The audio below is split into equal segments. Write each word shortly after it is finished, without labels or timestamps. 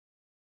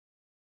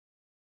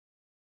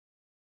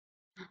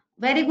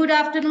Very good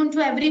afternoon to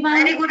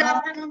everyone. Very good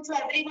afternoon to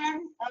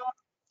everyone.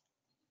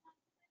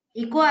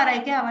 Eco आ रहा है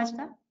क्या आवाज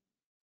का?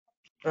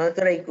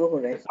 थोड़ा इको हो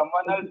रहा है.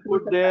 Someone else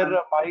put their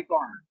mic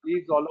on.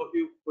 Please, all of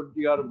you, put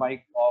your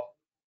mic off.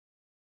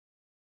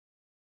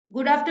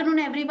 Good afternoon,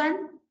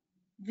 everyone.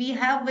 We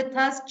have with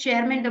us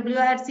Chairman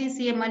WIRC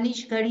CA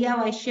Manish, Gadia,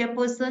 Vice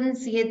Chairperson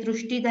CA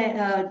Drushti,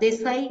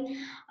 Desai.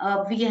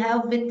 We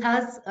have with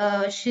us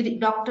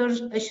Dr.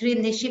 Shri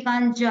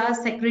Nishikant Jha,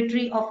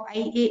 Secretary of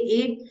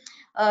IAA.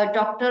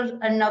 Dr.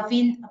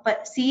 Navin,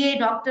 CA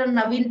Dr.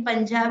 Navin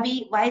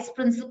Punjabi, Vice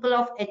Principal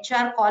of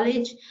HR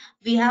College.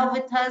 We have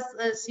with us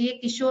CA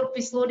Kishore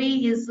Peshori.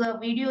 His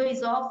video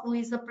is off, who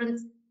is a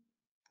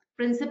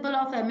Principal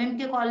of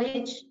MMK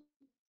College.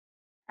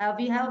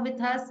 We have with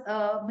us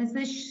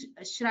Mrs.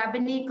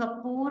 Shrabani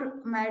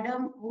Kapoor,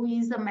 Madam, who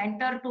is a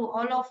mentor to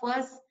all of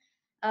us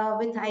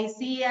with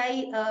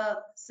ICAI,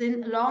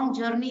 since long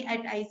journey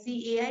at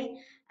ICAI,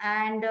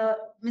 and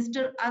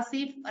Mr.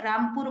 Asif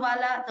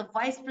Rampurwala, the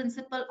Vice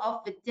Principal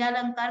of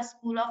Vidylankar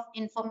School of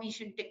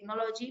Information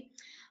Technology.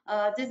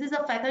 This is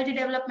a faculty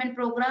development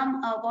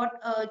program what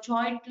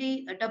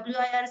jointly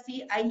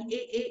WIRC,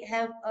 IAA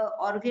have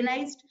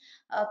organized,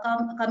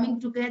 coming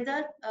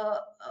together.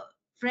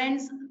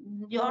 Friends, a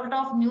lot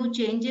of new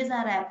changes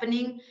are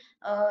happening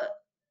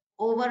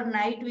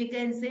overnight, we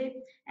can say,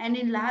 and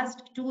in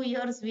last 2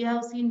 years we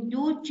have seen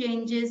huge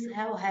changes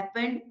have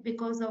happened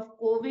because of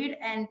COVID,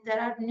 and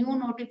there are new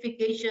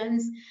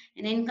notifications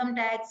in income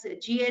tax,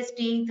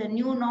 GST, the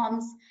new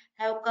norms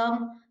have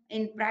come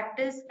in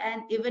practice,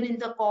 and even in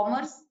the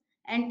commerce,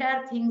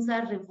 entire things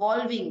are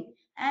revolving,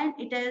 and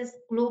it is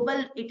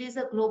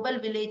a global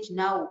village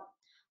now.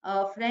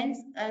 Friends,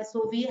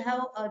 so we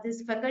have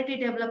this faculty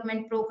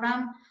development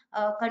program.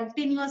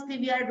 Continuously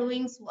we are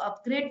doing to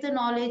upgrade the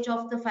knowledge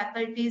of the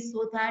faculties,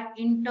 so that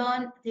in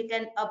turn they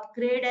can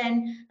upgrade,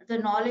 and the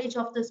knowledge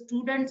of the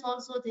students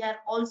also, they are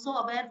also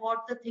aware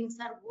what the things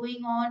are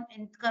going on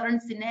in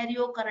current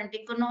scenario, current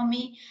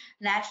economy,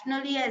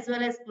 nationally as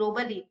well as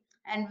globally.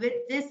 And with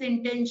this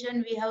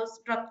intention, we have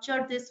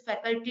structured this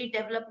faculty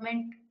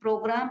development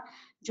program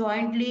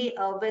jointly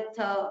with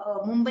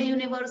Mumbai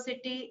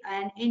University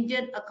and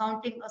Indian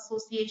Accounting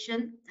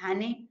Association,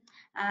 Thane.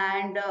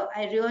 And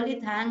I really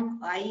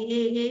thank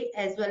IAA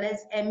as well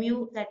as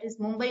MU, that is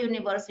Mumbai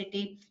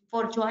University,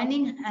 for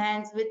joining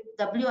hands with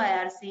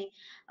WIRC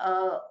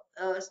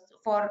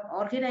for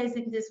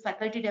organizing this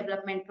faculty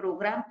development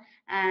program.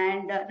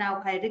 And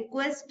now I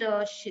request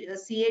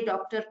CA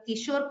Dr.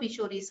 Kishore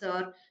Peshori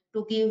sir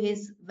to give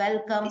his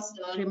welcome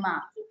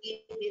remark.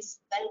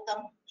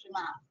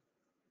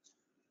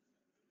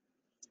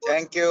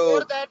 Thank you.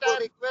 For that, I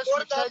request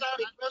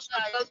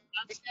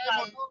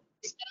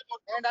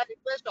and I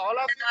request all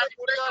of you to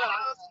put your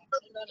hands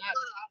in the lap.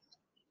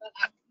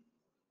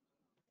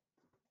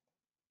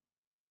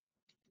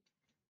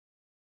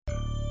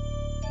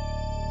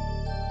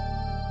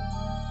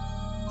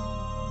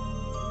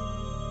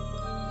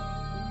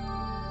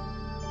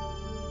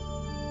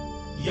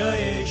 य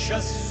एष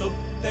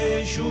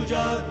सुप्तेषु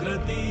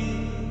जाग्रति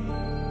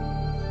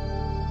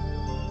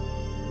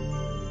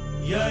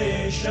य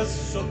एष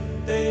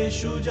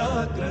सुप्तेषु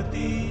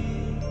जाग्रति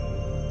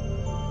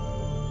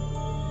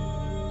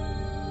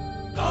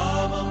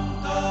कामं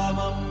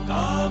कामं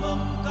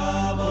कामं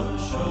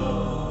कामपुरुषो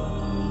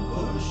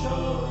पुरुषो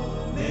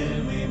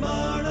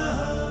निर्मिमाणः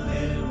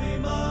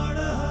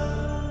निर्मिमाणः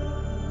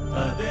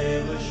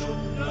तदेव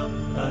शुक्रं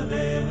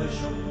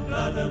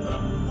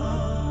तद्ब्रह्मा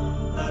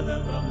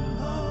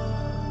तद्ब्रह्मा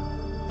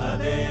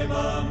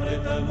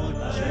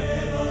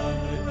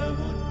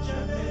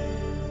तदेवामृतमुच्यते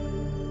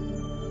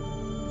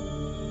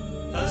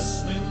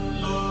तस्मिन्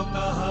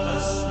लोकः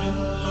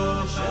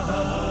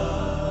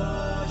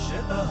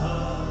शतः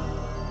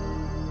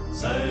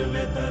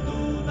सर्वे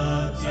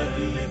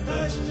तदूनात्यति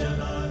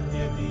कश्चन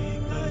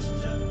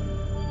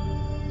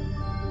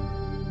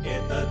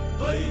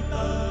एतद्द्वैत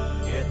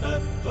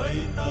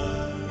एतद्द्वैत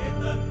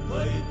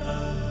एतद्द्वैत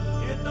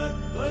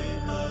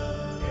एतद्द्वैत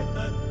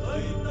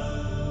एतद्द्वैत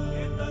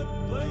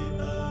एतद्द्वैत.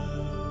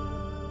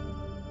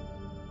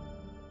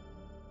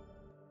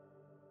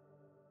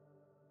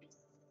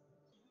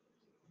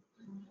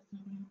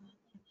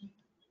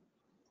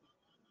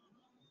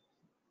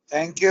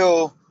 Thank you,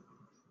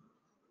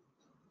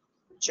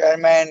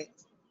 Chairman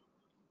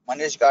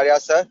Manish Gadia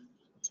sir,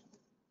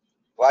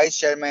 Vice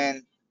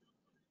Chairman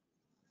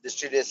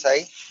Drushti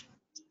Desai,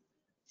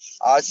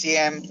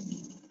 RCM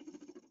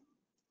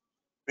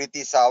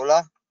Preeti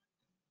Savla,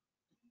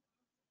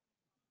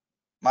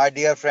 my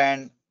dear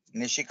friend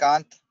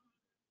Nishikant,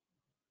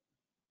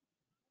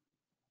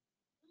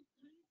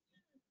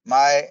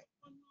 my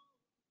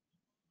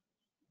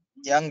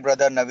young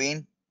brother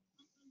Navin,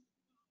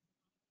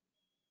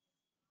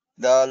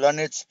 the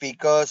learned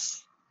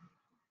speakers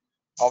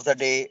of the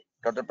day,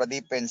 Dr.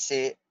 Pradeep,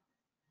 Pendse,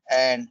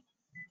 and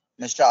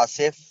Mr.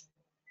 Asif,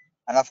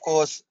 and of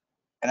course,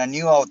 in a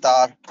new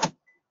avatar,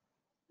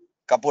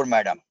 Kapoor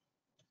Madam.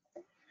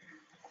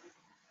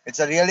 It's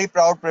a really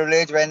proud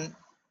privilege when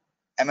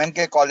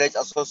MMK College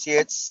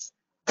associates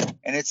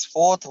in its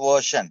 4th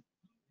version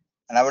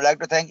And I would like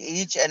to thank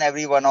each and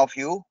every one of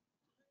you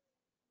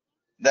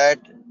that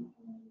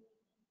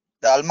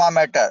the alma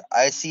mater,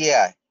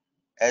 ICAI,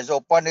 has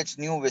opened its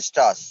new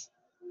vistas.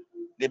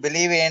 They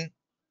believe in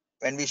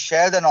when we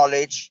share the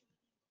knowledge,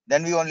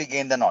 then we only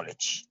gain the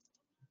knowledge.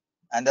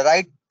 And the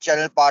right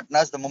channel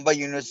partners, the Mumbai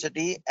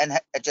University and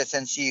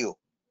HSNCU,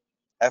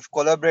 have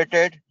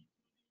collaborated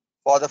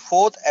for the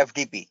fourth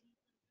FDP.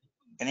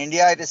 In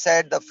India, it is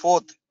said the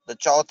fourth, the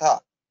Chautha,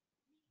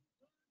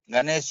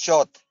 Ganesh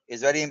Chauth is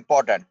very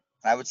important.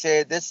 I would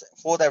say this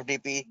fourth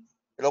FDP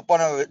will open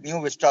a new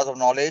vistas of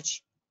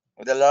knowledge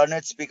with the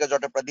learned speakers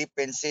Dr. Pradeep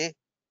Pendse,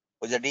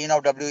 who is the Dean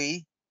of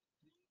WE,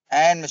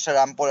 and Mr.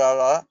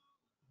 Rampurwala,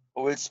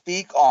 who will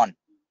speak on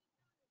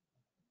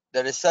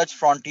the research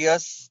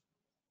frontiers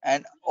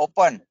and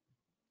open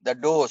the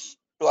doors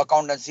to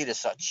accountancy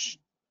research.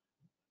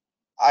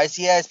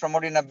 ICI is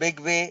promoting in a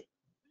big way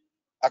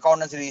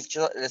accountancy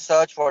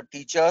research for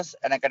teachers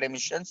and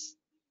academicians.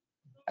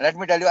 And let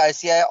me tell you,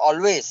 ICI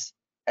always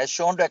has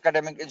shown to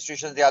academic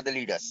institutions they are the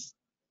leaders.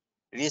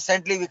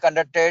 Recently, we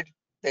conducted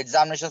the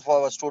examinations for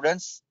our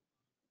students,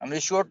 and we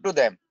showed to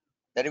them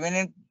that even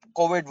in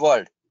COVID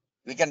world,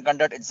 we can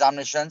conduct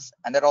examinations,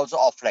 and they're also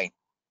offline.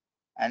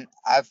 And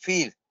I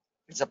feel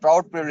it's a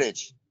proud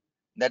privilege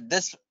that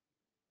this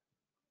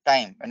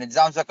time when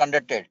exams were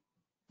conducted,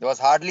 there was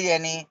hardly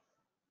any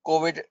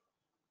COVID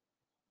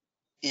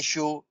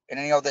issue in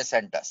any of the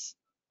centers.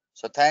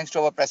 So thanks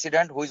to our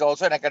president, who is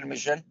also an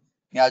academician,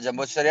 Niyal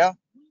Jambusaria,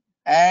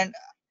 and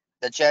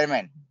the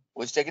chairman,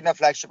 who is taking the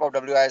flagship of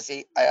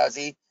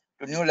WIRC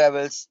to new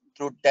levels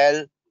through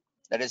TEL,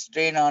 that is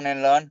train, earn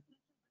and learn.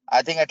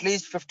 I think at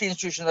least 50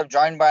 institutions have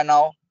joined by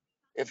now.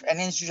 If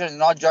any institution is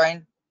not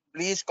joined,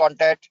 please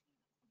contact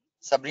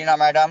Sabrina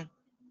Madam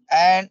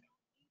and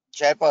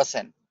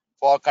Chairperson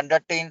for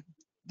conducting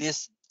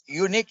this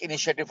unique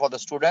initiative for the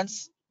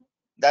students.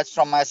 That's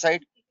from my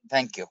side.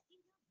 Thank you.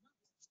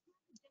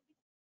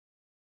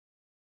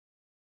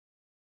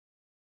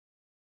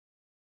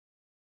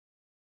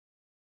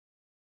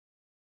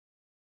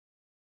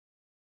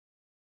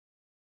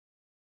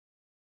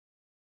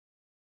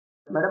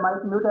 Madam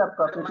mic mute है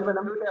आपका, प्रीति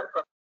madam.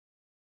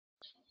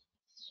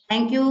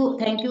 Thank you,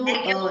 CA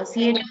Kishore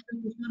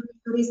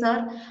sir,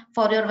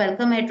 for your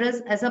welcome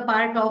address as a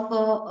part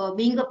of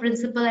being a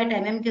principal at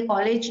MMK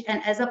College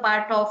and as a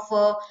part of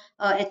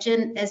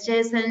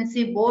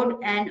HSNC board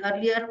and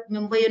earlier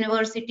Mumbai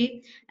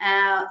University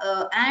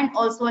and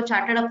also a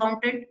chartered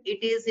accountant.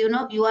 It is,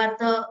 you are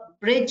the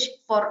bridge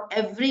for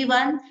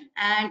everyone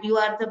and you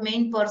are the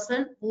main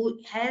person who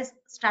has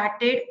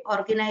started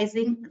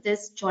organizing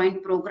this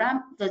joint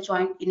program, the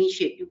joint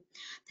initiative.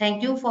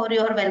 Thank you for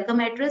your welcome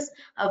address.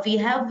 We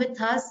have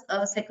with us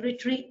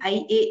Secretary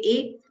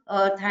IAA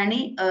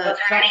Thane. I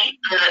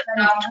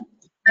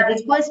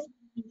request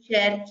to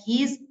share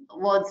his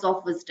words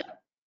of wisdom.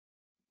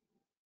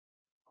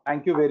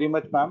 Thank you very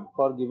much, ma'am,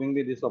 for giving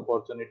me this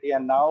opportunity.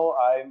 And now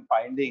I am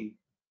finding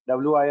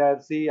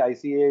WIRC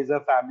ICA is a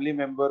family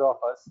member of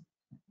us.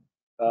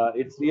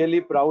 It's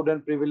really proud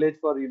and privilege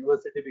for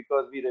university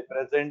because we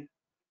represent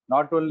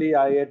not only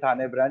IA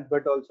Thane branch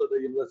but also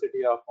the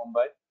University of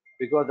Mumbai,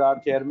 because our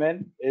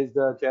chairman is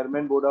the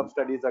chairman board of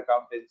studies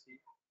accountancy.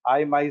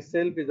 I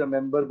myself is a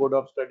member board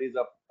of studies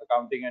of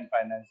accounting and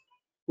finance.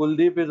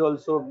 Kuldeep is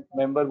also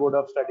member board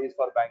of studies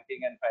for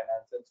banking and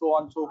finance, and so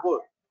on and so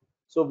forth.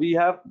 So we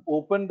have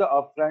opened the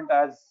upfront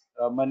as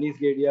Manish,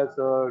 Gadia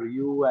sir,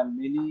 you and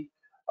many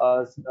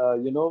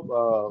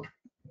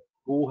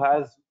who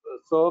has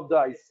served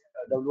the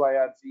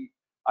WIRC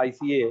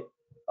ICA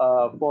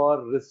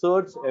for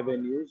research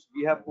avenues.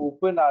 We have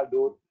opened our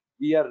door.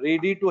 We are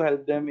ready to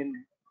help them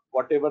in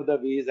whatever the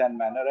ways and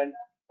manner. And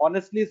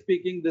honestly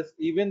speaking, this,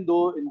 even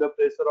though in the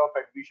pressure of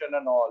admission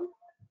and all,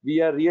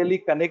 we are really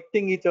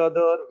connecting each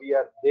other. We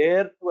are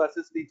there to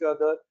assist each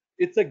other.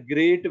 It's a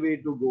great way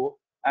to go.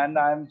 And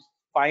I'm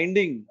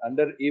finding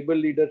under able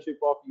leadership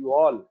of you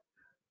all,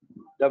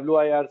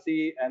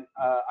 WIRC and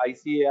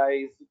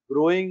ICAI is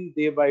growing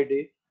day by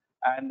day,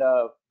 and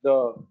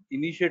the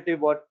initiative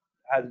what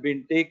has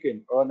been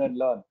taken, earn and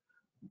learn.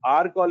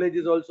 Our college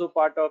is also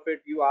part of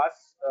it. You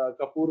asked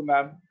Kapoor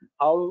ma'am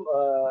how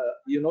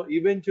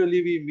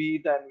eventually we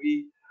meet and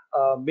we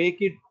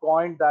make it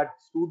point that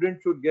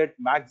students should get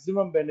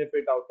maximum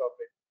benefit out of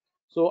it.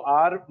 So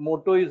our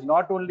motto is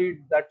not only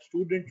that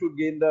students should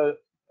gain the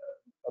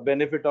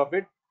benefit of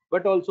it,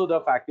 but also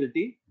the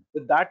faculty.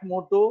 With that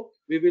motto,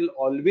 we will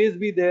always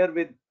be there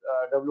with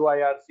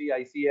WIRC,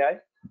 ICAI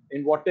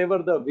in whatever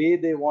the way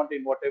they want,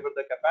 in whatever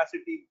the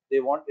capacity they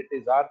want. It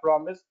is our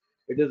promise.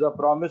 It is a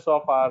promise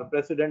of our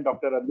president,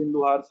 Dr. Arvind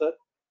Luhar sir.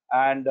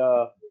 And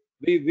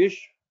we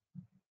wish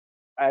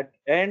at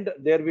end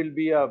there will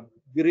be a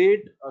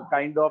great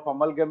kind of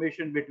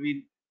amalgamation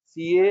between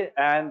CA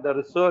and the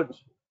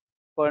research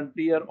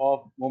frontier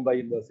of Mumbai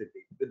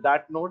University. With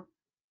that note,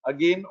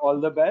 again, all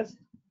the best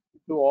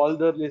to all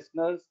the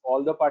listeners,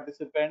 all the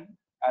participants,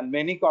 and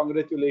many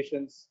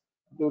congratulations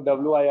to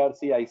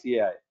WIRC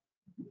ICAI.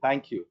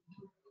 Thank you.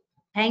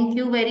 Thank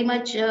you very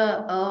much,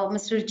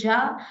 Mr.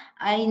 Jha.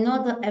 I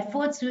know the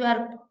efforts you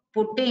are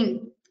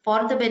putting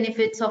for the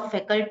benefits of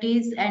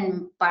faculties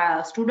and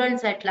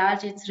students at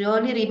large. It's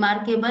really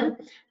remarkable,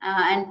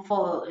 and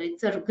for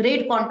it's a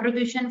great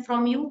contribution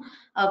from you.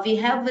 We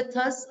have with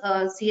us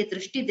CA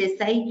Drushti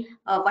Desai,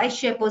 Vice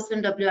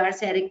Chairperson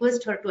WRC. I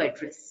request her to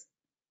address.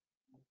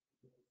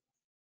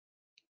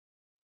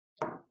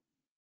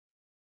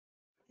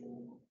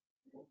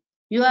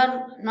 You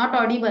are not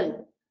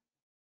audible.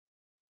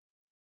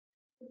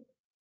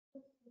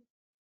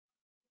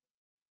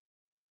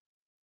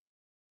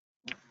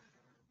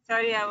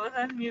 Sorry, I was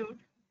on mute.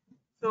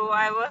 So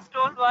I was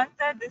told once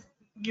that this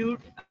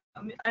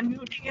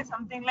unmuting is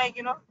something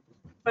like,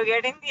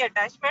 forgetting the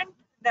attachment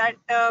that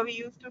we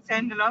used to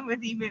send along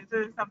with email.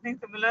 So something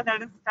similar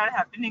that is start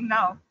happening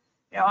now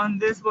on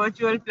this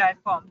virtual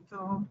platform.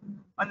 So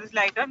on this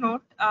lighter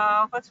note,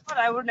 first of all,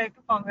 I would like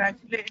to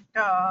congratulate,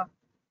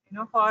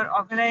 for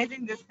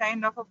organizing this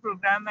kind of a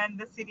program and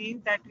the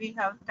series that we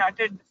have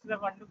started. This is a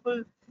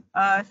wonderful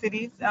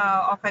series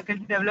of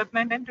faculty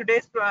development, and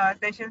today's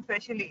session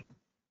especially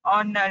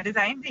on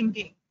design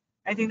thinking.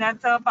 I think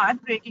that's a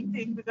path-breaking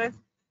thing because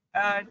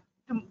uh,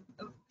 to,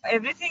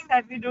 everything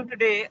that we do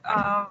today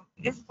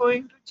is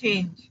going to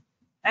change.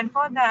 And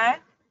for that,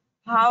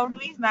 how do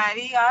we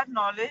marry our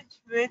knowledge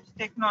with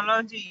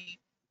technology?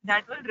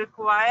 That will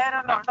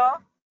require a lot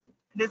of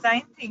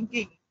design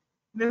thinking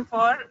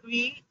before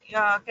we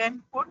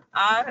can put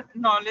our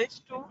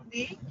knowledge to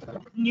the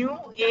new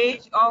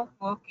age of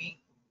working.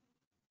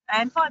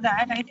 And for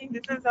that, I think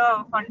this is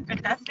a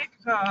fantastic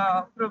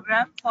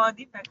program for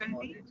the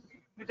faculty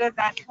because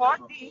that's what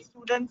the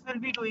students will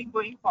be doing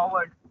going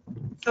forward.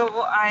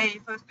 So I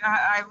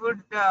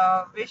would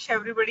wish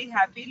everybody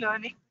happy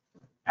learning,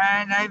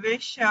 and I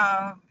wish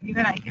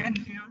even I can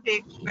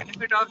take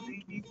benefit of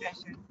these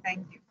sessions.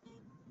 Thank you.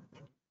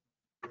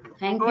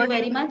 Thank Over you to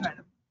very you, much.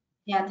 madam.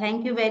 Yeah,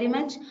 thank you very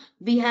much.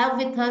 We have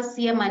with us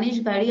here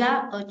Manish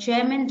Gadia,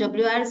 Chairman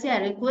WRC.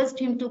 I request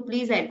him to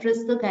please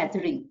address the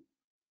gathering.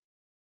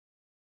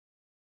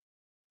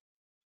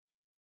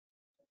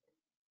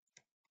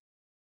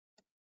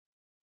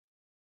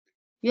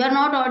 You are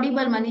not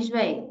audible, Manish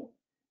bhai.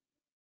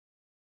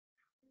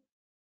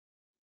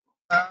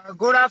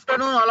 Good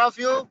afternoon, all of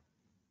you.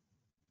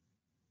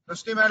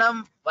 Drushti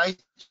Madam, Vice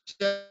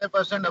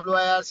Chairperson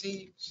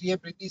WIRC, CA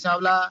Preeti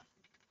Savla,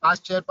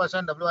 Past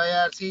Chairperson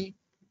WIRC,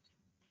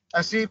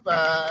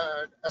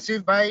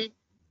 Asif Bhai,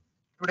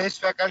 today's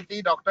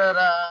faculty, Dr.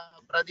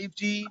 Pradeep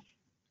ji,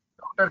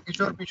 Dr.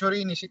 Kishore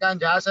Peshori,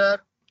 Nishikant sir,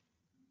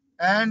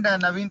 and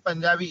Navin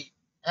Punjabi,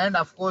 and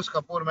of course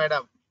Kapoor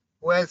Madam,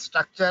 who has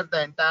structured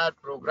the entire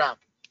program.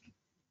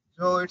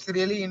 So it's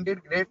really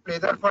indeed great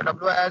pleasure for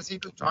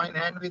WIRC to join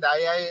hand with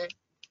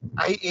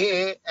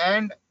IAA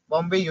and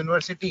Bombay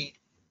University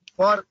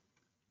for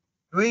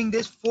doing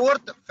this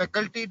fourth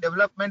faculty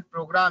development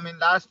program in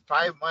last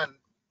 5 months.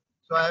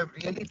 So I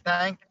really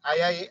thank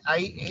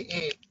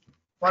IAA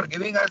for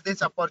giving us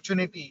this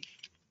opportunity.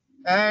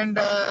 And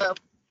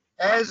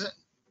as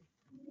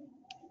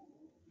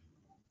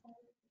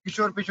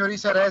Kishore Peshori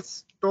sir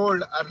has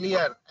told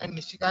earlier, and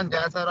Nishikant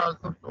sir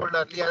also told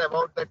earlier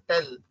about the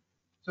TEL.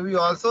 So we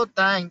also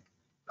thank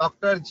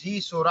Dr. G.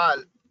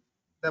 Soral,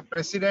 the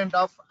president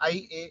of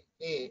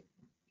IAA,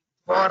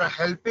 for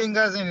helping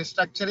us in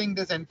structuring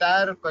this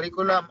entire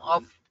curriculum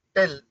of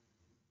TEL,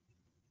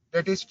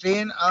 that is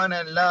train, earn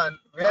and learn,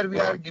 where we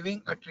are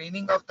giving a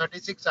training of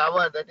 36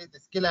 hours, that is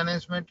skill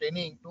enhancement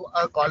training to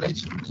a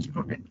college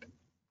student.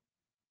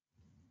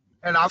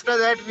 And after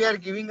that, we are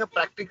giving a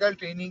practical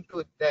training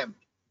to them.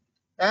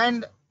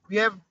 And we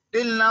have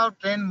till now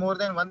trained more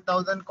than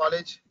 1000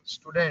 college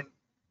students,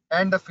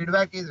 and the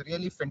feedback is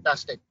really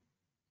fantastic.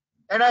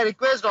 And I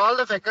request all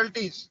the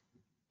faculties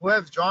who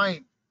have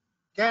joined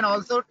can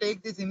also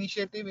take this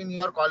initiative in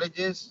your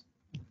colleges,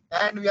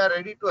 and we are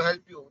ready to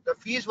help you. The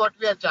fees what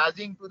we are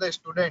charging to the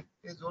student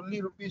is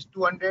only rupees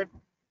 200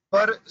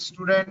 per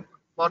student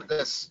for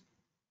this.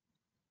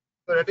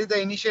 So that is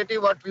the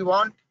initiative what we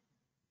want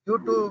you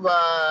to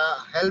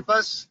help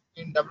us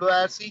in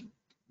WRC.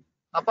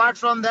 Apart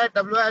from that,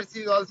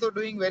 WRC is also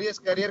doing various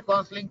career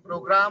counseling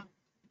program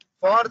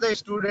for the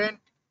student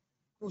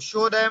to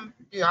show them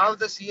how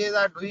the CAs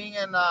are doing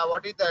and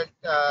what is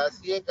the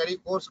CA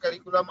course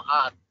curriculum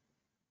are.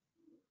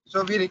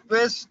 So we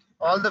request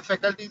all the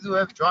faculties who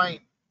have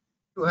joined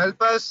to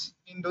help us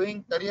in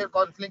doing career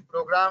counseling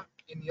program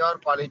in your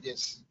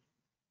colleges.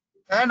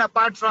 And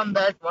apart from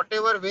that,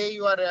 whatever way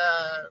you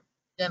are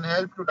can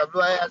help to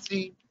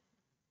WIRC.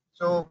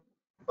 So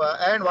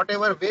and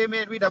whatever way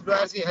may be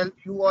WIRC help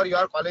you or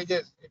your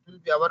colleges, it will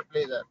be our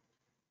pleasure.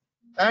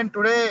 And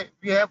today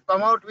we have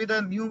come out with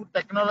a new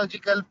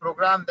technological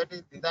program, that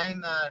is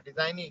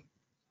designing.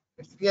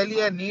 It's really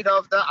a need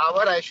of the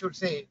hour, I should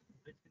say.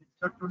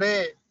 So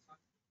today,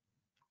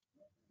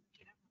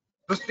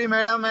 Drushti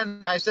Madam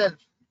and myself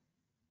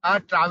are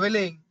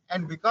traveling,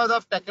 and because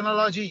of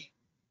technology,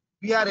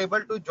 we are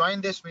able to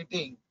join this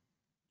meeting.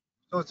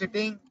 So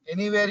sitting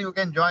anywhere you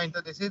can join.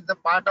 So this is the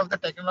part of the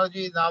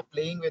technology is now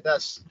playing with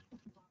us.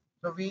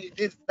 So it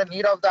is the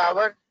need of the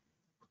hour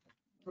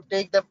to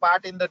take the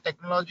part in the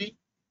technology.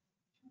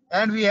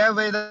 And we have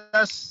with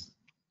us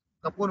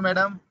Kapoor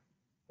Madam,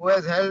 who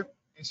has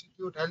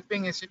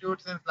helping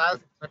institute since last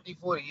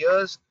 34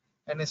 years,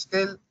 and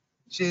still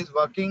she is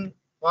working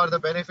for the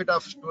benefit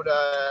of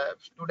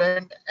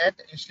student at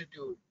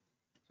institute.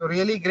 So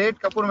really great,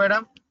 Kapoor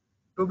Madam,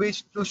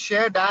 to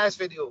share dais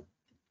with you.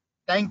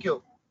 Thank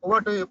you.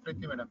 Over to you,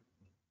 Preeti Madam.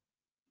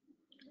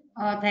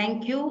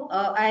 Thank you.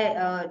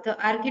 The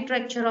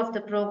architecture of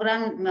the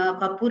program,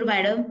 Kapoor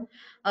Madam,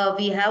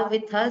 we have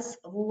with us,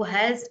 who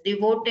has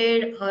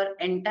devoted her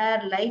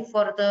entire life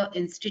for the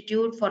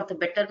institute, for the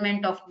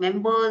betterment of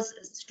members,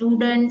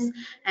 students,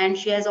 and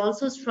she has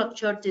also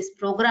structured this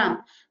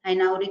program. I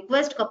now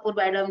request Kapoor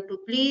Madam to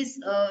please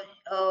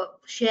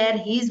share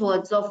his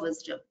words of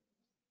wisdom.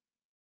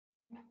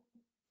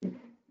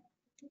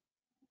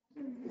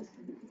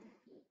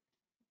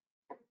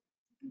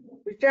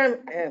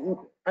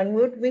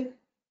 Unmute me.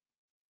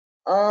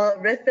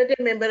 Respected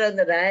member on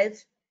the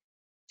rise,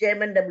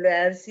 Chairman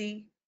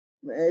WIRC,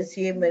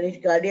 CM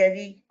Manish Gadia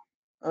ji,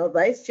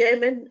 Vice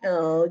Chairman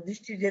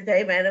Drushti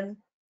Desai Madam,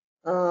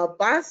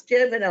 past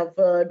Chairman of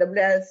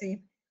WIRC,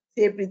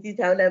 CA Preeti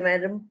Thavla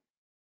Madam,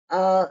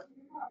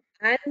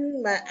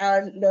 and my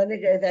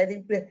learned guys, I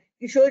think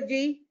Kishore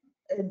ji,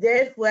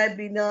 there who have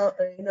been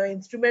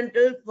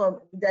instrumental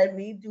for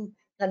me to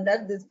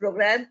conduct this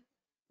program.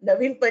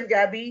 Navin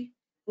Punjabi,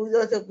 who is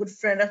also a good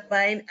friend of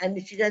mine, and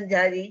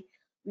Nishikant.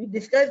 We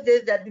discussed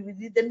this that we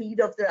see the need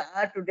of the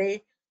hour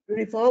today to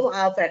reform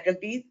our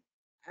faculties.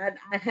 And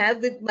I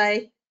have with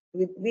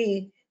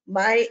me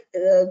my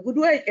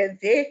guru, I can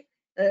say,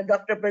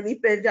 Dr.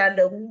 Pradeep,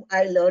 under whom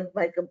I learned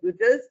my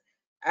computers,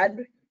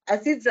 and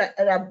Asif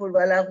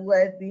Rampurwala, who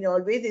has been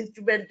always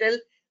instrumental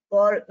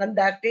for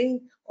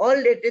conducting all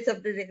latest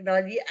of the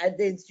technology at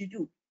the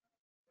institute.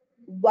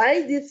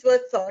 Why this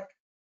was thought?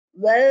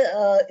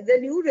 Well, the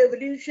new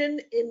revolution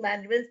in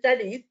management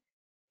studies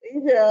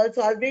is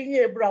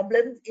solving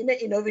problems in an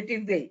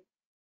innovative way.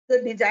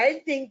 So design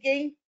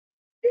thinking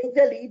takes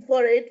the lead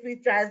for it. We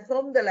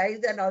transform the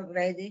lives and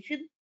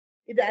organization.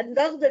 It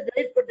unlocks the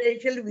great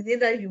potential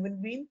within a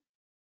human being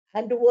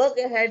and to work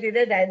ahead in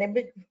a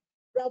dynamic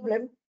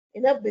problem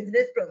in a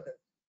business process.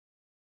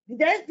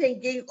 Design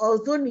thinking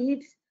also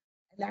needs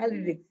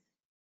analytics.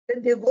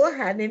 Then they go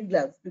hand in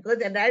gloves because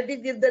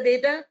analytics gives the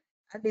data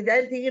and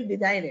design thinking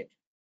design it.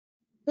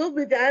 So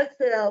with us,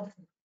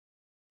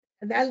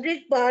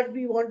 analytic part,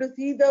 we want to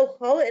see the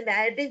how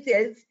analytics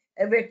is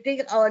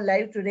affecting our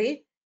life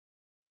today.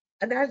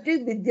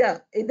 Analytic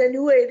Vidya is a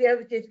new area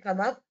which has come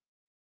up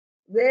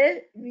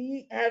where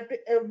we have to,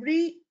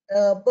 every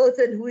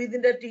person who is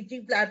in the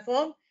teaching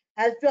platform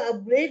has to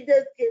upgrade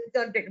their skills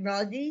on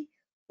technology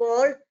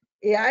for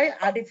AI,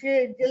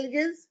 artificial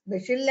intelligence,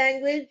 machine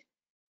language,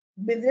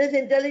 business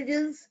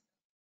intelligence,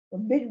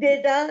 big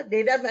data,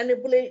 data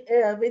manipulation,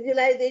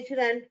 visualization,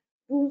 and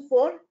tools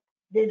for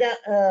data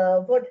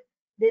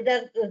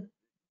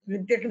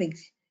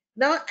techniques.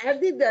 Now, at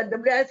the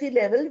WRC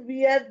level,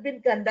 we have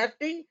been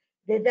conducting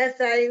data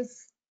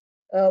science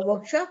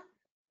workshop,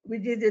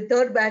 which is the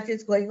third batch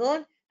is going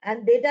on,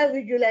 and data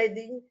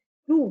visualizing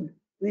tool,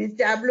 which is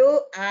Tableau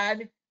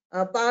and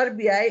Power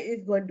BI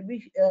is going to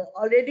be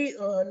already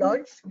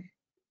launched.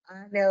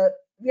 And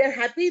we are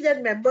happy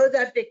that members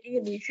are taking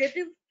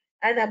initiative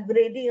and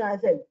upgrading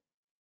ourselves.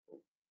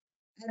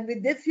 And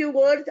with these few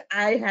words,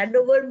 I hand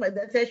over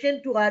the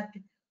session to our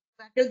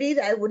faculties.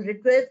 I would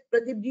request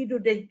Pradeep ji to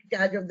take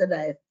charge of the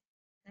diet.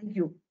 Thank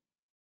you.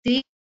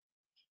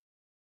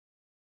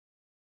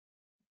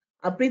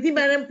 Preeti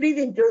madam, please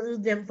introduce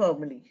them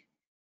formally.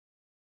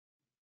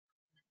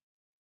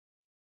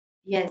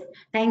 Yes,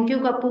 thank you,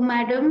 Kapoor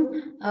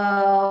Madam,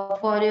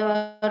 for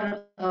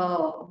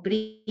your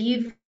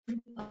brief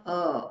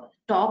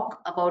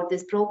talk about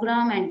this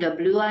program and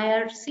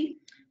WIRC.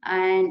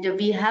 And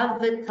we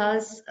have with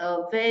us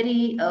a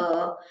very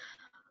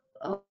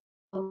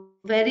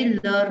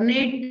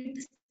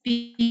learned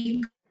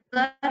speaker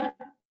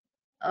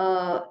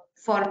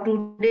for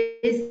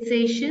today's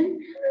session.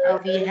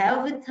 We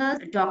have with us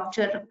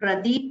Dr.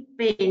 Pradeep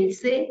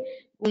Pendse,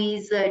 who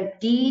is a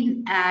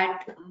Dean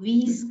at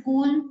V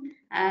School,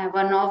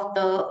 one of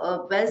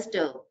the best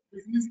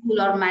business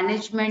school or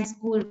management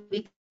school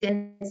we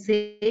can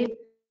say.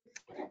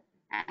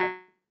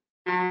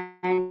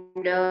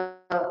 And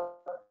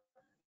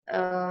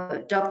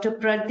Dr.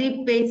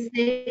 Pradeep Pendse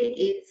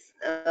is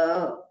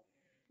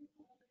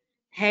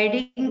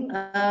heading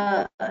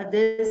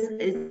this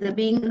is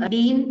being a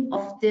dean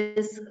of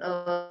this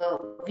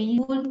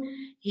V school.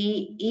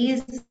 He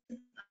is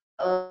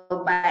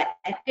by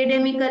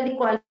academically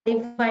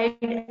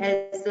qualified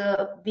as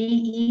a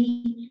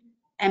BE,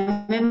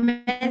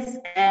 MMS,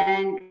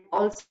 and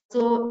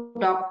also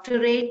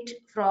doctorate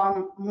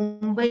from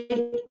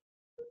Mumbai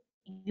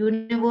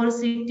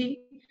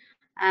University,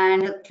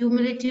 and a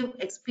cumulative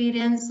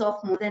experience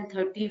of more than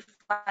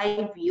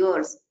 35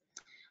 years.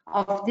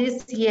 Of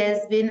this, he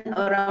has been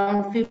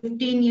around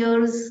 15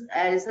 years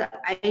as an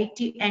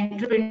IT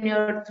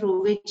entrepreneur,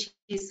 through which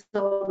he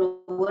served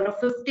over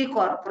 50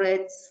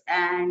 corporates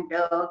and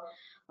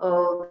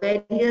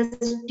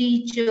various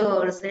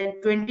teachers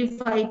and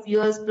 25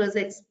 years plus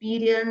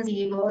experience.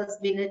 He was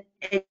been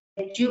an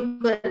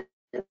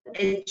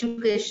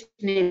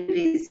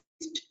educationalist.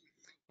 He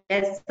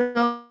has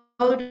served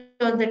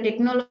on the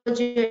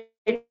technology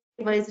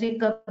advisory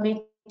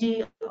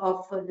committee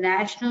of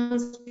National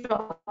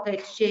Stock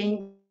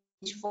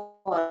Exchange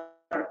for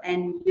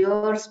an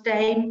year's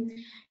time.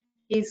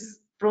 His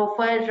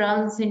profile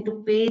runs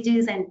into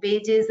pages and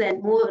pages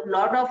and more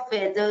lot of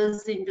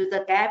feathers into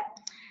the cap.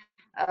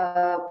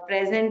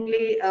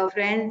 Presently,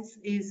 friends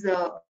is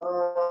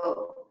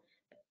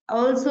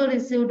also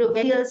received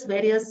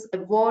various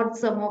awards.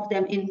 Some of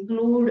them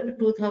include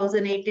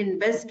 2018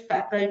 Best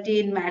Faculty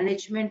in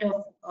Management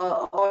of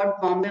Award,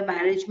 Bombay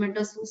Management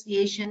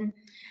Association,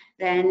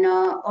 then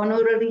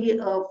honorary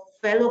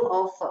fellow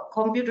of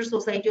Computer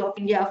Society of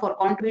India for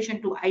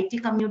contribution to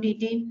IT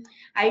community,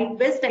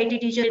 Best IT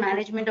Teacher in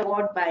Management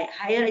Award by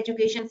Higher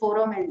Education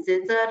Forum and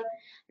Zensar,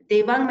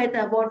 Devang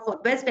Mehta Award for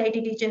Best IT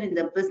Teacher in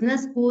the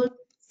Business School,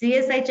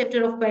 CSI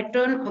Chapter of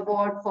Patron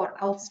Award for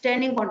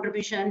Outstanding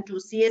Contribution to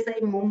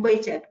CSI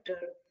Mumbai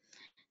Chapter.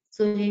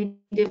 So he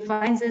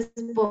defines his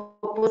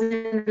purpose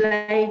in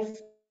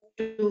life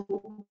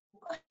to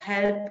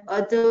help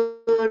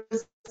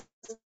others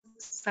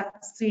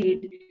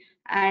succeed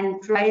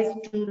and tries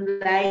to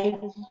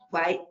live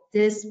by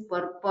this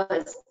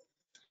purpose.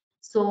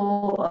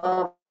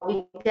 So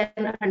we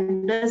can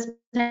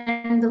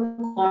understand the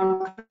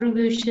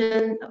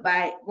contribution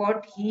by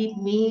what he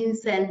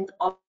means and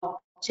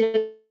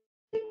objective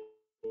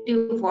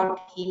what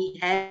he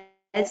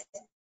has.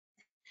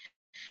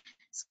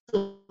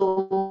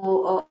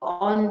 So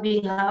on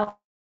behalf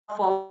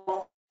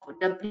of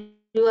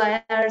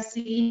WIRC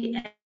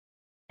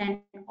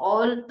and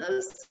all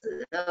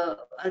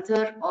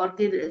other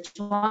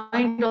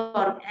joint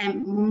or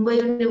Mumbai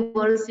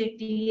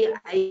University,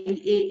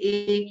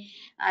 IAA,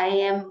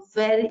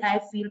 I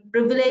feel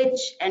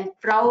privileged and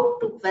proud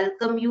to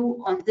welcome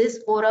you on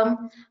this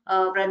forum,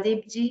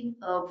 Pradeep ji.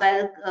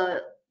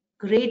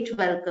 Great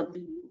welcome to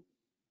you.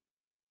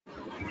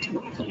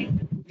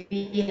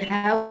 We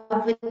have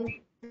with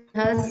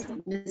us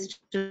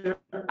Mr.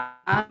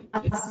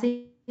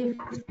 Asif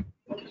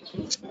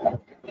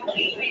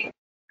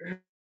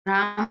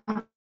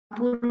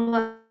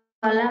Rampurwala.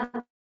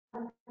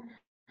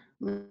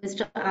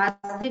 Mr.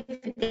 Asif,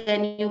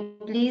 can you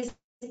please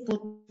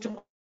put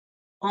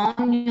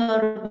on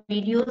your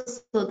video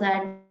so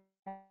that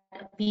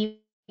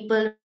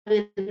people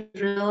will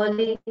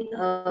really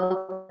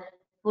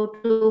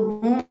to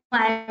whom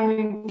I am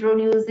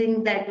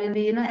introducing, that will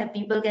be,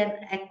 people can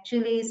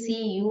actually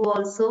see you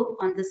also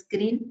on the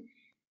screen.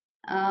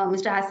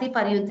 Mr. Asif,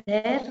 are you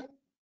there?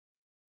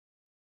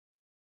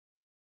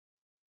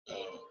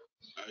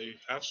 I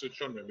have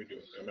switched on my video.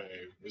 Am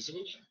I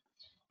visible?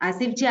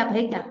 Asif ji, आप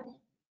है क्या?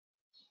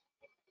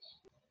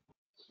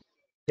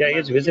 Yeah, he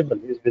is visible.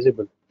 He is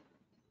visible.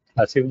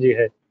 Asif ji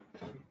hai.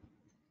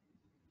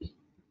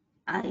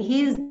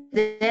 He is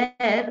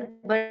there,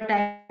 but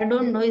I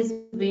don't know, his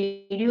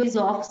video is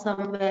off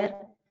somewhere.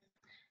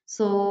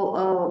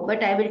 So,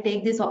 but I will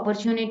take this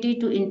opportunity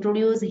to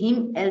introduce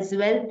him as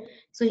well.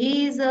 So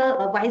he is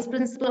a vice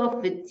principal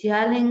of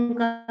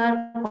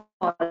Vidylankar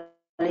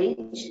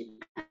College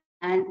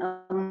and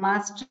a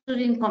master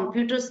in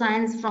computer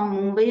science from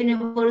Mumbai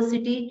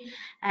University,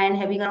 and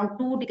having around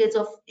 2 decades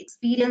of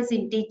experience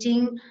in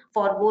teaching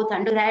for both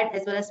undergrad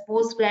as well as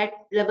postgrad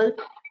level.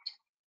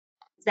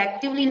 Is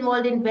actively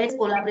involved in various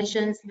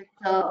collaborations with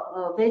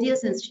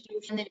various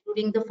institutions,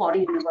 including the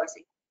foreign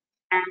university.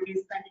 And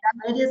he's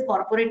conducted various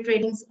corporate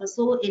trainings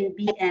also in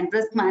BA and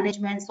risk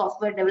management,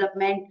 software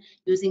development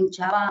using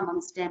Java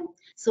amongst them.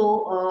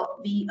 So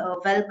we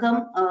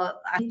welcome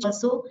Asif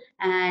also,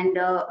 and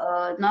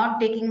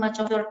not taking much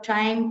of your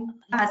time,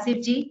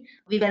 Asif ji,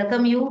 we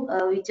welcome you.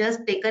 We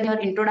just taken your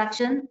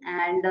introduction,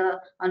 and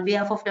on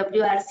behalf of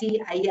WRC,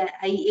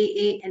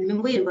 IAA, and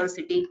Mumbai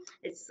University,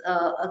 it's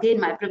again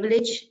my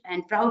privilege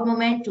and proud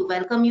moment to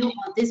welcome you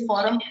on this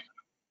forum.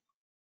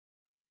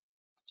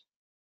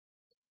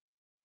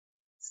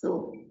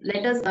 So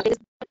let us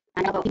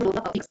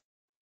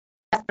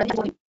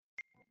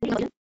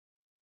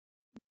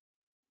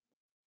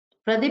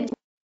Pradeep.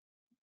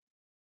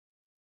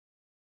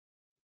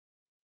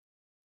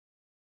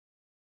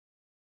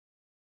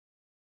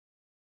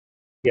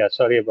 Yeah,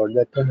 sorry about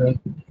that.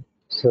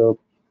 So,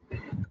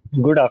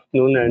 good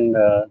afternoon, and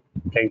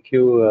thank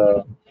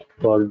you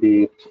for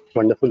the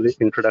wonderful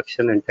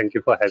introduction, and thank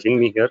you for having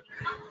me here.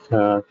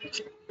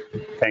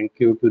 Thank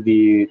you to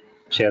the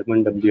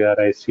chairman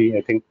WRIC,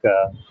 I think,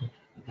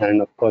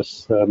 and of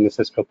course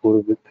Mrs.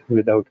 Kapoor,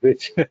 without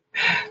which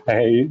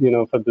I,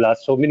 for the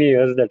last so many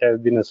years that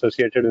I've been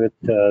associated with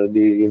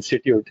the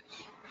institute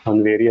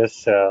on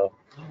various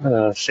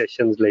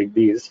sessions like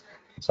these.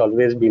 It's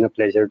always been a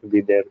pleasure to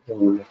be there.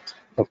 And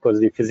of course,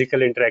 the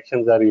physical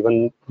interactions are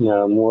even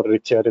more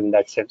richer in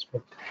that sense.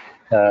 But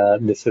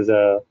this is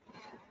a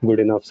good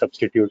enough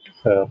substitute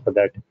for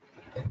that.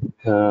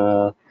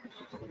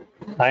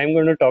 I'm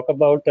going to talk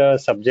about a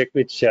subject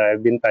which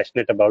I've been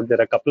passionate about. There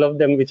are a couple of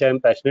them which I'm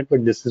passionate,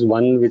 but this is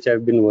one which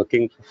I've been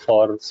working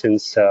for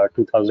since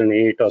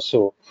 2008 or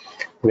so,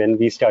 when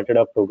we started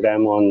our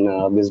program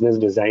on business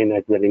design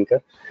at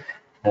Vidylankar.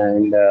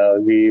 And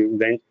we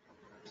went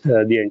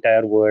the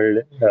entire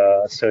world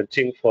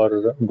searching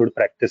for good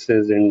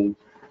practices in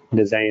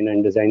design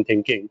and design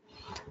thinking.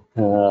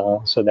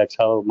 So that's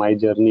how my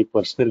journey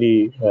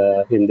personally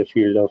in the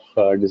field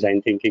of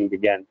design thinking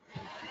began.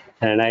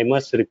 And I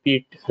must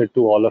repeat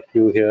to all of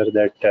you here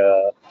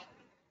that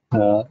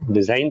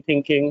design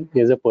thinking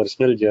is a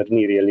personal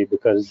journey, really,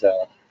 because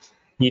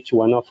each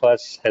one of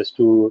us has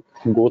to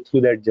go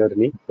through that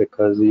journey,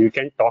 because you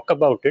can talk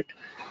about it,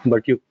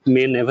 but you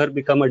may never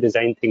become a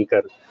design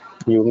thinker.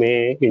 You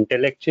may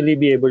intellectually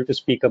be able to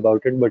speak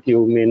about it, but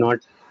you may not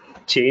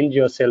change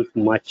yourself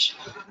much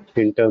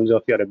in terms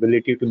of your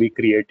ability to be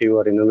creative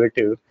or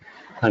innovative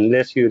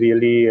unless you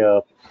really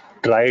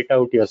try it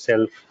out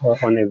yourself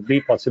on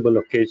every possible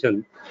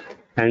occasion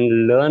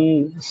and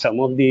learn some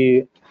of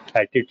the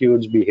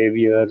attitudes,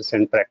 behaviors,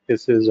 and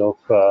practices of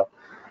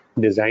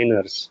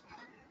designers.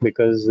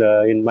 Because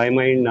in my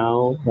mind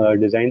now,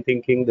 design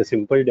thinking, the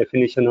simple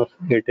definition of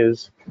it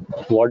is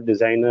what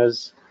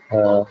designers,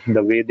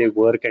 the way they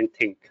work and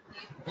think.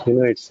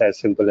 It's as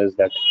simple as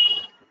that.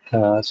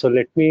 So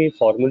let me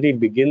formally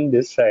begin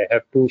this. I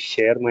have to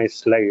share my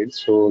slides.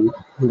 So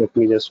let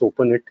me just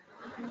open it.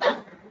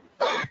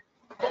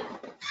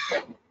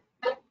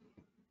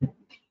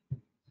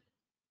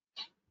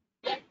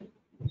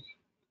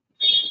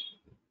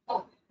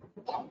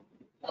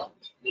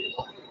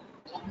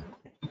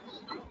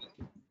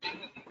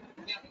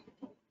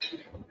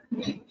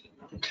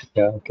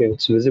 Yeah, okay,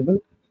 it's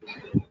visible.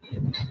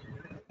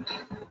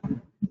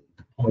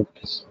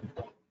 Okay.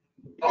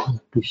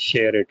 To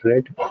share it,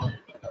 right?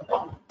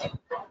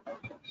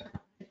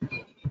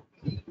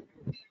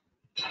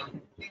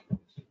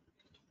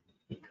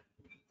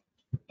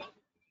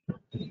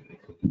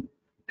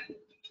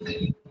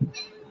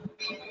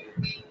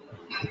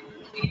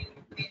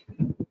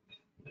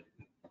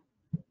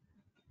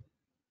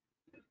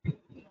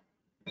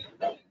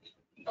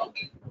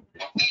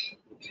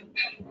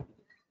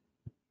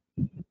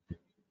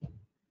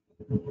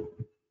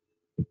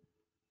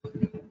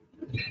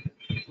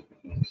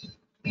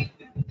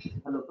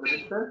 Hello,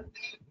 Pradeep sir.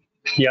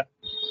 Yeah.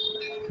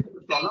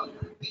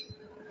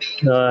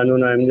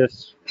 No, I'm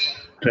just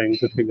trying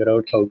to figure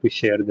out how to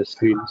share the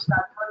screens.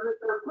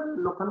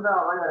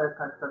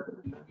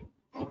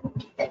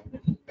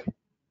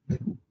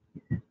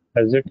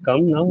 Has it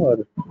come now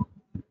or?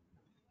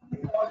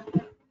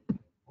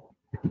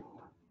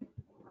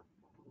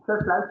 Sir,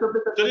 slideshow पे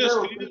Sir, your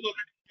कर screen is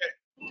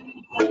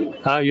already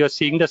shared. You're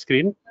seeing the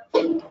screen?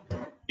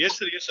 Yes,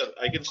 sir. Yes, sir.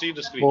 I can see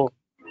the screen.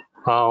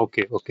 Oh,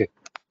 okay.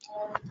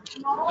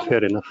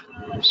 Fair enough.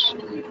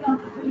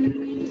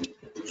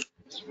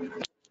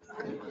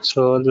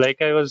 So,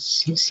 like I was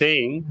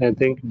saying, I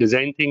think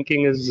design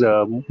thinking is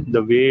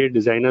the way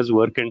designers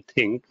work and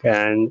think.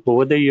 And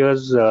over the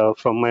years,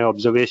 from my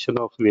observation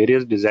of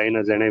various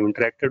designers, and I've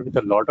interacted with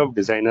a lot of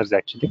designers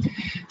actually.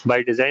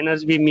 By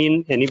designers, we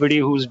mean anybody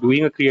who's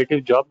doing a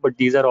creative job, but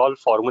these are all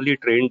formally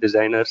trained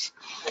designers.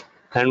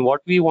 And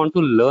what we want to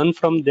learn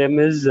from them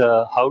is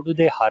how do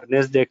they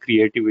harness their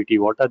creativity?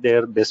 What are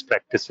their best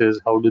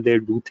practices? How do they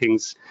do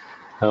things?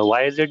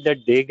 Why is it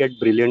that they get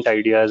brilliant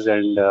ideas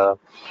and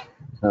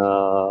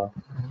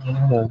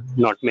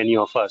not many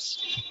of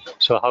us?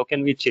 So how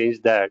can we change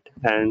that?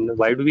 And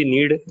why do we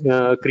need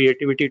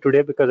creativity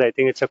today? Because I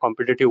think it's a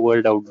competitive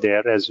world out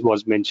there, as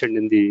was mentioned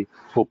in the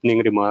opening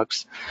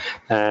remarks.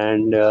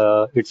 And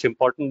it's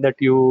important that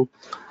you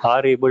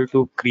are able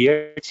to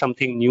create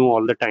something new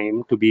all the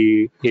time to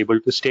be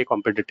able to stay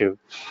competitive.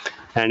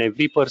 And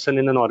every person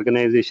in an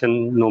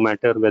organization, no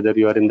matter whether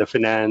you are in the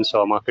finance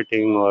or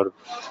marketing or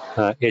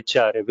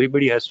HR,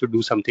 everybody has to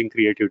do something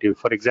creative.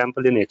 For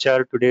example, in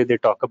HR today, they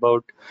talk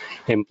about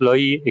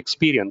employee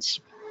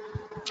experience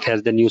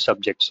as the new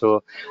subject.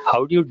 So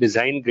how do you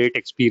design great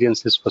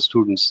experiences for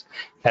students?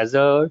 As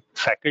a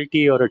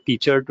faculty or a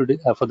teacher today,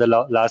 for the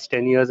last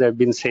 10 years, I've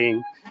been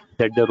saying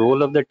that the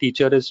role of the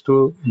teacher is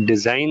to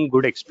design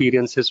good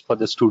experiences for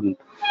the student.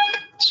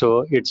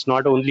 So it's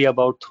not only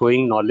about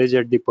throwing knowledge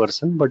at the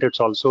person, but it's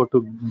also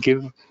to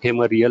give him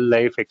a real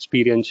life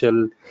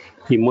experiential,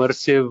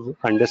 immersive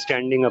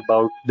understanding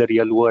about the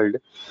real world.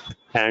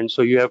 And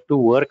so you have to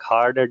work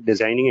hard at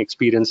designing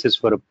experiences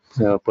for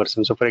a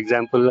person. So for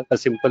example, a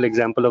simple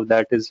example of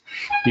that is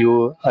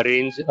you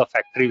arrange a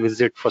factory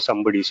visit for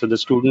somebody. So the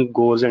student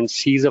goes and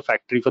sees a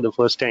factory for the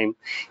first time.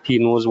 He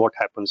knows what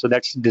happens. So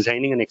that's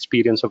designing an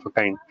experience of a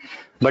kind.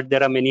 But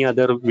there are many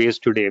other ways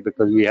today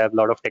because we have a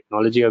lot of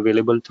technology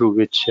available through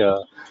which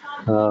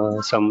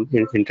some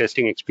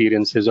interesting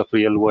experiences of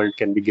real world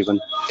can be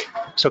given.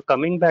 So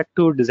coming back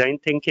to design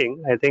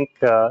thinking, I think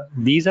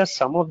these are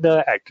some of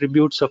the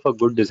attributes of a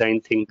good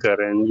design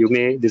thinker. And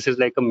this is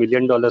like $1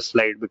 million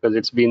slide because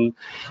it's been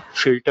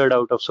filtered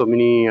out of so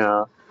many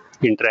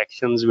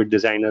interactions with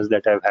designers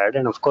that I've had.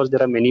 And of course,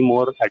 there are many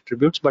more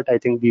attributes, but I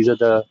think these are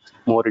the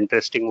more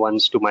interesting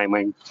ones to my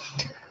mind.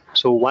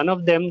 So one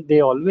of them,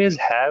 they always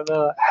have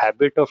a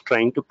habit of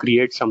trying to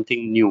create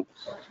something new.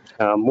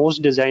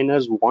 Most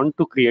designers want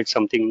to create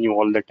something new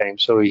all the time.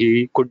 So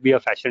he could be a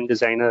fashion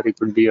designer, he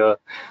could be a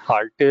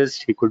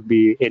artist, he could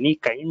be any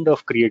kind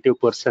of creative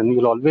person.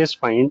 You'll always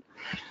find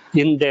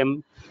in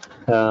them,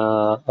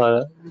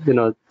 you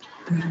know,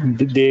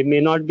 they may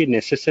not be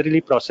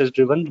necessarily process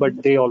driven,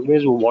 but they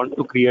always want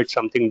to create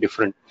something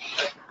different.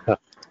 Uh,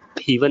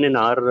 Even in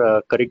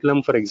our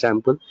curriculum, for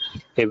example,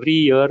 every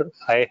year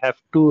I have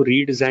to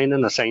redesign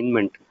an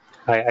assignment.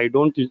 I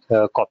don't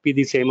copy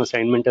the same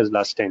assignment as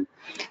last time,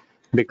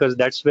 because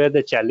that's where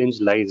the challenge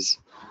lies.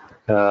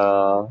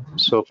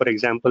 So, for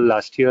example,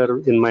 last year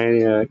in my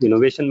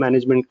innovation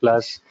management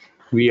class,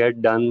 we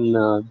had done,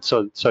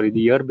 the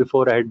year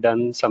before I had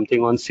done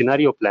something on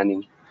scenario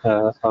planning,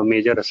 a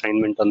major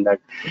assignment on that.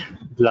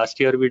 Last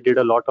year we did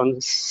a lot on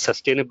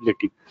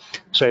sustainability.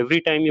 So every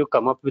time you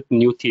come up with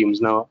new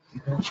themes, now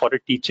for a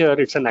teacher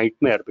it's a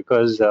nightmare,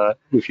 because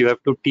if you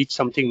have to teach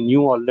something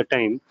new all the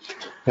time,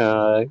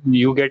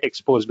 you get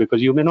exposed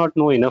because you may not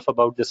know enough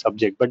about the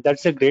subject. But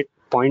that's a great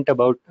point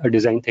about a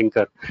design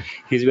thinker.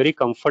 He's very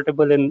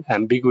comfortable in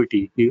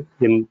ambiguity,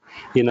 in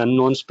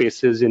unknown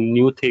spaces, in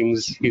new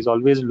things. He's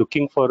always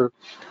looking for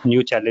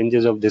new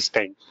challenges of this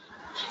kind,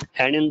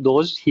 and in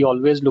those he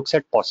always looks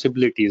at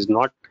possibilities,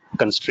 not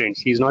constraints.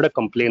 He's not a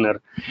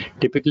complainer.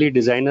 Typically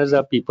designers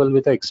are people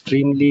with an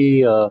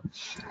extremely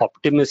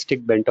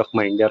optimistic bent of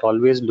mind. They're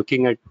always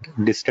looking at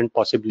distant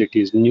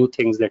possibilities, new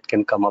things that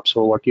can come up.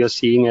 So what you're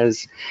seeing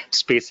as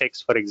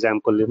SpaceX, for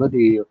example,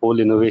 the whole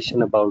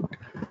innovation about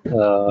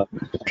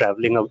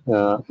traveling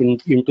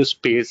into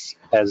space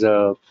as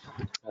a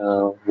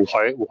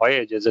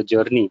voyage, as a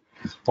journey,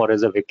 or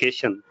as a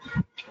vacation,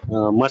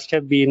 must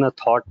have been a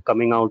thought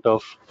coming out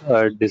of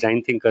a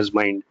design thinker's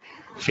mind.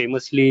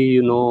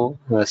 Famously,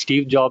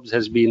 Steve Jobs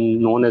has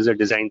been known as a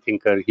design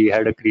thinker. He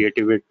had a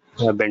creative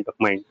bent of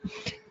mind.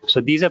 So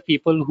these are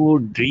people who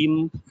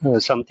dream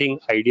something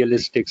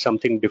idealistic,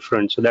 something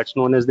different. So that's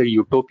known as the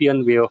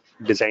utopian way of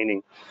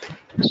designing.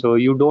 So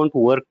you don't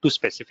work to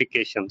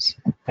specifications.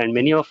 And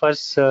many of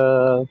us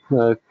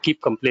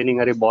keep complaining,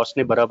 "Arey boss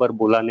ne barabar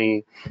bola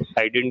nahi,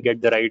 I didn't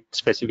get the right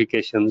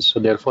specifications, so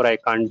therefore I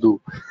can't do."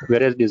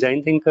 Whereas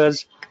design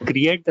thinkers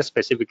create the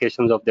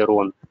specifications of their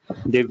own.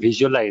 They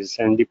visualize,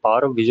 and the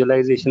power of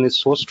visualization is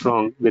so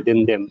strong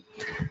within them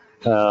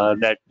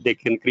that they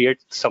can create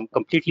some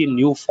completely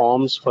new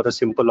forms for a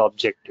simple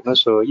object.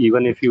 So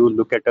even if you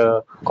look at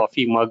a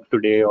coffee mug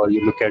today, or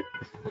you look at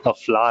a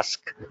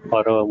flask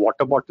or a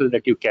water bottle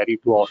that you carry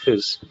to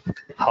office,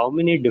 how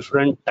many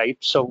different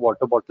types of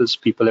water bottles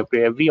people have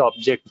created. Every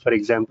object, for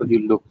example,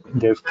 you look,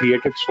 they've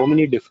created so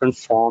many different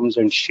forms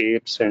and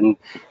shapes and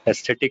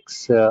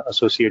aesthetics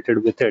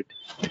associated with it.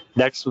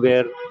 That's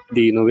where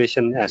the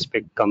innovation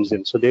aspect comes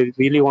in. So they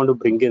really want to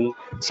bring in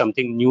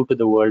something new to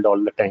the world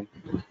all the time.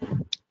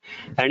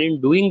 And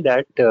in doing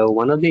that,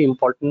 one of the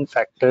important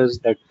factors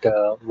that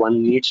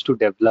one needs to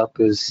develop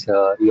is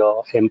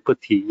your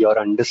empathy, your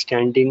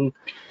understanding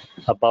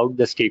about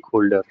the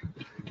stakeholder.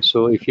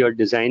 So if you're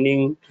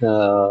designing,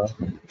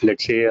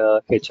 let's say,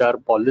 a HR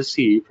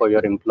policy for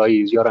your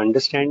employees, your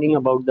understanding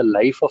about the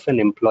life of an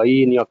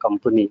employee in your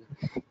company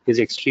is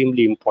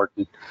extremely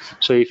important.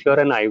 So if you're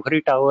an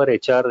ivory tower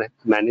HR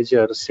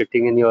manager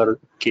sitting in your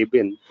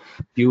cabin,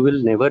 you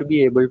will never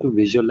be able to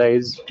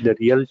visualize the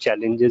real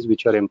challenges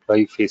which your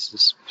employee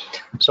faces.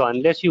 So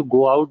unless you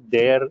go out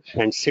there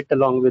and sit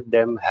along with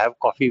them, have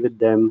coffee with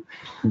them,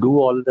 do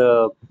all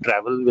the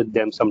travel with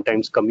them,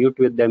 sometimes commute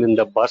with them in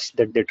the bus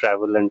that they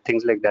travel and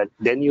things like that,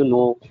 then you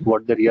know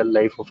what the real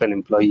life of an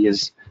employee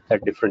is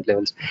at different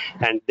levels.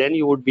 And then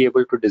you would be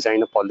able to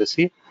design a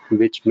policy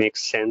which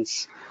makes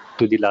sense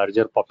to the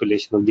larger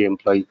population of the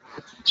employee.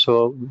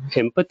 So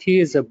empathy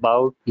is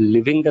about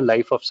living the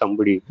life of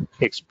somebody,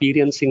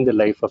 experiencing the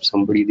life of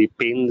somebody, the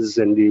pains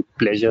and the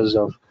pleasures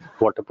of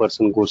what a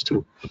person goes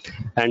through.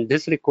 And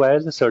this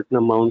requires a certain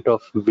amount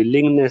of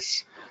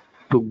willingness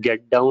to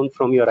get down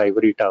from your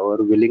ivory tower,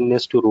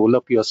 willingness to roll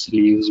up your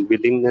sleeves,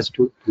 willingness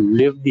to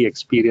live the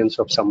experience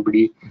of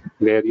somebody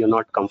where you're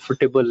not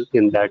comfortable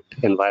in that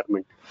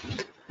environment.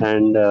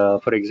 And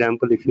for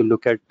example, if you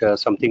look at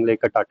something like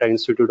a Tata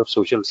Institute of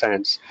Social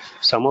Science,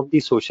 some of the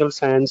social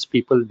science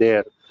people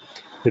there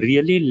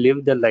really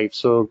live the life.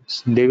 So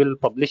they will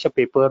publish a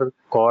paper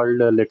called,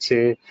 let's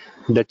say,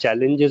 the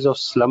challenges of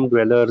slum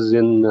dwellers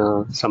in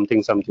some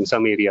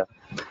area.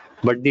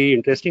 But the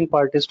interesting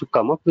part is to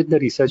come up with the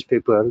research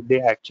paper, they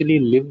actually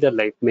live the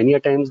life. Many a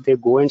times they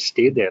go and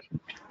stay there.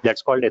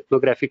 That's called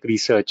ethnographic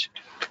research.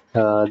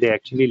 They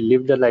actually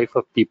live the life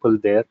of people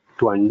there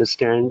to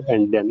understand,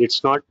 and then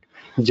it's not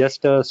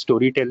just a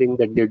storytelling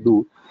that they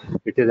do.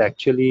 It is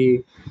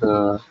actually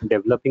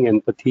developing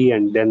empathy,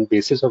 and then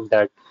basis of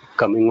that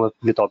coming up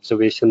with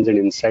observations and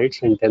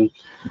insights, and then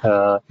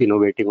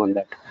innovating on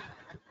that.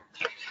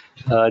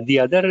 The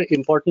other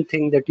important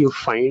thing that you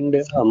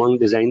find among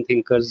design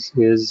thinkers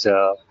is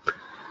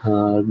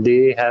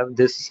they have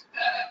this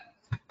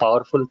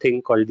powerful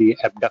thing called the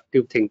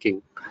abductive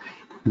thinking.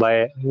 By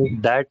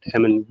that, I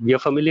mean, we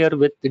are familiar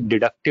with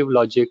deductive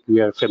logic,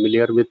 we are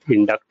familiar with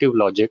inductive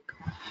logic.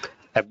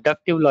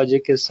 Abductive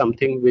logic is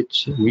something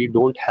which we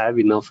don't have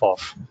enough of.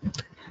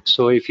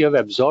 So if you have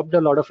absorbed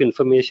a lot of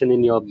information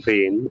in your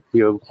brain,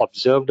 you've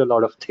observed a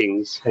lot of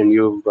things, and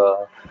you've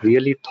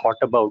really thought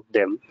about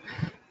them,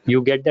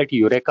 you get that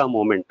eureka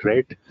moment,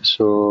 right?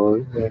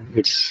 So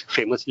it's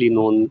famously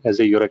known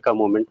as a eureka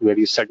moment, where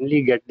you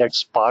suddenly get that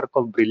spark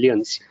of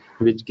brilliance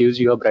which gives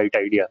you a bright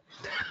idea.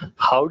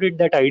 How did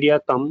that idea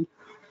come?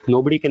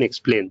 Nobody can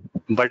explain,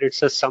 but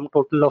it's a sum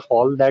total of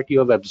all that you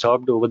have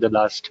absorbed over the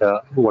last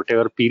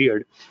whatever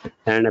period,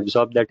 and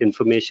absorb that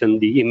information,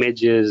 the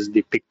images,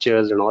 the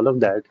pictures, and all of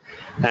that,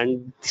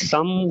 and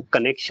some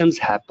connections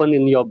happen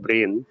in your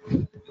brain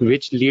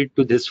which lead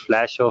to this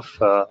flash of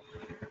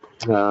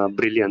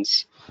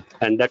brilliance.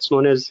 And that's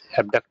known as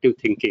abductive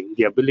thinking,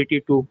 the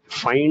ability to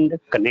find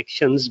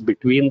connections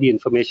between the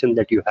information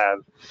that you have.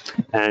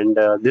 And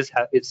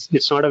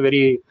it's not a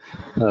very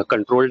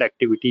controlled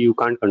activity. You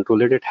can't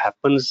control it. It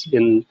happens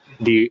in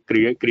the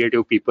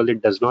creative people.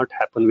 It does not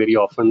happen very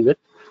often with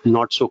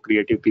not so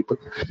creative people.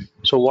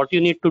 So what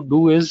you need to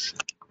do is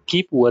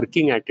keep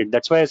working at it.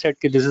 That's why I said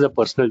this is a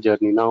personal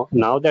journey.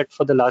 Now that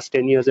for the last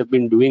 10 years I've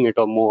been doing it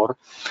or more,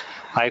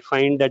 I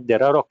find that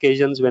there are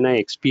occasions when I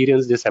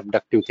experience this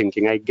abductive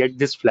thinking. I get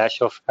this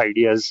flash of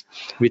ideas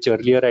which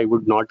earlier I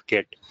would not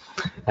get.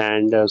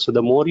 And so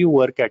the more you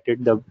work at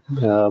it, the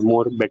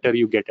more better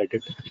you get at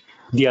it.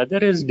 The other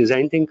is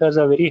design thinkers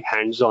are very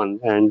hands-on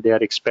and they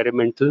are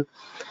experimental.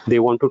 They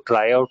want to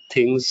try out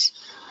things.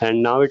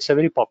 And now it's a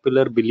very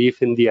popular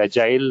belief in the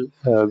agile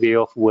way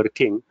of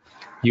working.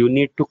 You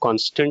need to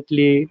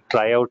constantly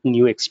try out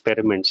new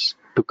experiments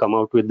to come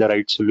out with the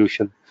right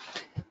solution.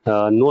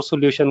 No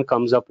solution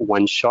comes up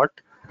one shot.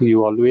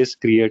 You always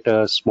create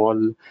a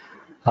small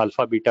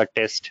alpha beta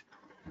test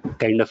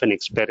kind of an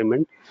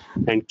experiment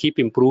and keep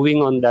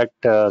improving on that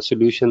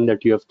solution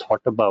that you have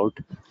thought about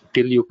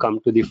till you come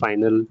to the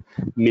final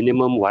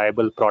minimum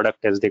viable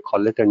product, as they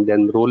call it, and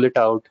then roll it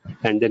out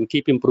and then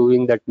keep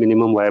improving that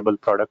minimum viable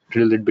product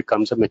till it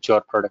becomes a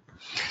mature product.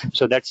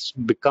 So that's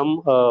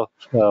become a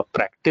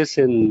practice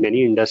in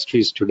many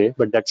industries today,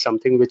 but that's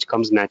something which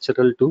comes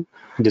natural to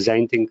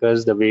design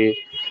thinkers the way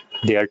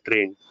they are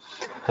trained.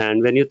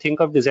 And when you think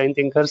of design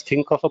thinkers,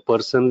 think of a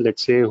person,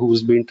 let's say,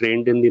 who's been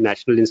trained in the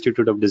National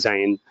Institute of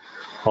Design,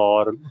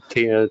 or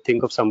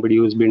think of somebody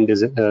who's been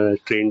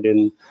trained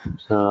in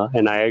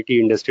an IIT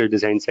Industrial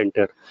Design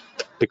Center.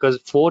 Because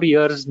 4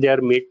 years they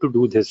are made to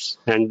do this,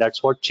 and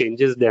that's what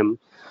changes them.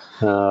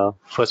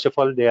 First of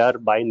all, they are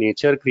by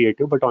nature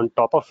creative, but on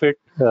top of it,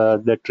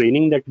 the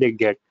training that they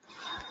get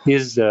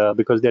is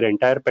because their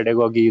entire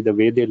pedagogy, the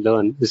way they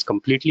learn, is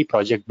completely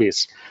project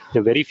based.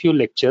 There are very few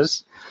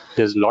lectures,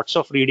 there's lots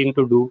of reading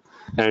to do,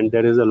 and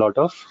there is a lot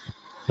of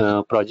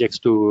projects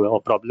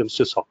or problems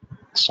to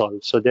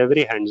solve. So they're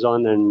very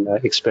hands-on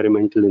and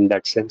experimental in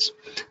that sense.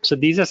 So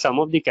these are some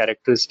of the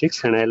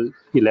characteristics, and I'll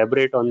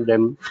elaborate on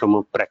them from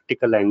a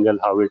practical angle,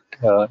 how it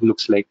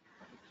looks like.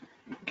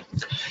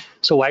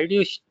 So why do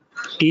you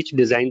teach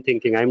design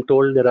thinking? I'm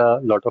told there are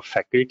a lot of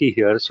faculty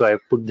here, so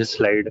I've put this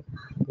slide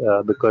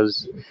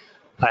because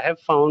I have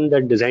found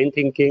that design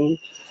thinking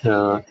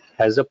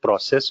as a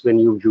process, when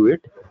you view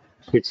it,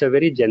 it's a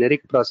very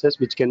generic process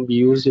which can be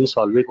used in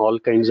solving all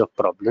kinds of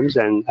problems,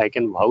 and I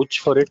can vouch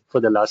for it.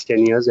 For the last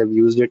 10 years, I've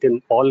used it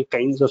in all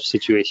kinds of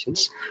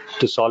situations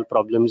to solve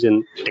problems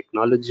in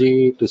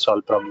technology, to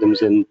solve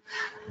problems in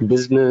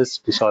business,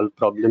 to solve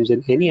problems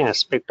in any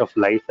aspect of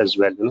life as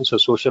well, so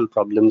social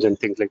problems and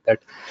things like that.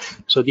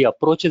 So the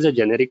approach is a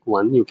generic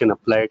one. You can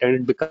apply it and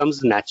it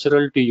becomes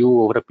natural to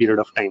you over a period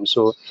of time.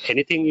 So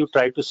anything you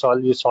try to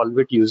solve, you solve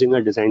it using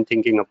a design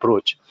thinking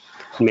approach.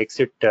 Makes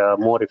it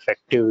more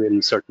effective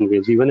in certain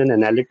ways. Even in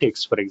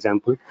analytics, for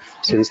example,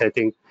 since I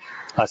think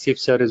Asif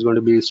sir is going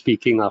to be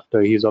speaking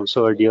after, he's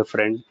also a dear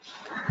friend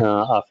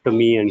after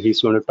me, and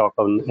he's going to talk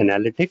on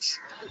analytics.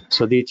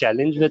 So the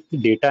challenge with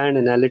data and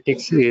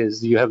analytics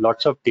is you have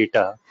lots of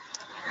data,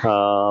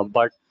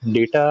 but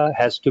data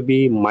has to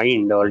be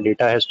mined, or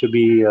data has to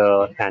be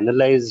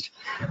analyzed,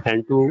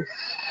 and to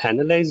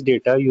analyze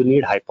data you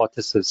need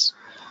hypothesis.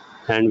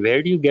 And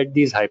where do you get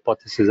these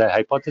hypotheses? The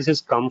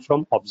hypotheses come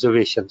from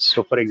observations.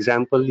 So for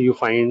example, you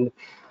find,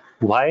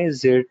 why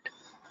is it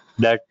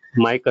that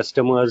my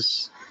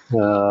customers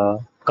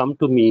come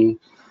to me,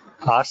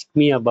 ask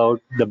me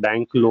about the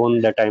bank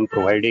loan that I'm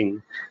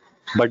providing,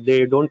 but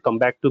they don't come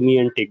back to me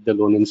and take the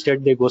loan.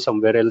 Instead, they go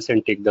somewhere else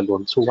and take the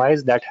loan. So why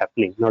is that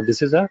happening? Now,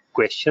 this is a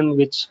question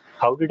which,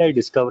 how did I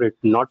discover it?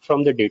 Not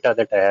from the data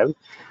that I have.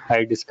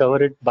 I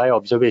discover it by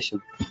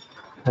observation.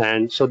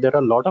 And so there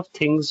are a lot of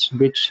things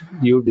which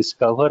you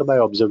discover by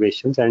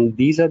observations, and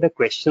these are the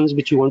questions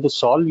which you want to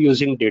solve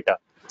using data.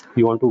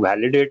 You want to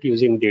validate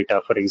using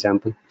data, for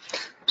example.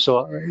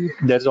 So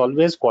there's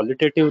always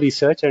qualitative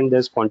research and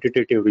there's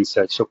quantitative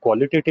research. So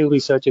qualitative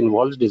research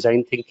involves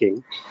design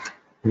thinking,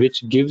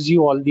 which gives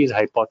you all these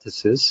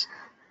hypotheses,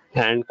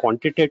 and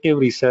quantitative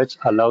research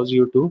allows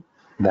you to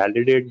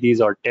validate these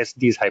or test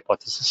these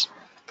hypotheses.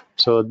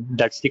 So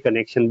that's the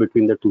connection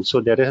between the two.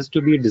 So there has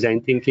to be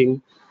design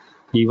thinking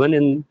even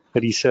in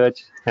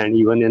research and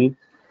even in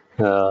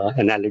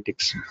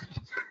analytics.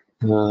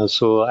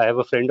 So I have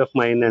a friend of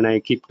mine, and I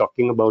keep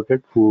talking about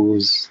it,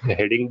 who's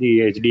heading the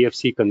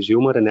HDFC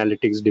Consumer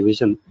Analytics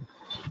Division,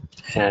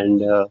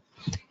 and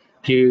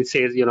he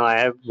says, I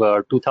have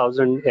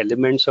 2,000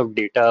 elements of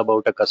data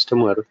about a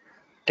customer.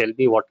 Tell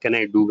me, what can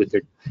I do with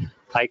it?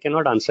 I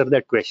cannot answer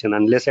that question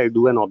unless I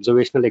do an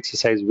observational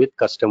exercise with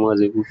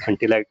customers.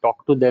 Until I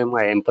talk to them,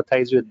 I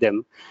empathize with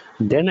them,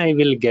 then I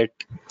will get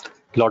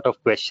a lot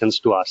of questions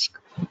to ask.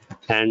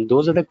 And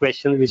those are the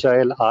questions which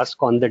I'll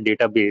ask on the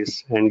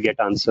database and get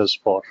answers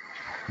for.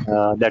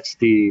 That's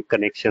the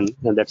connection,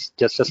 and that's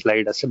just a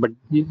slide. But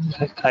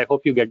I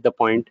hope you get the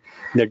point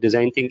that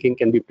design thinking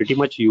can be pretty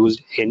much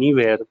used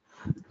anywhere,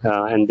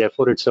 and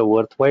therefore it's a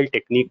worthwhile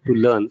technique to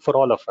learn for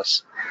all of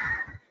us.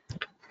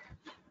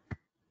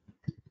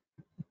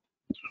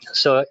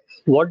 So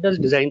what does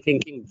design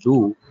thinking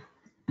do?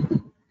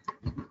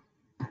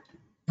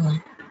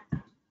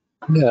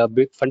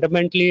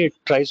 Fundamentally, it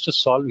tries to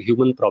solve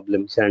human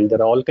problems, and there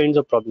are all kinds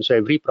of problems. So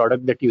every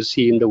product that you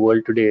see in the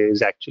world today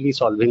is actually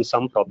solving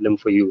some problem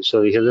for you.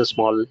 So here's a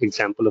small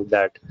example of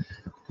that,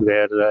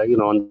 where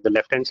on the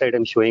left hand side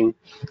I'm showing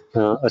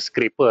a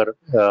scraper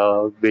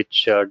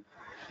which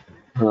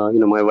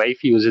my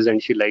wife uses,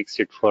 and she likes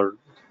it for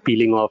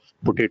peeling off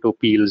potato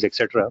peels,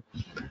 etc.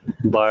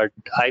 But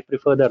I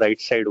prefer the right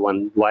side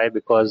one. Why?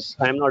 Because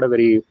I'm not a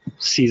very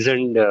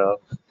seasoned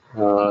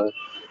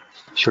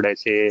should I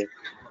say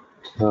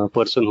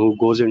person who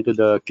goes into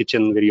the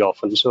kitchen very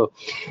often. So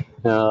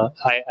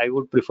I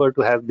would prefer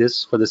to have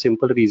this for the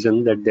simple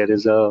reason that there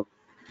is a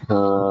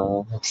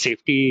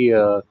safety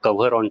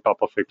cover on top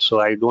of it, so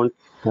I don't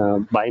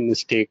by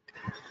mistake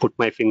put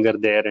my finger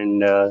there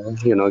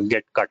and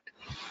get cut.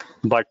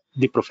 But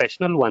the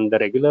professional one, the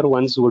regular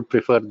ones, would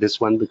prefer this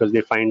one because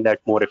they find that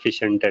more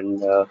efficient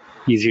and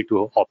easy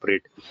to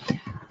operate.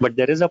 But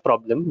there is a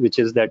problem, which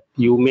is that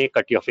you may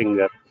cut your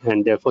finger,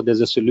 and therefore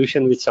there's a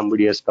solution which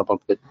somebody has come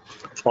up with.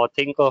 Or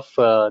think of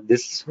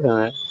this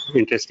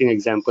interesting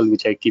example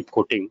which I keep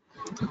quoting.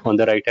 On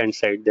the right hand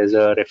side, there's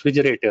a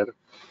refrigerator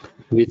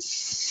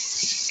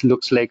which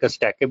looks like a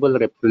stackable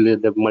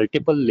refrigerator,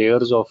 multiple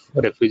layers of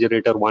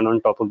refrigerator, one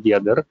on top of the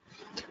other.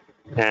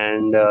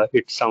 And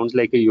it sounds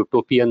like a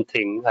utopian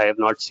thing. I have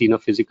not seen a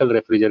physical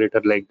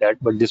refrigerator like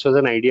that, but this was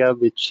an idea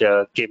which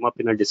came up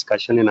in a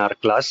discussion in our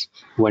class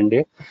one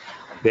day,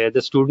 where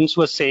the students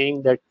were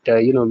saying that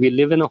we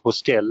live in a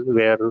hostel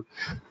where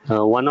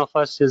one of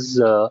us is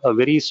a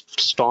very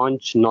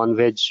staunch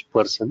non-veg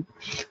person.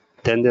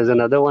 Then there's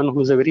another one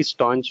who's a very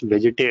staunch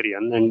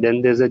vegetarian, and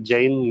then there's a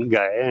Jain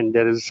guy, and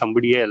there is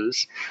somebody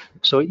else.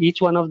 So each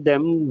one of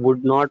them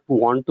would not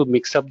want to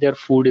mix up their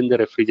food in the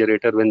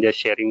refrigerator when they're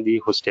sharing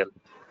the hostel.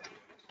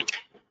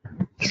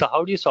 So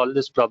how do you solve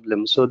this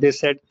problem? So they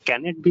said,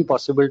 can it be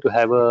possible to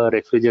have a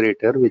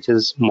refrigerator which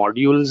is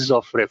modules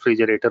of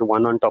refrigerator,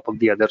 one on top of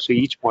the other? So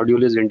each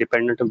module is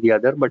independent of the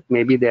other, but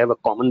maybe they have a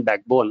common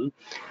backbone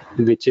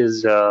which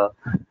is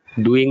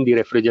doing the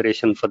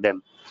refrigeration for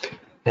them.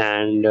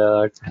 And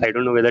I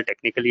don't know whether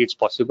technically it's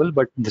possible,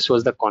 but this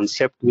was the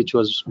concept which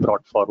was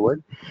brought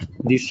forward.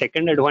 The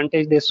second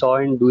advantage they saw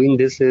in doing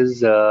this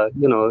is,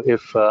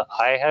 if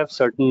I have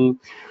certain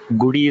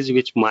goodies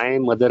which my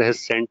mother has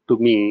sent to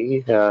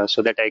me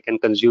so that I can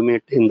consume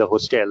it in the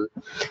hostel,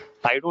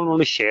 I don't want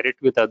to share it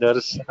with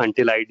others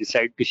until I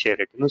decide to share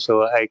it.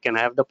 So I can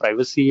have the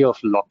privacy of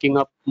locking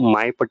up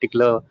my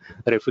particular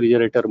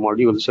refrigerator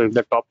module. So if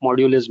the top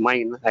module is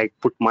mine, I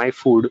put my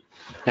food,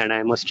 and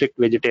I'm a strict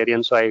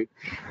vegetarian, so I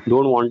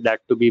don't want that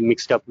to be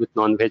mixed up with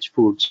non-veg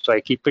food. So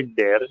I keep it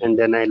there and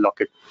then I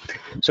lock it.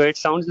 So it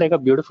sounds like a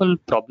beautiful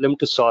problem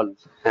to solve,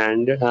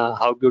 and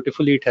how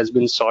beautifully it has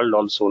been solved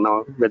also.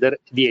 Now, whether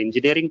the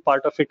engineering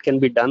part of it can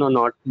be done or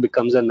not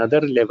becomes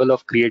another level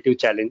of creative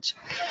challenge.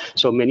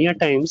 So many a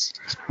times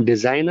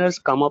designers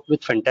come up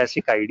with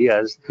fantastic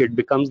ideas. It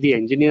becomes the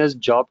engineer's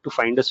job to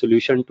find a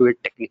solution to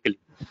it technically.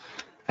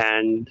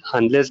 And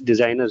unless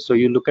designers, so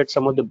you look at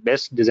some of the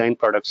best design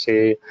products,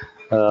 say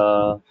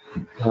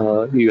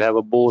you have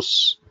a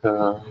Bose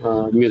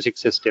music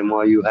system,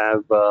 or you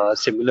have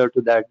similar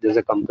to that, there's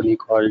a company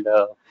called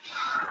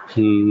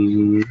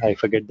I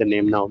forget the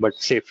name now, but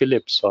say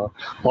Philips, or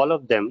all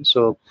of them.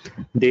 So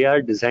they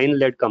are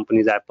design-led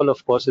companies. Apple,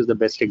 of course, is the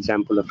best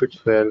example of it,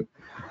 where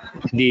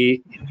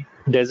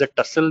there's a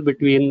tussle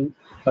between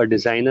a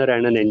designer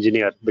and an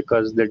engineer,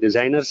 because the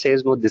designer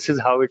says, no, this is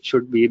how it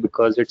should be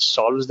because it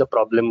solves the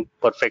problem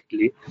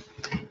perfectly,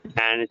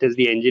 and it is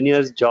the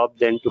engineer's job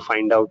then to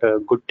find out a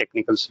good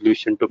technical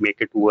solution to make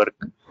it work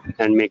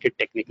and make it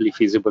technically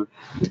feasible.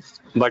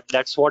 But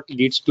that's what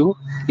leads to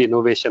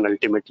innovation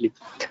ultimately.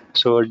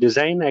 So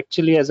design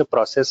actually as a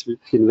process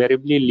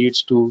invariably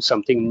leads to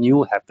something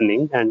new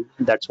happening, and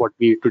that's what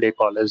we today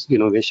call as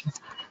innovation.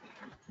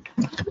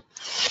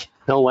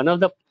 Now, one of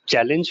the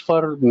challenge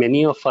for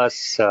many of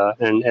us,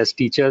 and as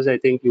teachers, I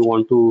think you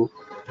want to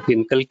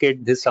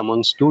inculcate this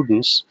among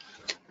students,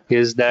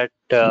 is that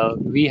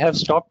we have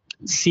stopped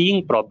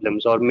seeing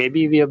problems, or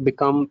maybe we have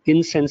become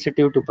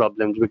insensitive to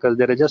problems because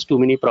there are just too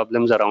many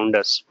problems around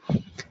us.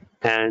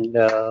 And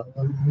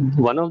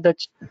one of the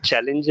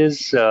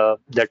challenges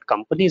that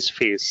companies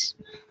face,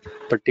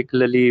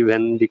 particularly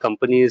when the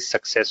company is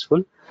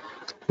successful,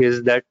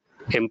 is that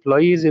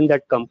employees in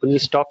that company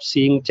stop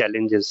seeing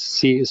challenges,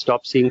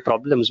 stop seeing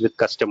problems with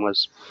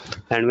customers.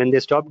 And when they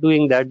stop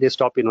doing that, they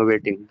stop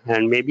innovating.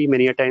 And maybe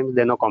many a times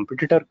then a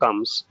competitor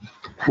comes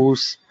who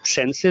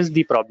senses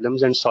the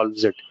problems and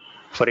solves it.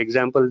 For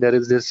example, there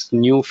is this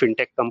new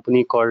fintech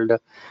company called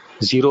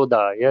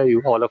Zerodha. Yeah,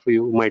 all of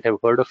you might have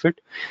heard of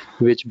it,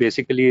 which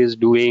basically is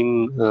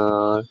doing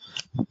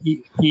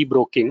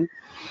e-broking.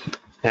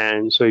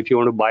 And so if you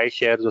want to buy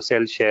shares or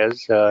sell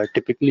shares,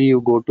 typically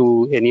you go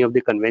to any of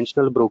the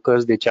conventional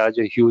brokers, they charge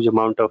a huge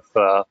amount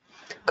of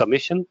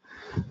commission.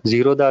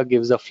 Zerodha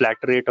gives a flat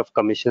rate of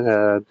commission,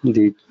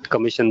 the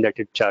commission that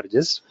it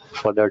charges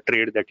for the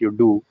trade that you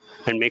do,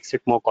 and makes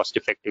it more cost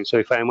effective. So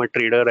if I'm a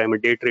trader, I'm a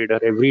day trader,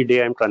 every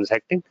day I'm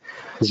transacting,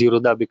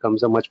 Zerodha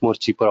becomes a much more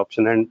cheaper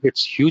option, and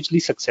it's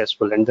hugely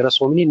successful. And there are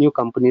so many new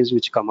companies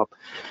which come up.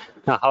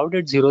 Now, how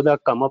did Zerodha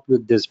come up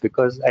with this?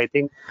 Because I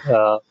think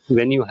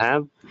when you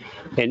have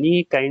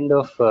any kind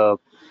of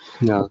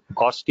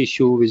cost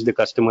issue which the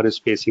customer is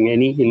facing,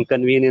 any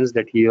inconvenience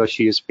that he or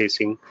she is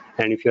facing,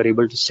 and if you're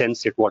able to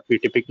sense it, what we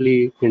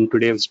typically in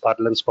today's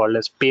parlance call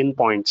as pain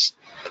points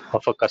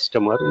of a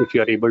customer, if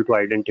you are able to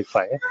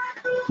identify,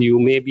 you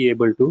may be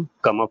able to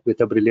come up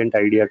with a brilliant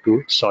idea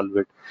to solve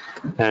it.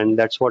 And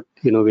that's what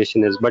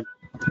innovation is. But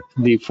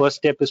the first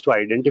step is to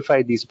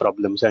identify these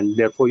problems, and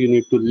therefore you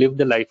need to live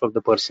the life of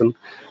the person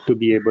to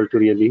be able to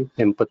really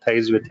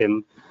empathize with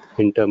him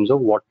in terms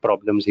of what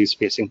problems he's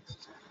facing.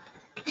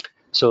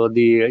 So I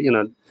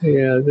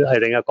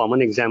think a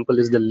common example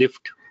is the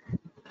lift.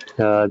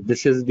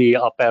 This is the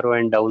up arrow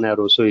and down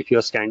arrow. So if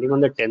you're standing on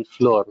the 10th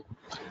floor,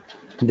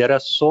 there are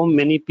so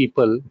many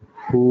people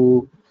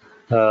who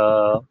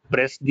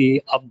press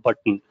the up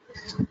button,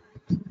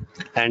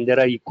 and there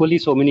are equally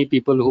so many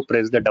people who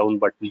press the down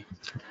button.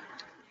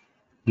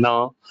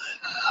 Now,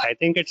 I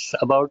think it's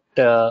about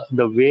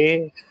the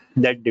way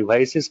that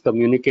device is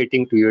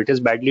communicating to you. It is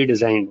badly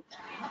designed.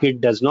 It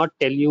does not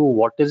tell you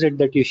what is it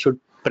that you should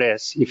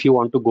press if you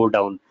want to go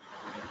down,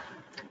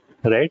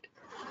 right?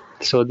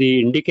 So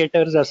the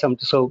indicators are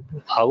so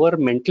our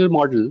mental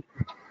model,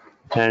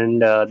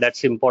 and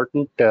that's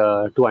important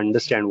to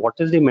understand. What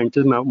is the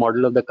mental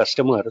model of the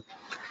customer?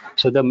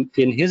 So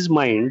in his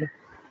mind,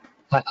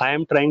 I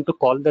am trying to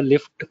call the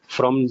lift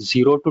from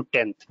 0 to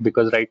 10th,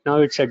 because right now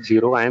it's at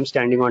 0. I am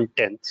standing on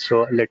 10th.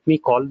 So let me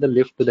call the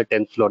lift to the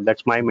 10th floor.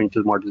 That's my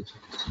mental model,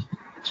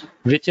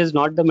 which is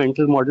not the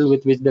mental model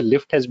with which the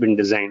lift has been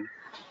designed.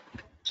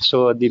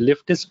 So the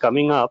lift is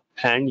coming up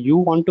and you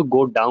want to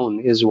go down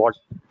is what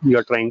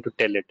you're trying to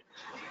tell it,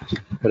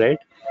 right?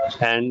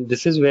 And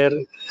this is where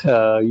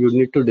you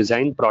need to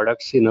design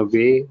products in a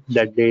way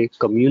that they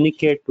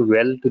communicate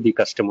well to the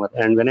customer.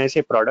 And when I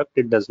say product,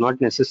 it does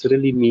not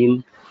necessarily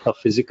mean a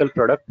physical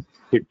product.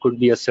 It could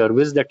be a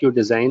service that you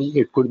design.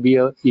 It could be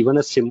even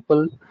a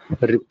simple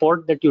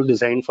report that you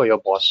design for your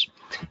boss.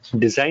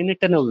 Design it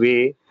in a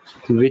way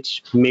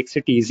which makes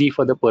it easy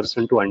for the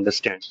person to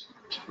understand,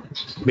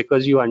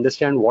 because you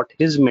understand what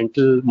his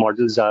mental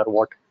models are,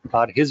 what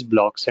are his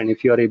blocks, and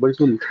if you are able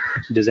to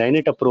design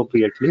it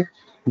appropriately,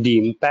 the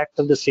impact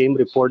of the same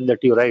report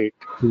that you write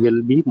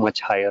will be much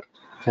higher.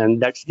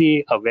 And that's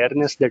the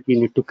awareness that we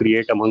need to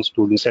create among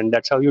students, and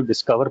that's how you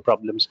discover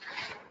problems.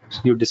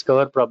 You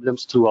discover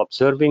problems through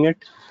observing it,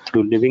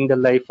 through living the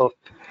life of,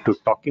 to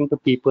talking to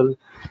people,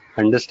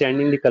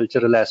 understanding the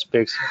cultural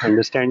aspects,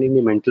 understanding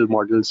the mental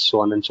models,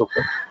 so on and so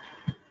forth.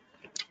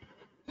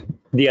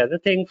 The other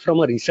thing from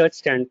a research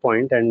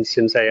standpoint, and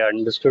since I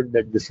understood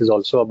that this is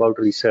also about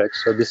research,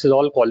 so this is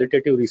all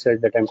qualitative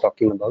research that I'm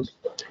talking about.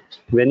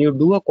 When you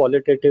do a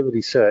qualitative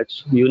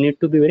research, you need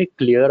to be very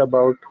clear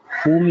about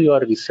whom you are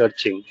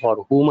researching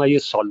or whom are you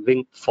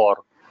solving for.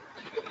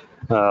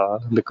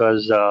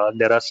 Because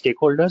there are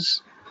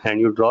stakeholders and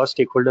you draw a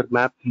stakeholder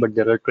map, but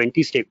there are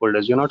 20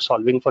 stakeholders. You're not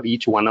solving for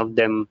each one of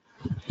them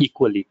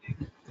equally.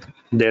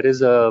 There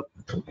is a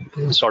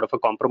sort of a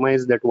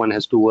compromise that one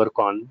has to work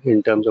on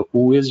in terms of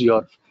who is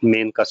your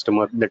main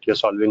customer that you're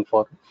solving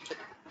for.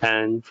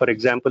 And for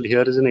example,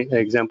 here is an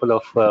example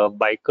of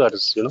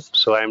bikers.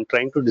 So I'm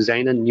trying to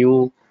design a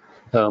new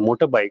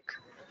motorbike.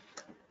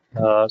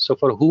 So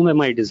for whom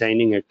am I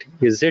designing it?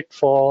 Is it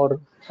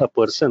for a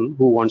person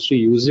who wants to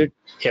use it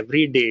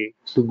every day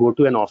to go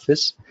to an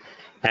office,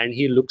 and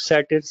he looks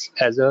at it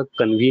as a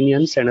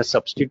convenience and a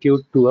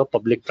substitute to a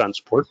public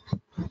transport?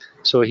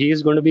 So he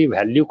is going to be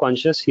value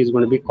conscious, he's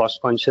going to be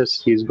cost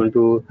conscious, he's going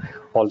to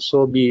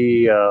also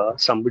be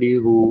somebody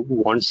who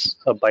wants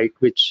a bike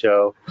which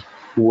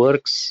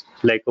works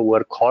like a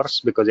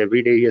workhorse, because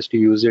every day he has to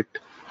use it,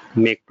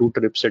 make 2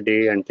 trips a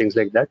day and things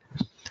like that.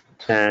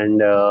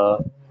 And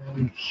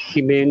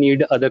he may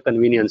need other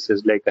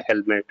conveniences like a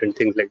helmet and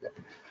things like that.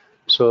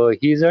 So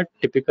he's a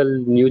typical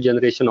new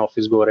generation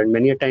office goer, and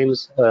many a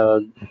times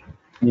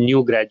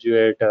new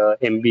graduate,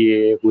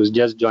 MBA, who's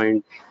just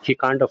joined, he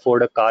can't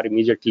afford a car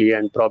immediately,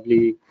 and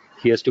probably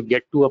he has to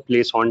get to a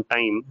place on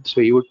time.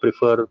 So he would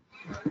prefer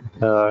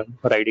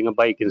riding a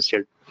bike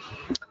instead.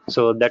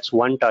 So that's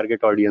one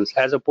target audience.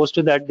 As opposed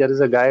to that, there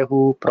is a guy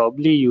who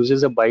probably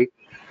uses a bike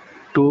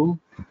to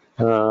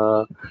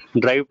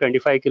drive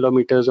 25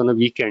 kilometers on a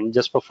weekend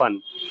just for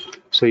fun.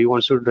 So he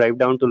wants to drive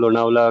down to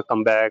Lonavala,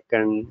 come back,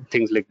 and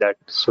things like that.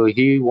 So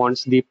he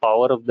wants the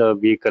power of the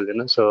vehicle,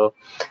 So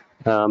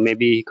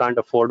maybe he can't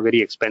afford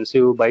very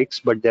expensive bikes,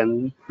 but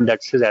then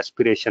that's his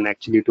aspiration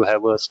actually, to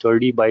have a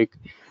sturdy bike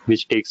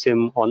which takes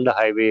him on the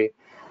highway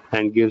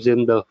and gives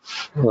him the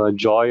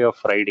joy of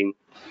riding.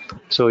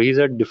 So he's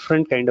a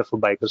different kind of a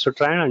biker. So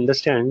try and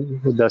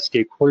understand the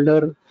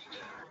stakeholder.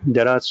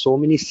 There are so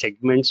many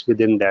segments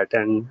within that,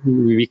 and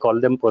we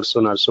call them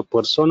personas. So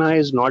persona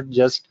is not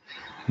just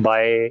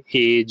by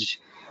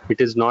age, it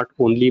is not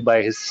only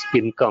by his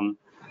income,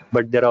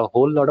 but there are a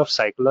whole lot of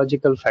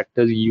psychological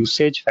factors,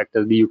 usage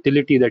factors, the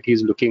utility that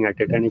he's looking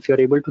at it. And if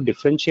you're able to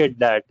differentiate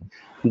that,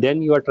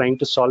 then you are trying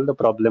to solve the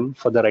problem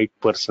for the right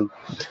person.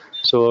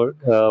 So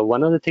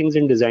one of the things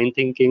in design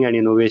thinking and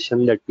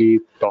innovation that we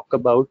talk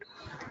about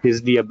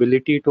is the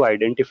ability to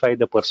identify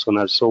the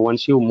personas. So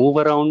once you move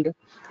around,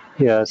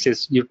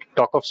 since you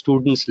talk of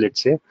students,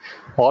 let's say,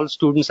 all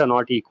students are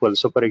not equal.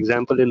 So for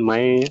example, in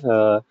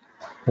my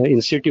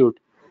institute,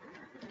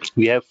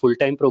 we have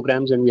full-time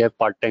programs and we have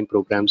part-time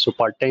programs. So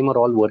part-time are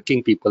all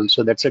working people.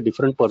 So that's a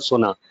different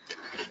persona.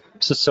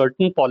 So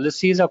certain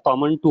policies are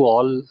common to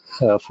all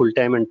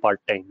full-time and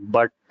part-time.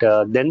 But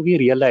then we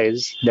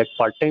realize that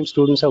part-time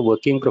students are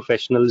working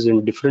professionals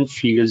in different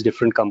fields,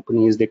 different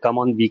companies. They come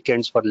on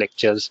weekends for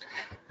lectures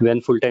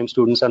when full-time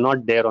students are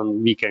not there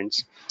on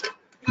weekends.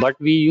 But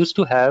we used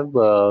to have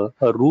a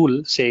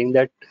rule saying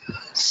that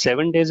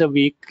 7 days a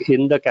week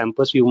in the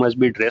campus, you must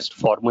be dressed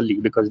formally,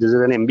 because this is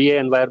an MBA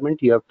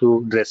environment. You have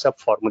to dress up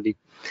formally.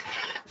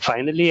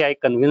 Finally, I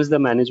convinced the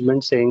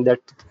management saying that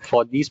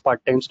for these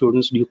part-time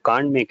students, you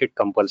can't make it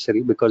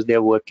compulsory because they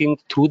are working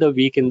through the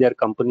week in their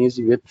companies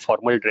with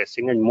formal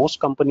dressing. And most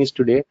companies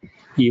today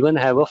even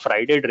have a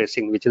Friday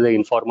dressing, which is an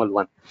informal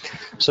one.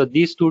 So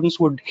these students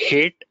would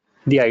hate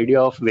the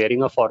idea of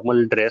wearing a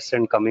formal dress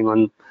and coming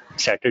on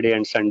Saturday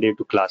and Sunday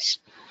to class.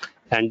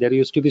 And there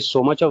used to be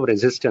so much of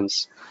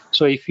resistance.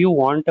 So if you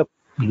want a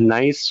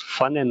nice,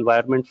 fun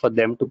environment for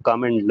them to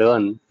come and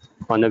learn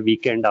on a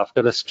weekend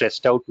after a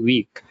stressed out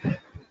week,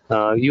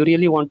 you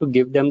really want to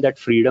give them that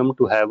freedom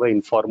to have an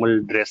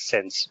informal dress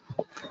sense.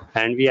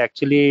 And we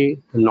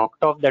actually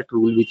knocked off that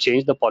rule. We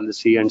changed the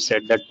policy and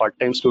said that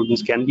part-time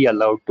students can be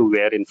allowed to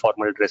wear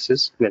informal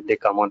dresses when they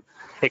come on,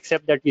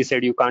 except that we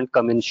said you can't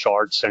come in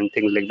shorts and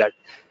things like that.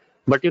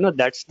 But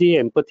that's the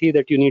empathy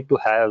that you need to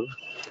have,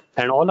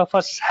 and all of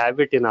us have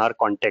it in our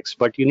context,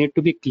 but you need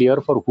to be clear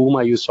for whom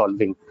are you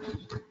solving.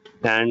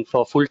 And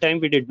for full-time,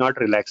 we did not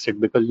relax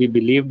it because we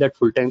believe that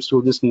full-time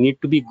students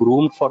need to be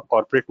groomed for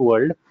corporate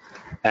world,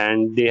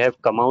 and they have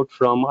come out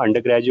from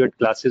undergraduate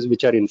classes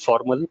which are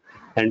informal,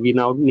 and we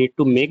now need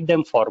to make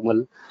them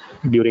formal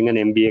during an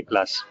MBA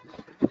class.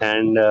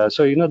 And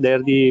so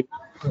there the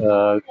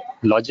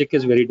logic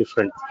is very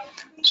different.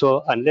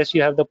 So unless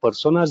you have the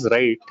personas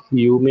right,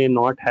 you may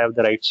not have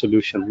the right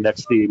solution.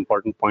 That's the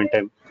important point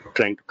I'm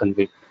trying to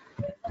convey.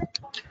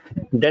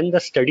 Then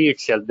the study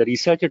itself, the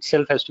research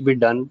itself has to be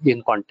done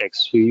in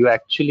context. So you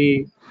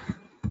actually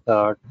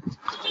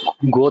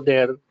go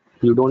there.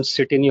 You don't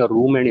sit in your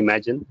room and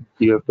imagine.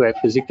 You have to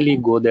physically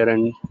go there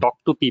and talk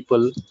to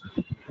people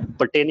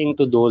pertaining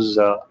to those.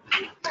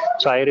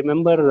 So I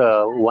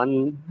remember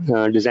one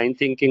design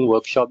thinking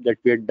workshop that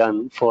we had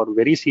done for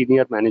very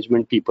senior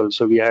management people.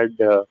 So we had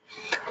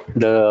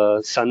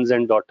the sons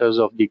and daughters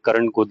of the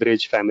current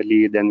Godrej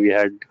family. Then we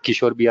had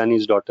Kishore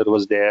Biani's daughter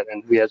was there,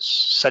 and we had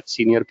such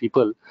senior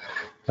people.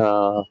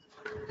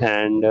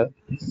 And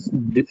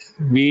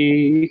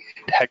we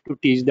had to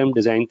teach them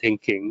design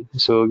thinking.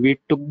 So we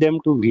took them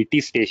to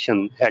VT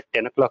station at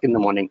 10 o'clock in the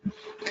morning.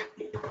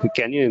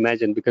 Can you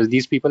imagine? Because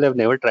these people have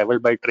never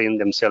traveled by train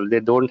themselves. They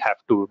don't have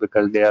to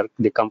because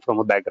they come from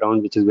a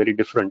background which is very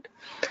different.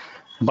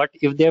 But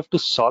if they have to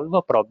solve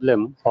a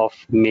problem of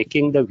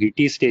making the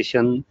VT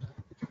station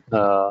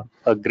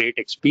a great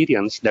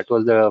experience, that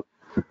was the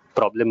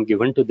problem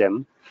given to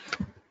them,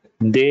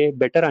 they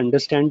better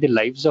understand the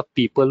lives of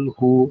people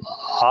who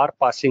are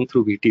passing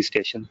through VT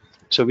station.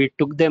 So we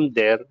took them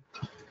there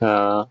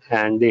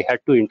and they had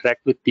to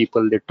interact with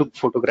people. They took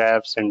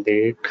photographs and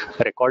they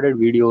recorded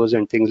videos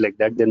and things like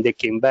that. Then they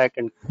came back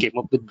and came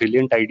up with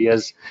brilliant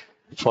ideas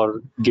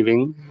for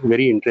giving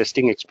very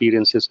interesting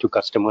experiences to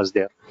customers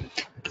there,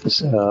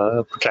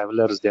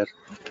 travelers there.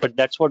 But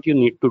that's what you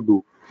need to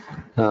do.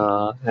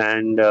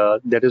 And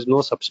there is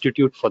no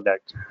substitute for that.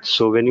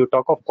 So when you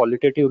talk of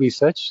qualitative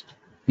research,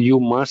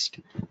 you must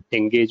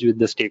engage with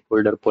the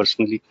stakeholder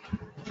personally.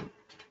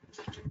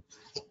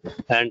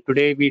 And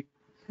today we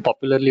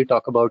popularly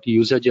talk about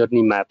user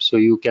journey maps. So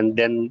you can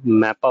then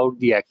map out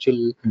the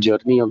actual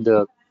journey of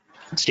the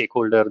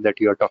stakeholder that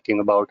you are talking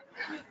about.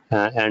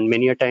 And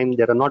many a time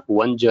there are not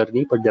one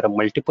journey, but there are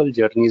multiple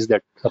journeys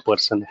that a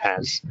person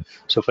has.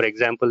 So for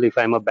example, if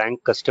I'm a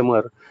bank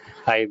customer,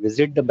 I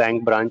visit the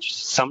bank branch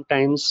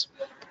sometimes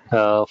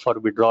for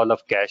withdrawal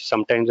of cash.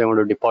 Sometimes I want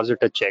to deposit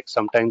a check.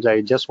 Sometimes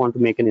I just want to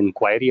make an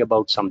inquiry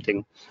about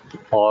something,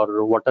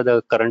 or what are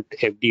the current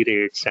FD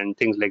rates and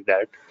things like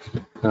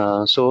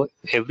that. So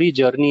every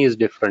journey is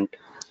different,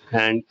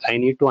 and I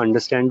need to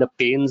understand the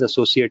pains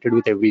associated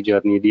with every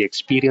journey, the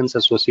experience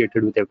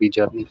associated with every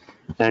journey.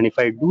 And if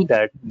I do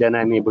that, then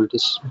I'm able to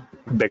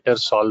better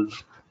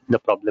solve the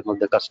problem of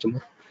the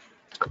customer.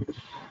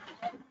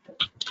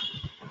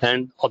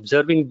 And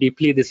observing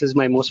deeply, this is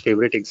my most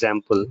favorite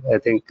example. I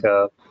think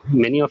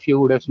many of you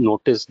would have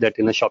noticed that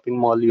in a shopping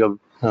mall, you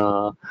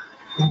have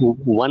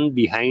one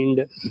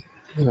behind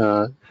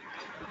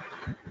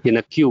in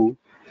a queue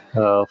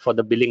for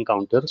the billing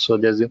counter. So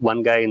there's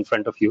one guy in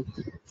front of you,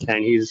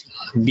 and he's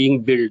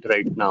being billed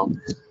right now.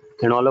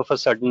 And all of a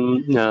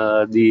sudden,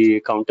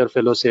 the counter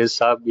fellow says,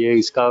 "Saab, ye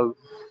iska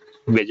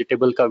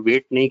vegetable ka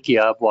wait nahi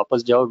kiya, aap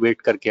wapas jao, wait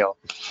karke aao."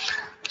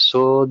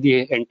 So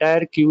the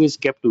entire queue is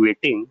kept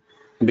waiting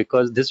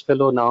because this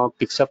fellow now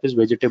picks up his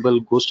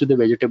vegetable, goes to the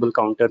vegetable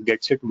counter,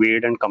 gets it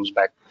weighed, and comes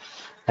back.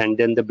 And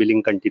then the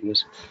billing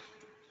continues.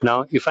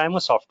 Now, if I'm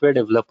a software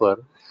developer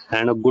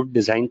and a good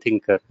design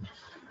thinker,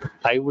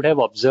 I would have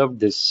observed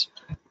this.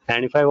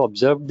 And if I've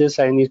observed this,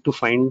 I need to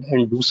find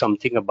and do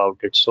something about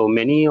it. So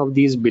many of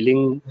these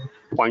billing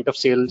point of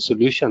sale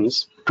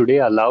solutions today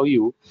allow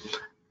you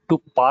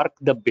to park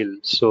the bill.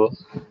 So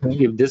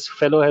if this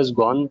fellow has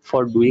gone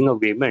for doing a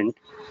payment,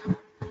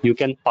 you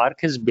can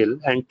park his bill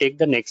and take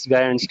the next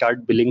guy and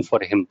start billing for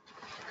him,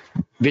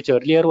 which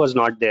earlier was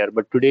not there.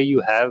 But today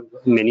you have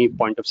many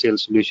point of sale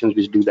solutions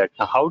which do that.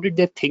 Now, how did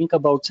they think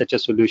about such a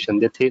solution?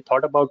 They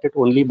thought about it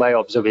only by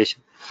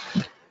observation.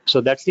 So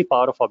that's the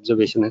power of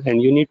observation.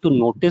 And you need to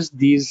notice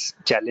these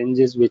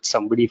challenges which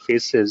somebody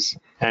faces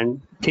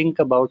and think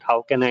about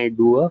how can I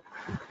do a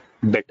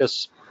better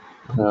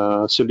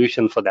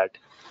solution for that.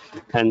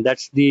 And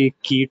that's the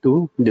key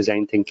to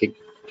design thinking.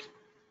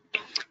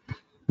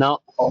 Now,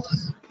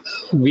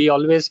 we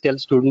always tell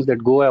students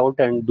that go out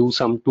and do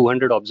some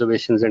 200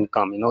 observations and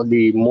come.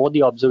 The more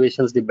the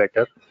observations, the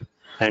better.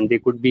 And they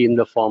could be in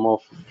the form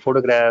of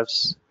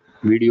photographs,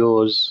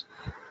 videos,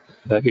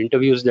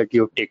 interviews that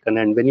you've taken.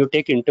 And when you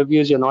take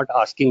interviews, you're not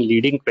asking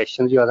leading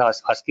questions, you're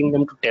asking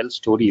them to tell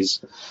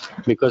stories,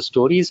 because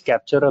stories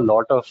capture a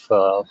lot of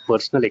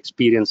personal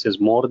experiences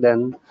more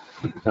than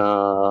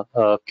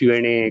a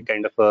Q&A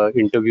kind of a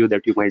interview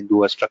that you might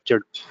do, a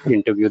structured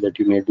interview that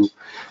you may do.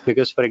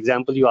 Because for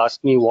example, you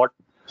ask me what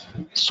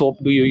soap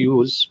do you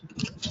use,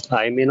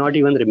 I may not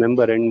even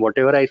remember, and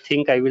whatever I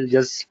think I will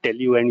just tell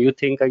you, and you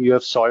think you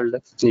have sort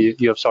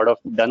of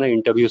done an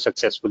interview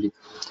successfully.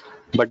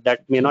 But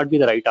that may not be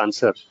the right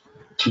answer.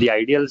 The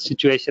ideal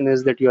situation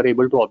is that you are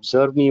able to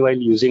observe me while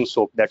using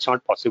soap. That's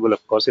not possible,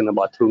 of course. In a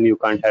bathroom, you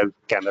can't have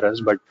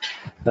cameras, but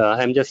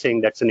I'm just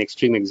saying that's an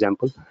extreme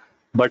example.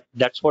 But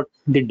that's what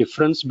the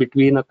difference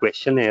between a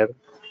questionnaire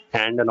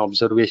and an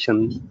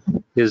observation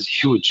is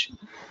huge.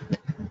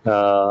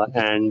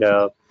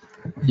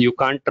 You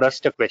can't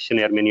trust a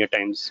questionnaire many a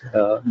times.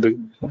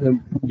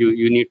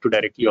 You need to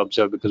directly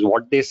observe, because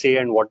what they say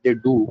and what they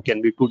do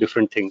can be two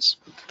different things.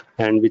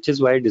 And which is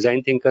why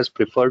design thinkers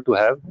prefer to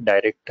have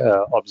direct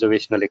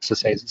observational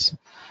exercises.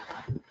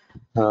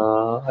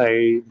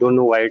 I don't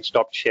know why it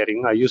stopped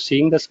sharing. Are you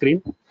seeing the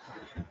screen?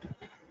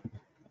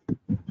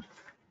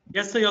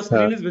 Yes, sir, your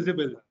screen is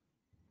visible.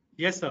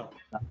 Yes, sir.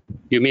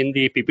 You mean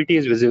the PPT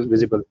is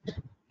visible?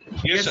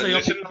 Yes, sir. your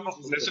Lesson, PPT is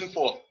visible. lesson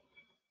 4.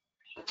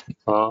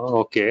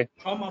 Okay.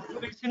 From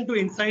observation to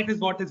insight is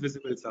what is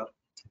visible, sir.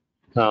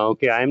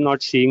 Okay, I'm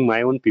not seeing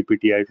my own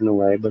PPT. I don't know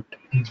why, but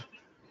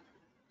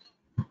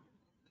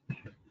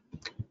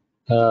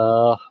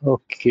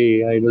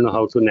okay, I don't know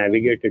how to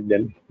navigate it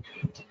then.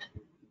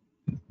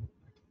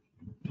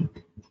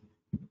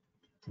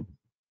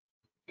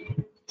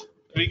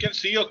 We can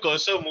see your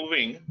cursor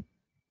moving.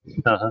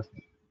 Uh-huh.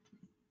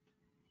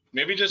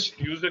 Maybe just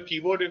use the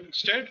keyboard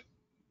instead.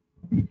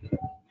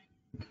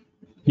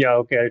 Yeah,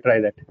 okay, I'll try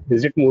that.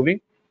 Is it moving?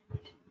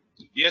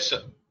 Yes,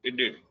 sir. It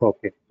did.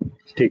 Okay,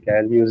 okay,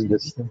 I'll use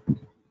this.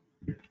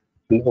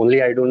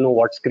 Only I don't know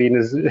what screen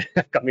is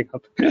coming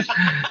up.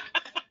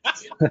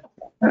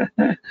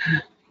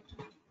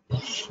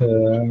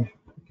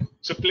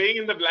 So playing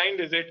in the blind,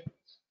 is it?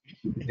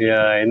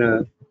 Yeah, I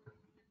know.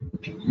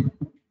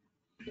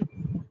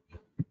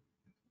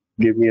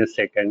 Give me a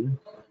second.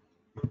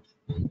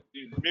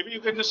 Maybe you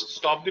can just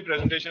stop the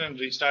presentation and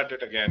restart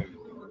it again.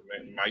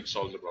 It might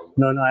solve the problem.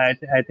 No, I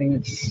think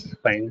it's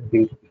fine. I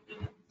think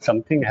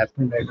something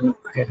happened. I don't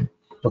know.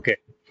 Okay,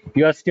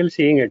 you are still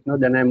seeing it, no?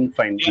 Then I'm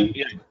fine.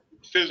 Yeah.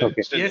 Still there.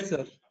 Okay. Still Yes,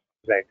 there. sir.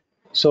 Right.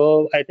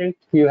 So I think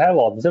you have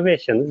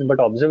observations, but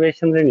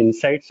observations and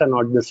insights are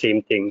not the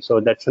same thing. So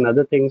that's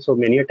another thing. So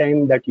many a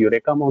time that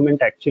eureka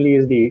moment actually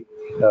is the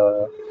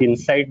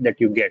insight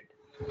that you get.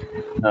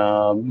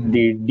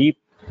 The deep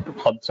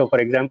So for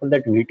example,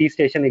 that VT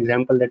station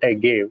example that I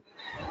gave,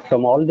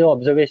 from all the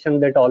observation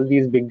that all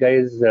these big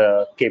guys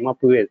came up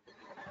with,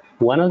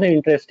 one of the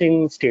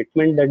interesting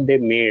statement that they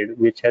made,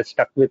 which has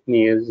stuck with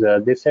me, is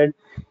they said,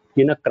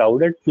 in a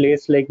crowded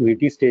place like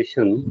VT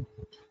station,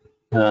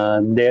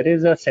 there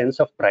is a sense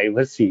of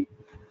privacy,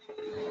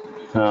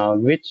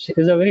 which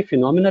is a very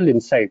phenomenal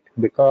insight,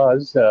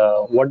 because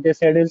what they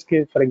said is,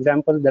 for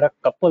example, there are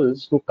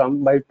couples who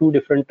come by two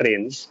different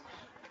trains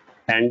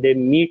and they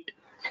meet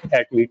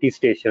at VT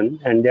station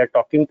and they are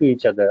talking to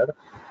each other,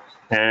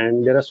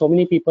 and there are so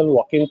many people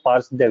walking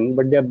past them,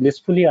 but they are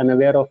blissfully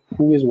unaware of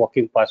who is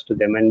walking past to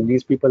them, and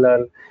these people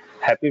are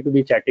happy to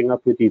be chatting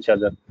up with each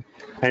other.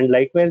 And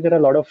likewise, there are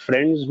a lot of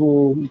friends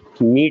who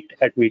meet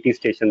at VT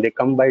station. They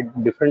come by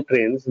different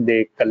trains,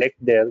 they collect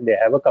there, they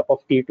have a cup of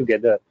tea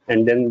together,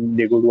 and then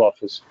they go to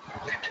office.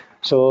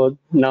 So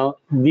now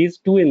these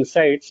two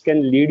insights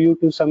can lead you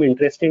to some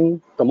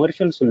interesting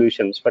commercial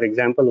solutions. For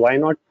example, why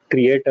not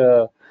create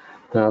a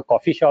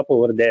coffee shop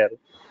over there,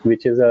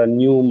 which is a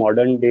new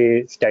modern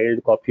day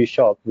styled coffee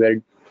shop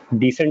where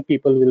decent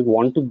people will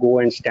want to go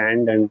and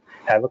stand and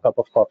have a cup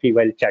of coffee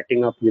while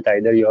chatting up with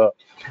either your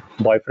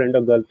boyfriend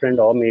or girlfriend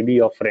or maybe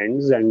your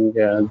friends, and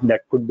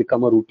that could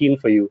become a routine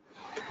for you.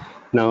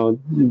 Now,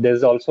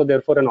 there's also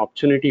therefore an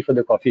opportunity for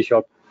the coffee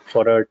shop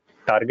for a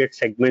target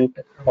segment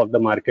of the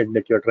market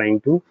that you're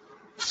trying to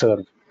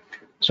serve.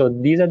 So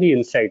these are the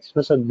insights.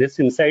 So this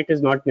insight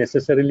is not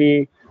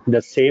necessarily the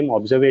same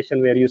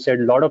observation where you said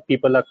a lot of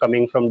people are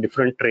coming from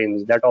different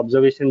trains. That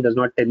observation does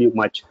not tell you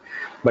much.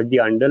 But the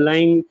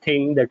underlying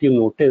thing that you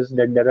notice,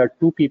 that there are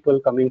two people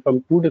coming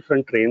from two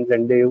different trains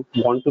and they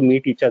want to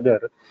meet each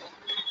other,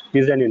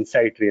 is an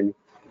insight really.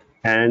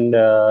 And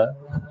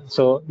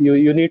so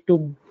you need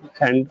to,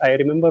 and I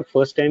remember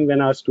first time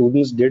when our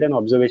students did an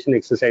observation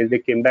exercise, they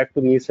came back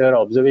to me, sir,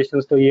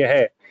 observations to ye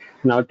hai,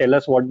 now tell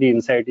us what the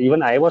insight.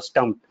 Even I was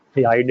stumped.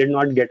 I did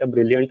not get a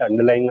brilliant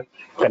underlying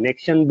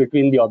connection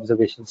between the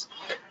observations.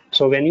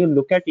 So when you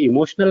look at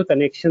emotional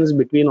connections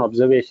between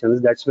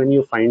observations, that's when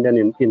you find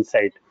an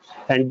insight.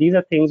 And these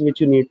are things which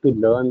you need to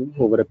learn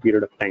over a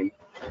period of time.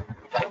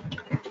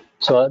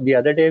 So the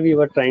other day we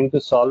were trying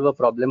to solve a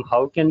problem.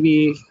 How can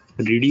we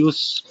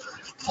reduce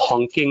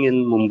honking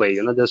in Mumbai?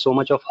 You know, there's so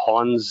much of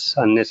horns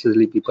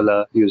unnecessarily people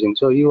are using.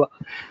 So you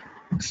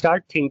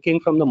start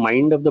thinking from the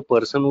mind of the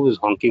person who is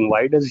honking.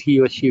 Why does he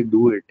or she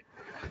do it?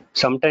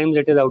 Sometimes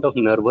it is out of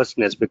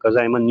nervousness because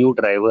I'm a new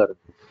driver.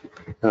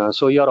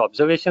 So your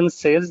observation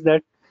says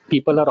that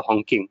people are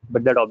honking,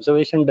 but that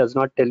observation does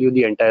not tell you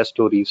the entire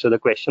story. So the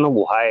question of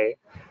why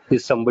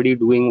is somebody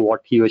doing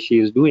what he or she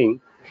is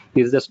doing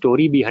is the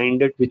story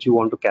behind it which you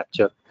want to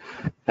capture.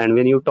 And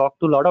when you talk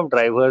to a lot of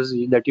drivers,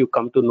 that you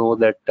come to know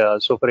that,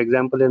 so for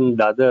example, in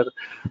Dadar,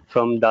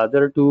 from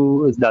Dadar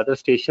to Dadar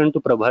station to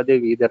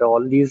Prabhadevi, there are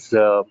all these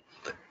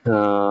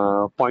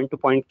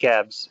point-to-point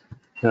cabs,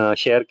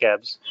 share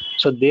cabs.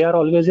 So they are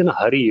always in a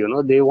hurry, you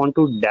know, they want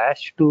to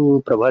dash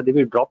to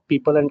Prabhadevi, drop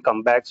people and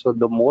come back. So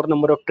the more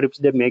number of trips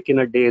they make in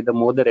a day, the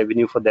more the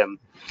revenue for them.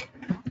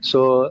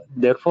 So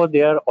therefore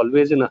they are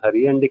always in a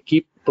hurry and they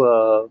keep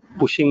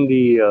pushing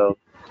the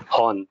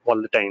horn all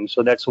the time.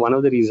 So that's one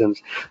of the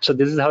reasons. So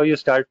this is how you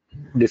start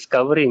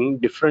discovering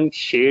different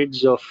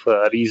shades of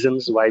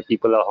reasons why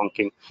people are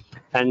honking.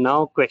 And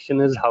now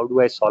question is, how do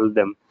I solve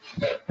them?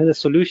 And the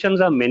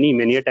solutions are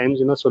many a times,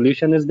 you know,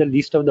 solution is the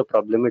least of the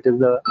problem. It is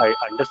the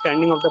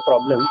understanding of the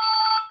problem,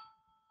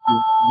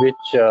 which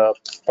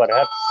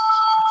perhaps,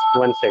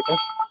 one second.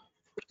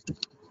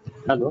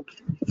 Hello.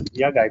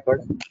 Yeah,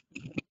 Gaikwad.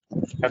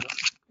 Hello.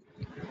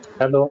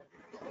 Hello.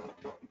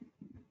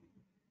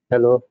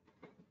 Hello.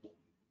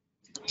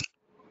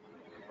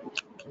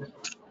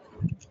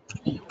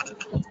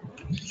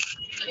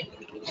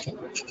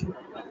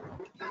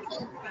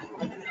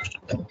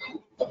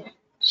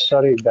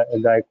 Sorry,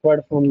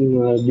 Gaikwad from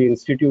the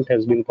institute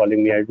has been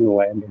calling me. I don't know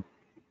why.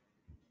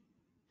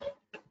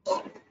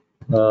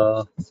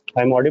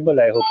 I'm audible,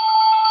 I hope.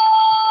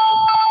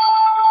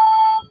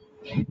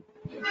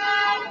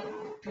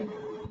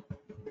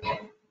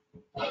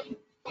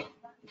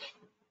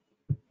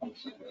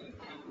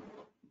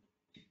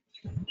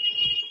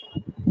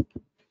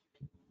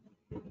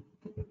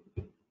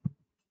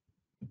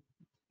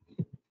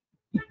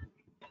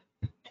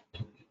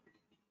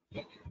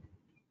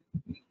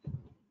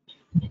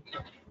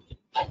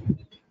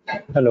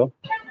 Hello.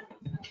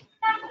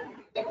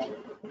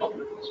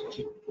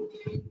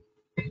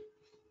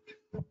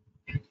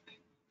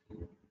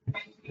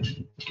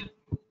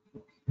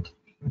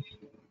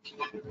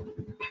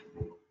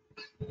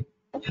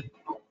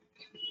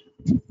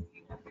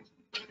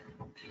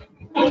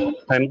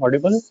 I'm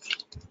audible,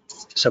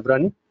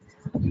 Sabrani.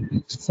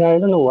 So I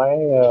don't know why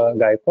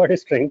Gaikwad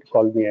is trying to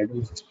call me. I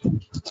don't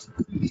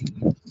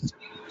know.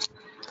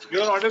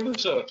 You're audible,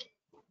 sir.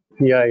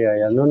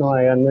 Yeah. No,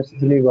 I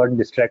unnecessarily got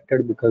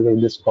distracted because of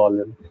this call.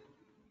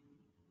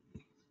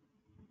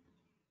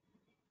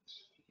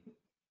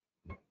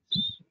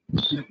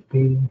 Let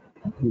me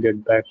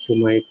get back to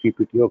my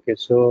PPT. Okay,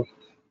 so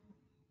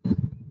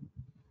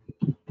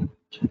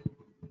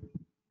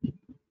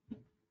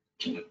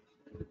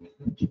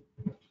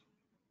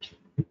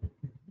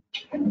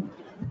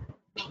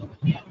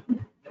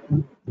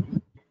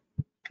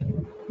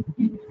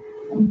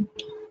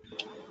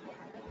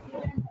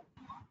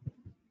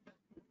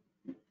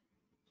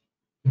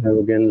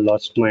again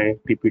lost my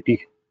PPT.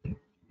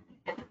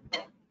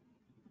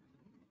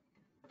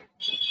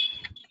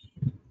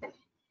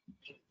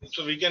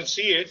 So we can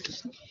see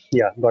it.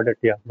 Yeah, got it.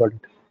 Yeah, got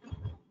it.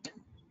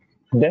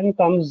 Then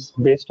comes,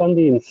 based on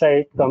the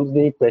insight, comes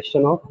the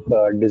question of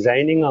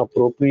designing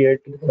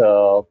appropriate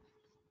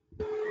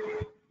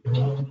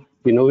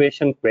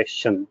innovation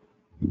question.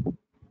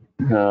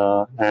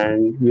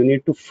 And you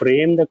need to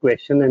frame the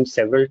question and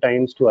several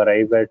times to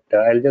arrive at,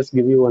 I'll just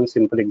give you one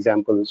simple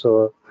example.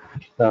 So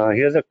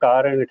here's a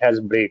car and it has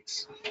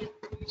brakes.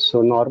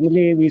 So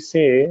normally we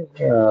say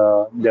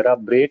there are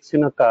brakes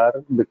in a car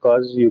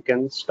because you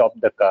can stop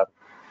the car,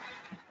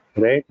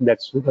 right?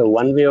 That's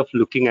one way of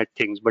looking at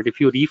things. But if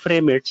you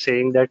reframe it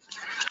saying that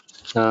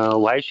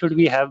why should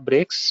we have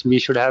brakes? We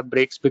should have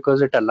brakes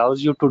because it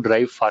allows you to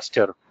drive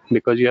faster,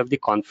 because you have the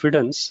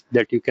confidence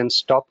that you can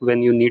stop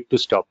when you need to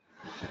stop,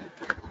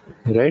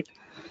 right?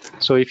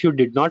 So if you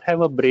did not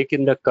have a brake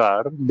in the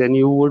car, then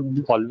you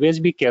would always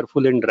be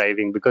careful in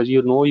driving because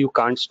you know you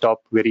can't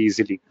stop very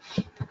easily.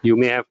 You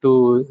may have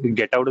to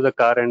get out of the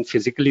car and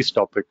physically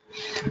stop it.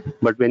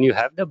 But when you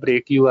have the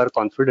brake, you are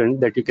confident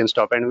that you can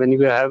stop. And when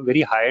you have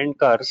very high-end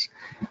cars,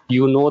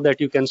 you know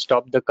that you can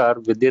stop the car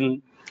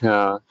within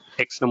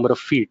X number of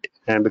feet,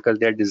 and because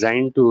they're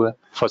designed to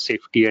for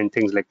safety and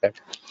things like that.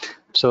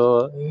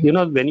 So, you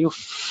know, when you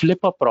flip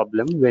a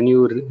problem, when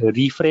you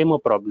reframe a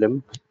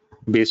problem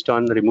based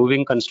on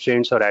removing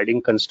constraints or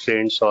adding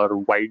constraints or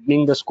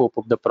widening the scope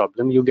of the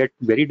problem, you get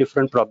very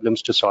different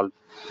problems to solve.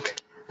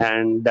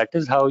 And that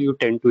is how you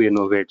tend to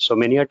innovate. So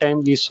many a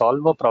time we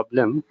solve a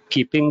problem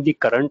keeping the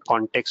current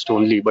context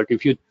only, but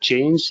if you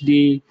change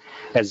the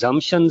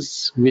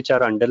assumptions which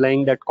are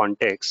underlying that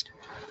context,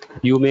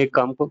 you may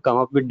come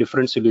up with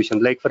different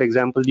solutions. Like for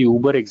example, the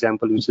Uber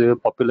example, which is a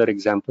popular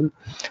example.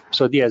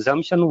 So the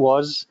assumption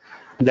was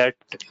that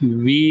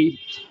we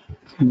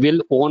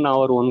will own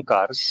our own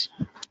cars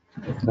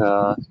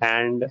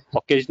and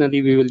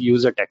occasionally we will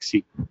use a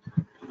taxi.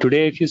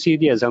 Today, if you see,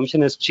 the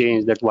assumption has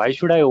changed that why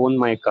should I own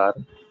my car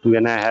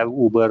when I have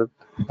Uber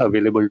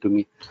available to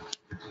me?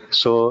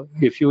 So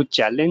if you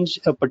challenge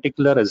a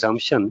particular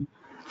assumption,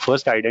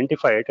 first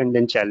identify it and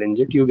then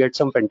challenge it, you get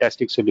some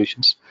fantastic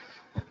solutions.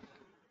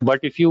 But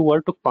if you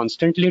were to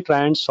constantly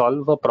try and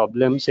solve a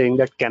problem saying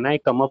that can I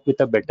come up with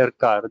a better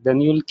car,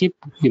 then you'll keep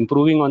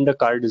improving on the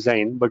car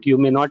design, but you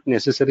may not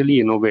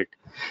necessarily innovate.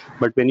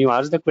 But when you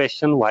ask the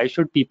question, why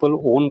should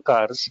people own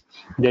cars,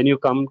 then you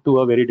come to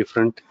a very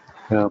different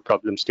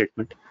problem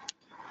statement.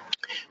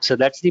 So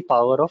that's the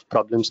power of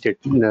problem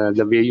statement,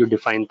 the way you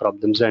define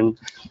problems. And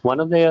one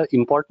of the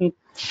important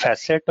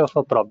facet of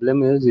a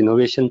problem is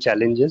innovation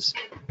challenges,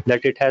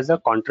 that it has a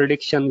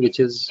contradiction which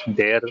is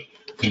there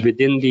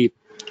within the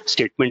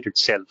statement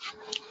itself.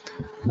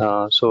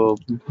 So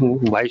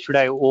why should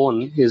I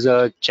own is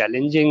a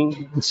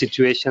challenging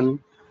situation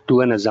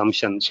to an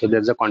assumption. So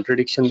there's a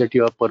contradiction that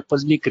you are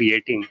purposely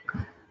creating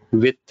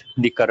with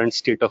the current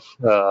state of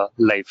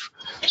life.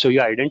 So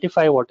you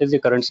identify what is the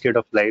current state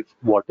of life,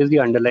 what is the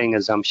underlying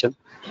assumption,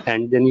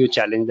 and then you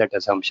challenge that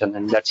assumption,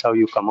 and that's how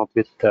you come up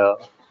with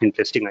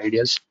interesting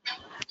ideas.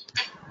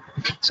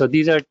 So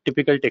these are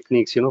typical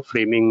techniques, you know,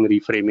 framing,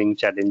 reframing,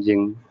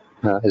 challenging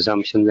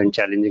assumptions, and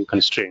challenging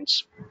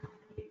constraints.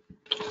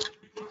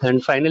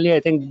 And finally,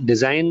 I think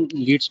design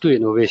leads to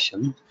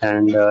innovation,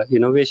 and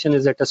innovation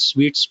is at a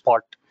sweet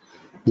spot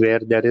where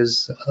there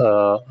is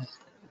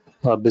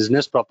a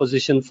business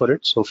proposition for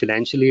it. So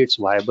financially it's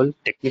viable,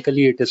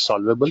 technically it is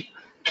solvable,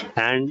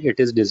 and it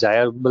is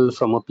desirable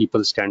from a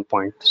people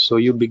standpoint. So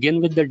you begin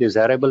with the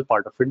desirable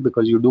part of it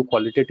because you do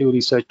qualitative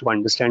research to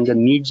understand the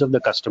needs of the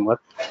customer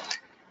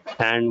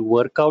and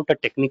work out a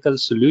technical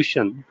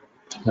solution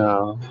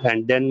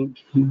and then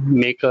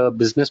make a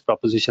business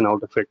proposition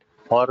out of it,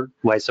 or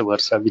vice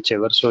versa,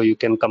 whichever. So you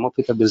can come up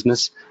with a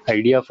business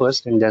idea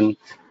first and then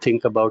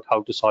think about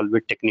how to solve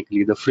it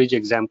technically. The fridge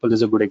example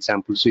is a good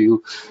example. So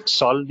you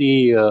solve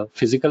the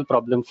physical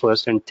problem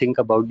first and think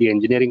about the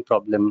engineering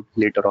problem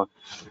later on.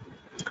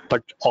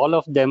 But all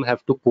of them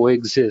have to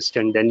coexist,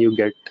 and then you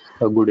get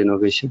a good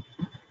innovation.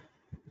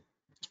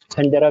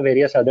 And there are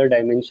various other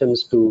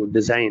dimensions to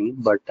design,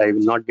 but I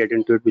will not get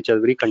into it, which are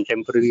very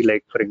contemporary.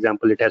 Like, for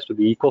example, it has to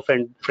be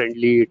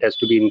eco-friendly, it has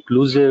to be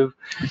inclusive.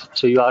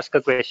 So you ask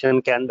a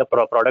question, can the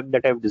product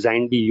that I've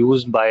designed be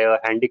used by a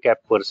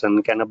handicapped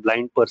person? Can a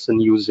blind person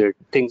use it?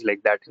 Things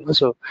like that. You know?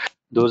 So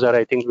those are,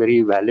 I think,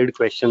 very valid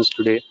questions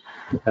today,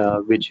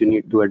 which you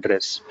need to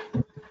address.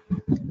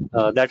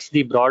 That's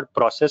the broad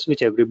process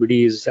which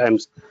everybody is, I'm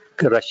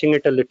rushing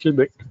it a little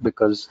bit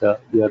because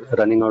we are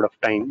running out of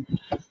time.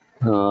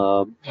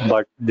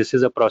 But this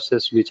is a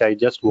process which I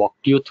just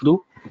walked you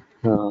through.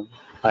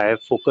 I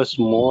have focused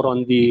more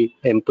on the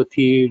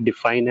empathy,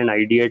 define and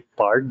ideate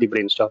part, the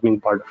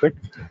brainstorming part of it,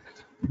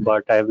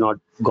 but I have not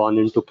gone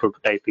into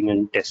prototyping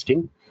and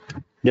testing.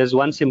 There's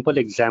one simple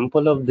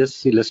example of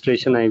this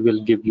illustration I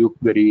will give you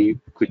very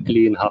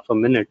quickly in half a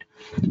minute.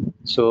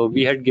 So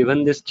we had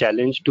given this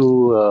challenge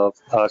to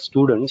our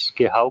students,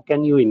 okay, how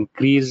can you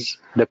increase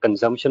the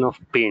consumption of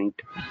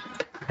paint?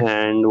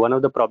 And one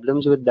of the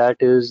problems with that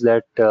is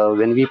that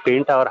when we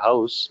paint our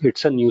house,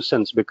 it's a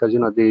nuisance because, you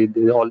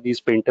know, all these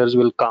painters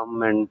will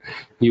come and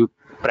you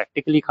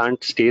practically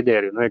can't stay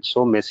there. You know, it's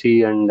so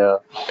messy, and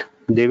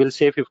they will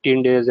say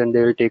 15 days and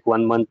they will take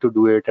 1 month to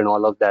do it and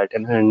all of that.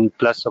 And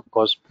plus, of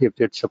course, if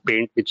it's a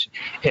paint which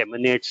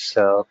emanates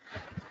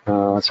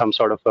some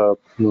sort of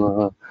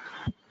a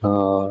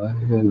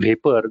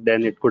vapor,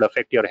 then it could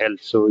affect your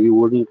health. So you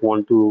wouldn't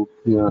want to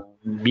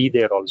be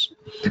there also.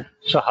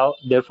 So how,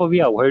 therefore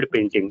we avoid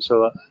painting.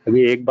 So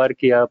अभी एक बार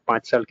किया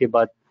 5 साल के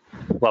बाद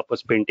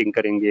वापस painting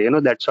करेंगे, you know,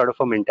 that sort of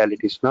a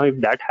mentality. So now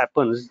if that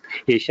happens,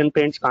 Asian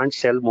Paints can't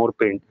sell more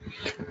paint.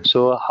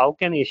 So how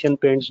can Asian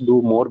Paints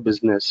do more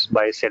business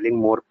by selling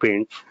more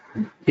paint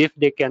if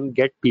they can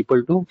get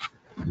people to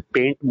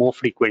paint more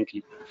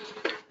frequently?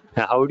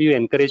 How do you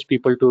encourage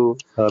people to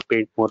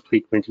paint more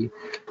frequently?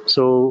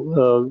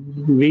 So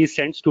we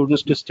sent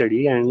students to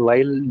study, and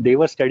while they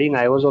were studying,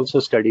 I was also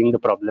studying the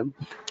problem.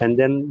 And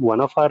then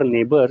one of our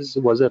neighbors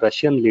was a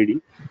Russian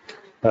lady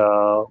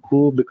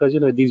who, because, you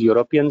know, these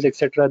Europeans,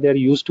 etc., they're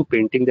used to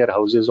painting their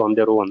houses on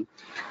their own.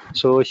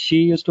 So she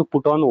used to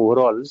put on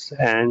overalls,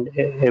 and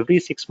every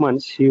 6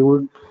 months she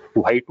would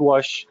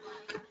whitewash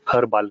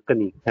her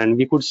balcony, and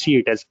we could see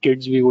it as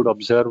kids. We would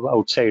observe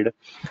outside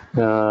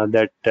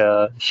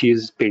that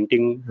she's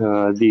painting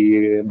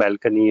the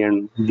balcony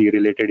and the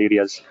related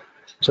areas.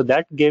 So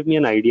that gave me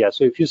an idea.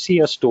 So if you see,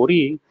 a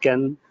story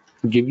can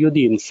give you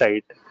the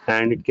insight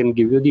and it can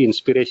give you the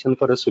inspiration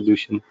for a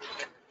solution.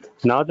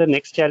 Now the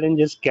next challenge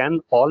is,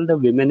 can all the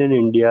women in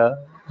India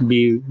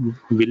be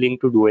willing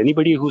to do?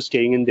 Anybody who's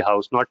staying in the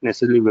house, not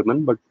necessarily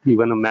women, but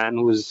even a man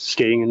who is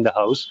staying in the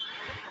house,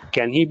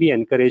 can he be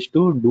encouraged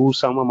to do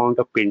some amount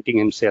of painting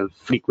himself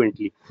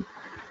frequently?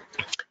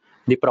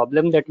 The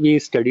problem that we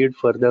studied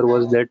further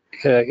was that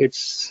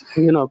it's,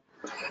 you know,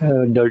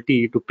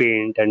 dirty to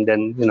paint, and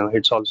then, you know,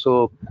 it's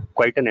also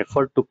quite an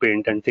effort to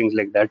paint and things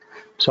like that.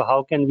 So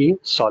how can we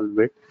solve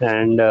it?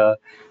 And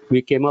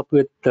we came up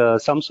with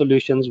some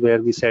solutions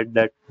where we said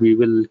that we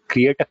will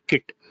create a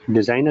kit,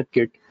 design a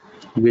kit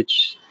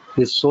which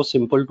is so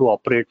simple to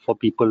operate for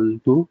people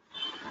to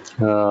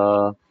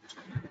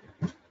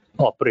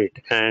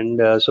operate.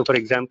 And so, for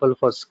example,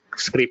 for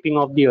scraping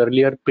off the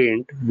earlier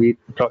paint, we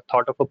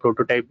thought of a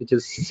prototype which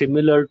is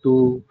similar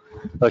to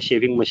a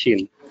shaving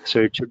machine. So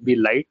it should be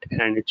light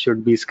and it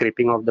should be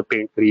scraping off the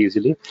paint very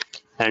easily.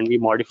 And we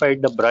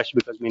modified the brush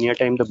because many a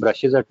time the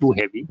brushes are too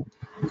heavy,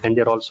 and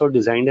they're also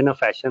designed in a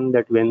fashion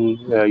that when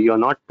you're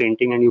not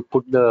painting and you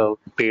put the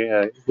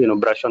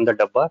brush on the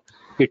dabba,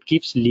 it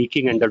keeps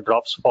leaking and the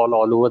drops fall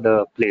all over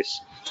the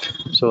place.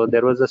 So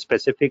there was a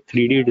specific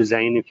 3D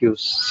design. If you've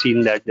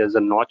seen that, there's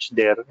a notch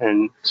there,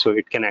 and so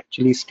it can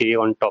actually stay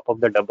on top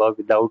of the dabba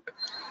without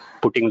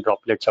putting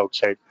droplets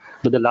outside.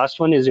 But the last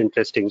one is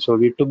interesting. So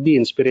we took the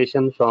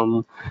inspiration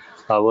from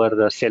our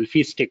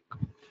selfie stick,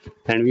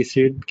 and we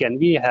said, can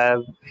we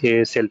have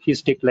a selfie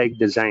stick like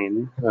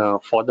design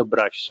for the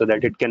brush so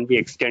that it can be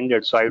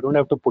extended, so I don't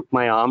have to put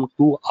my arm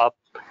too up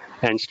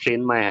and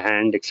strain my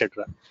hand,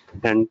 etc.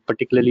 And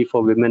particularly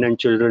for women and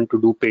children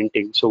to do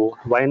painting. So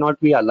why not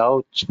we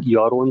allow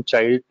your own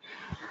child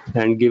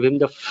and give him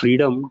the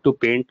freedom to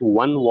paint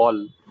one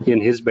wall in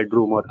his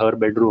bedroom or her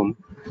bedroom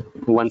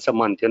once a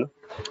month, you know?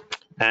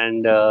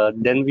 And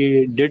then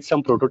we did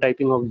some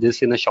prototyping of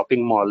this in a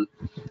shopping mall,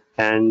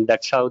 and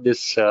that's how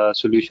this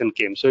solution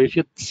came. So if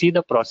you see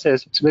the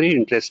process, it's very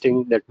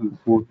interesting that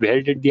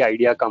where did the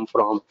idea come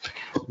from,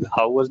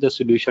 how was the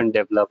solution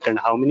developed, and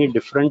how many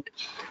different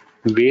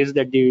ways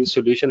that the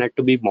solution had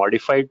to be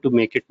modified to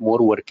make it more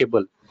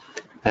workable,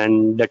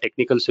 and the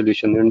technical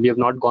solution. And we have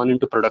not gone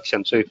into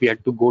production. So if we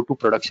had to go to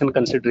production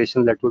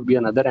consideration, that would be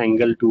another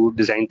angle to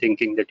design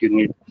thinking that you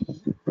need.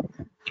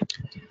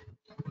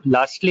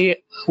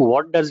 Lastly,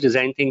 what does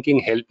design thinking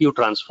help you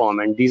transform?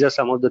 And these are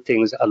some of the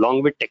things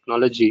along with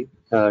technology.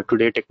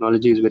 Today,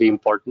 technology is very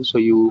important. So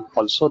you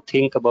also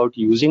think about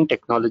using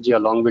technology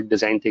along with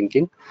design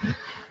thinking.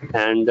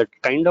 And the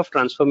kind of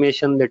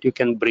transformation that you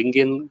can bring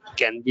in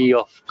can be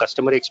of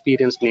customer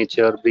experience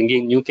nature,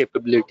 bringing new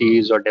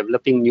capabilities or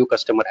developing new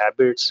customer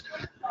habits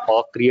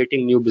or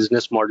creating new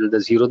business model. The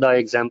Zerodha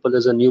example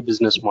is a new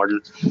business model,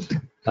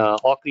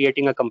 or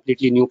creating a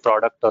completely new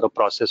product or a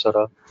process or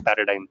a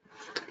paradigm.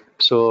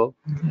 So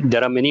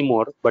there are many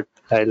more, but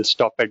I'll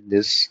stop at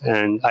this.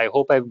 And I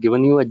hope I've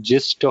given you a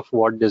gist of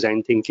what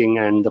design thinking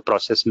and the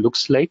process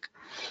looks like.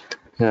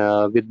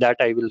 With that,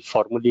 I will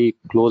formally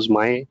close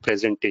my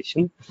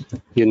presentation.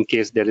 In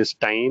case there is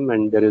time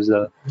and there is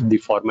the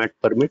format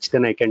permits,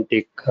 then I can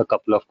take a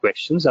couple of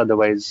questions.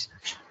 Otherwise,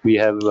 we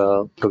have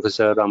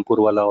Professor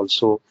Rampurwala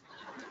also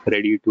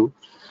ready to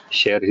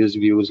share his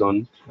views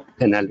on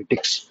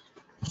analytics.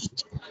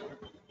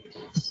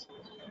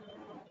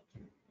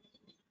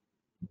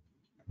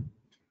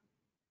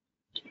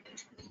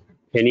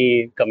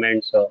 Any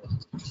comments?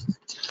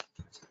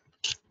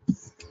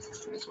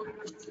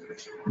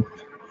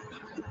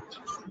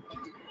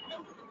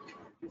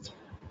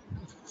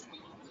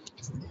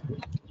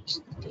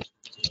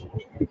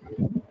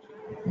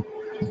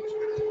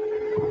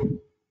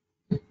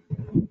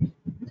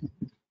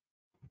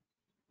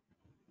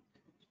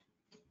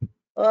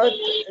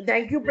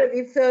 Thank you,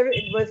 Pradeep sir.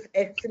 It was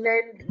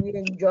excellent. We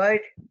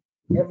enjoyed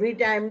every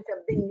time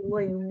something new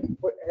and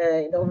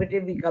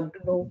innovative we come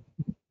to know.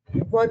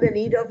 It was the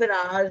need of an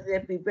hour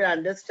that people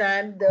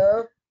understand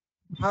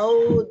how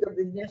the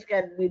business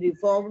can be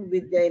reformed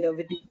with the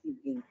innovative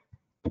thinking.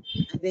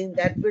 I think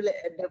that will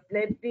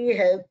definitely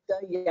help the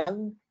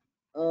young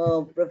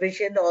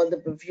profession or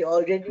the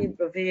already in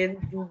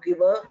profession to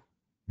give a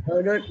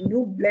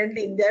new blend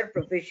in their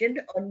profession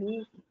or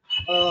new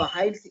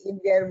heights in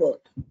their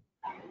work.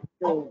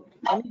 So,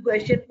 any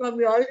question from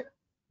you all?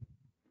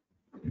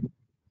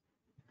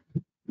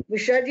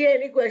 Mishraji,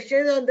 any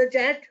questions on the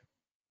chat?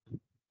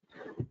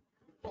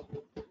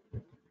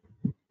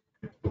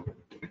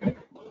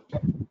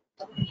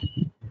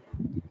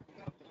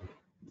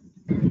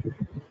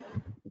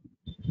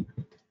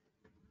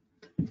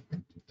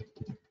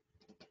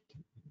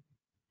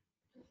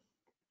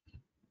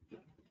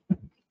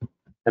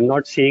 I'm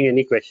not seeing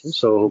any questions,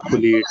 so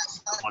hopefully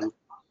it's on.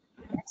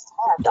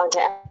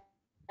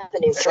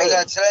 It was an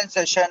excellent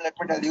session, let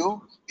me tell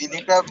you. We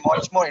need to have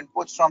much more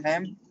inputs from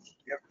him.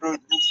 We have to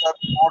use up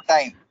more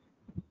time.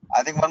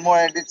 I think one more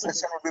edit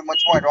session would be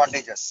much more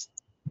advantageous.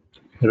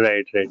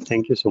 Right.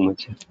 Thank you so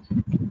much.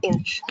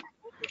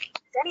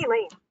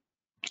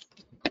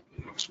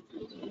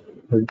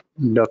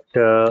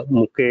 Dr.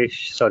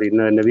 Mukesh, sorry,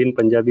 Navin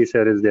Punjabi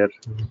sir is there.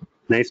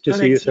 Nice to Sir,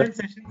 see you, sir.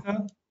 excellent session,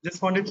 sir.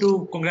 Just wanted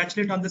to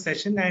congratulate on the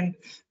session and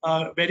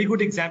very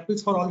good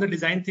examples for all the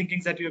design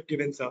thinkings that you have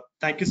given, sir.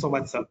 Thank you so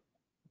much, sir.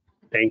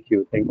 Thank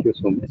you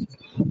so much.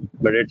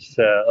 But it's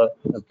a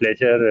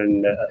pleasure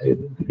and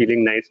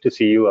feeling nice to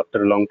see you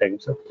after a long time,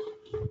 sir.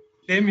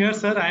 Same here,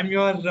 sir. I'm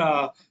your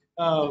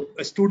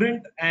a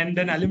student and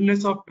an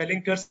alumnus of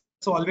Vidylankar,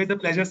 so always a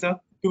pleasure, sir,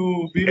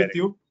 to be with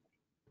you.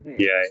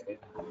 Yeah,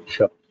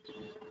 sure.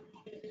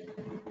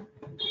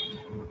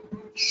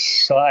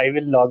 So I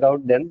will log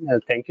out then.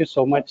 Thank you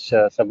so much,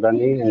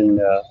 Sabrani and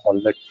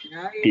all the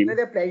It team. was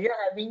a pleasure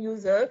having you,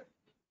 sir.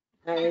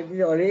 And it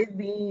has always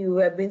been, you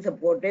have been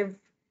supportive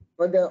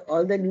for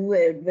all the new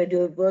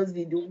developers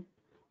we do.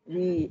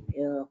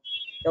 Your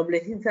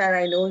blessings are,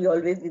 I know, you're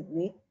always with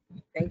me.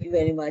 Thank you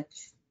very much.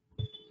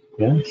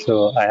 Yeah,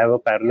 so I have a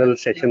parallel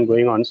session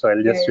going on, so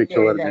I'll just switch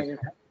over there.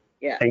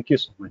 Yeah. Thank you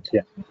so much.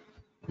 Yeah.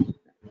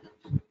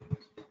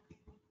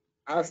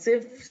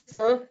 Asif,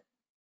 sir.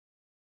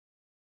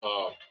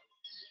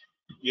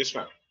 Yes,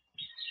 ma'am.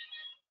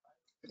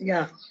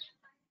 Yeah.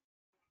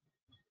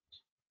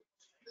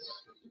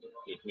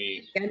 Let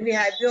me. Can we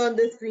have you on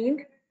the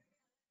screen?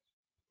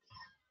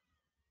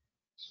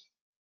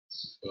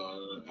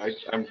 I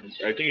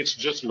think it's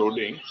just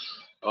loading.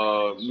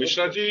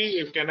 Mishra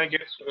ji, can I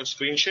get a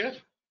screen share?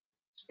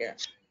 Yeah.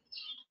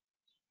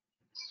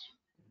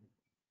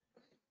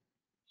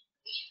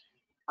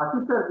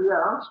 Asif sir,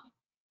 yeah.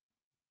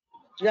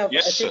 Yeah,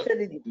 Yes, Asif sir. sir.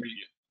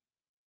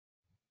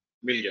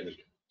 मिल गया.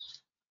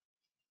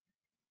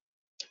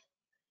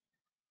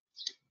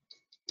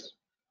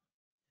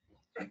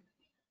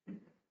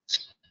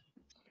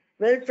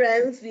 Well,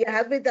 friends, we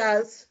have with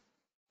us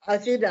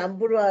Asif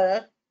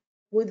Rampurwala,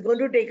 who is going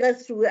to take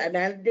us through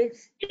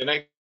analytics. Can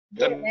I?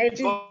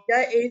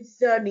 Analytics is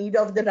the need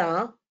of the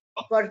now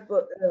for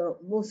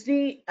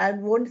mostly, I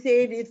won't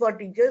say it is for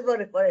teachers,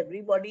 but for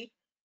everybody,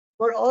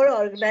 for all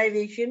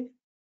organizations.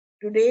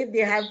 Today, they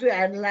have to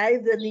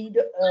analyze the need,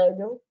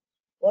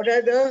 what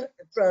are the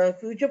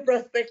future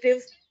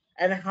perspectives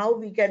and how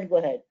we can go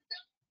ahead.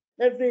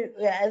 As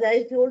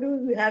I told you,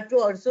 we have to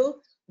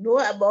also know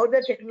about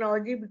the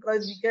technology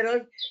because we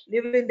cannot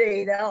live in the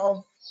era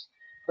of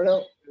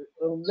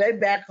way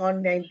back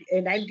on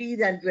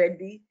 90s and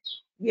 20s.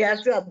 We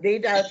have to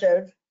update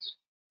ourselves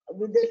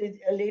with the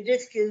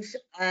latest skills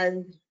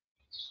and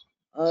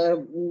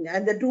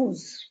the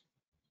tools,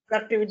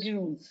 productivity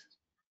tools.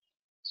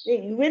 The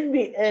human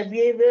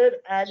behavior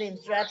and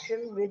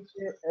interaction, which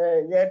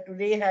there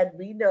today had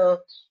been a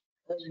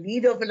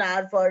need of an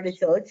hour for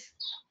research,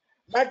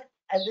 but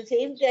at the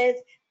same time,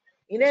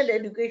 in an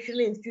education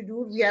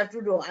institute, we have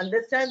to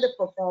understand the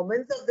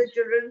performance of the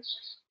children,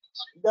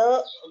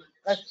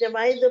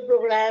 customize the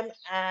program,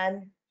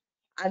 and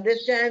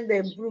understand the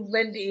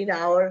improvement in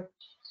our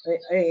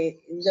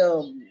in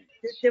the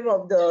system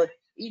of the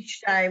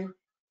each time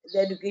the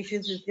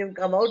education system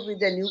come out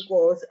with a new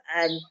course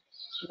and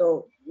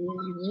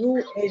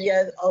new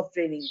areas of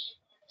training.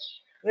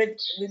 With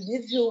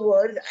these few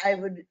words, I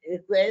would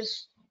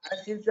request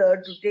Asif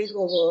sir to take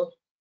over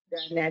the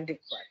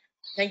analytic part.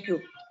 Thank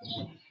you.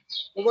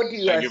 Over to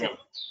you, Thank you, Asif. ma'am.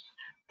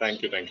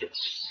 Thank you.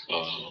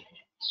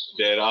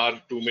 There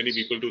are too many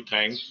people to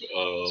thank.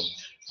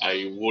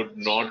 I would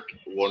not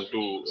want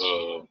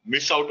to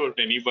miss out on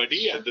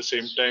anybody. At the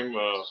same time,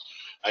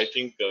 I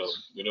think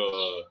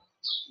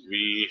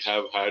we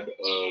have had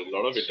a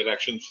lot of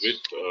interactions with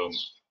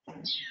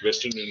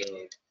Western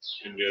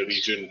India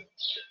region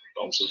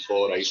Council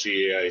for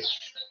ICAI,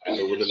 and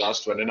over the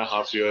last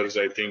 1.5 years,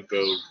 I think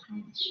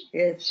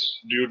Yes.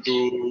 due to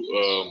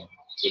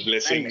the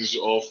blessings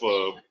of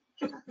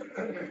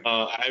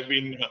I've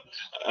been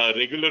a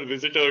regular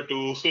visitor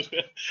to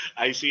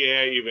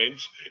ICAI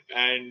events,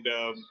 and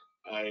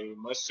I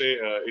must say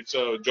it's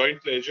a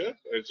joint pleasure.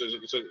 It's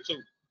a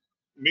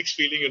mixed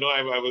feeling. You know,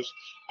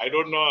 I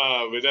don't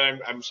know whether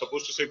I'm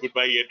supposed to say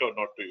goodbye yet or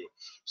not to you.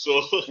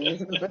 So,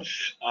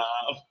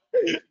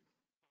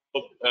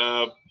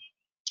 uh,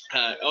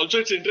 also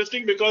it's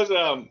interesting because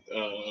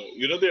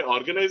you know, the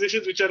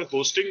organizations which are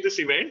hosting this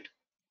event,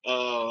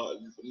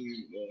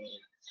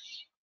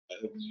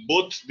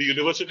 both the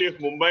University of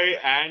Mumbai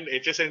and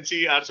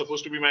HSNC are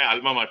supposed to be my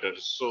alma mater.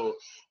 So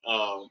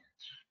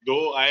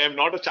though I am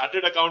not a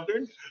chartered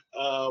accountant,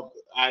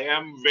 I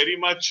am very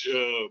much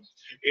a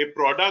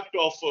product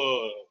of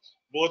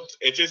both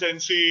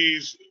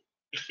HSNC's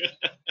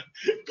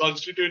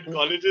constituent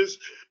colleges.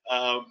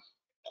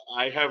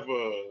 I have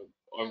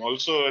I'm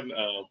also an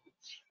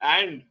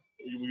and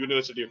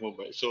University of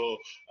Mumbai. So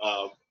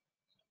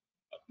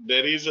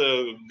there is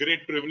a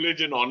great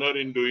privilege and honor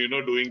in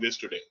doing this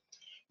today.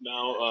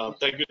 Now,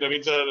 thank you,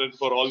 Navin sir,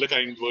 for all the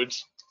kind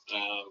words.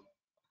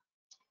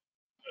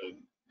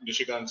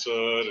 Nishikant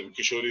sir and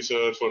Kishore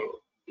sir for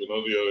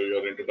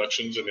your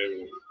introductions and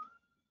everything.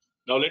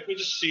 Now let me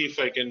just see if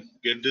I can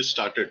get this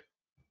started.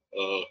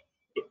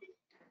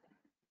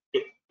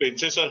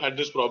 Pendse sir had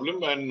this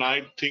problem, and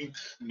I think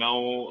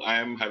now I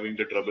am having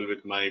the trouble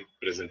with my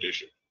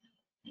presentation.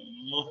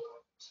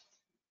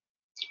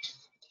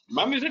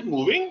 Ma'am, is it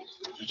moving?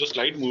 Is the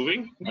slide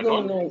moving at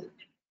all? No.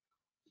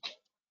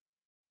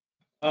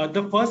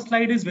 The first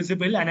slide is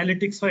visible,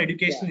 analytics for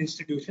educational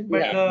institution,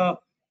 but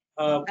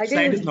the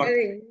slide is not.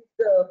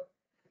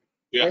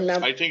 Yeah,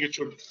 I think it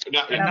should.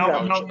 Yeah,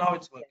 now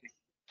it's working.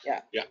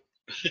 Yeah.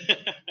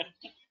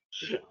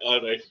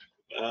 All right.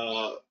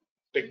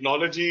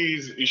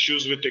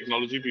 Issues with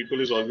technology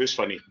people is always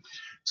funny.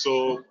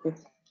 So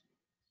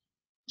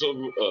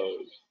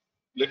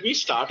let me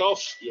start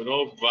off,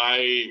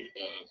 by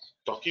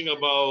talking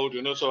about,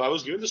 so I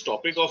was given this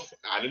topic of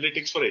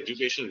analytics for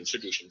educational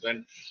institutions,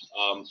 and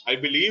I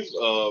believe,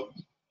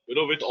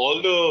 with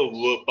all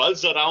the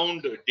buzz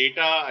around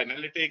data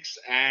analytics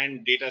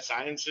and data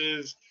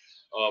sciences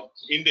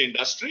in the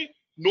industry,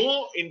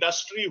 no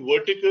industry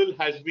vertical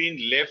has been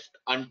left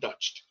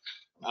untouched.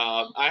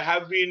 I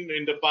have been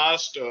in the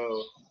past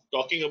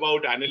talking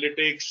about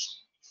analytics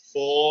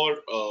for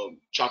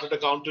chartered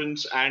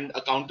accountants and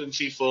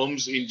accountancy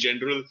firms in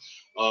general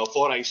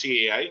for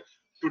ICAI.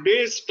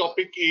 Today's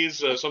topic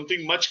is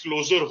something much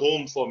closer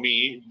home for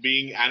me,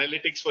 being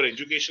analytics for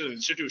educational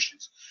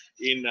institutions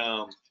in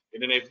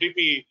an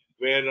FDP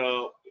where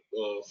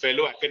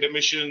fellow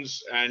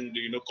academicians and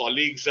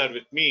colleagues are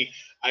with me.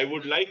 I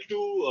would like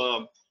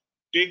to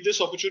take this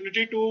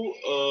opportunity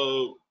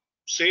to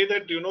say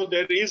that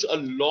there is a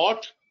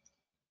lot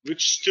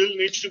which still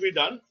needs to be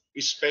done,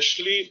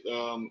 especially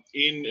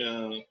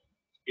in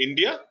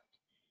India,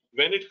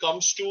 when it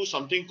comes to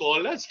something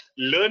called as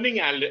learning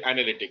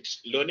analytics.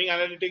 Learning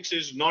analytics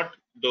is not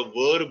the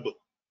verb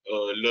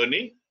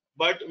learning,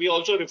 but we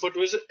also refer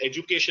to as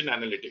education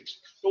analytics.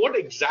 So what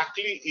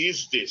exactly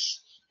is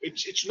this?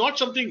 It's not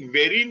something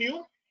very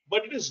new,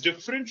 but it is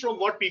different from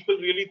what people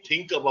really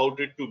think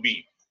about it to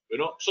be.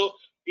 So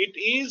it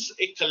is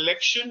a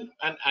collection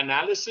and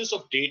analysis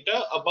of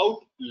data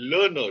about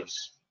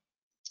learners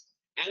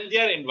and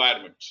their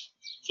environments.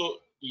 So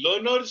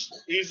learners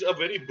is a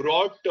very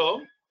broad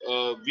term.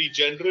 We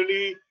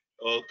generally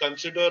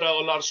consider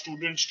all our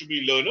students to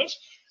be learners,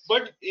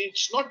 but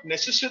it's not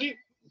necessary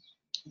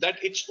that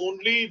it's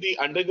only the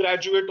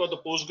undergraduate or the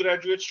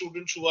postgraduate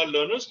students who are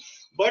learners,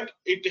 but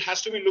it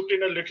has to be looked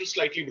in a little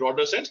slightly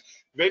broader sense.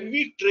 When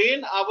we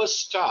train our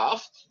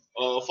staff,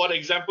 for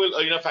example,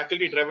 in a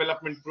faculty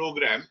development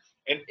program,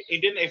 and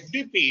in an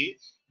FDP,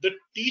 the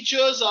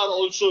teachers are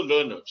also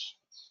learners.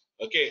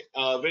 Okay,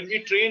 when we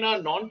train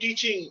our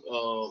non-teaching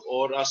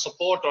or our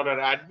support or our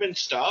admin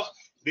staff,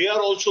 they are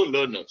also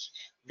learners.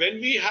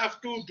 When we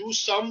have to do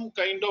some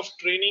kind of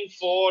training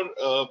for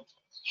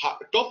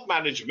top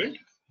management,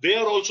 they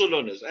are also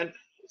learners. And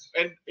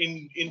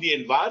in the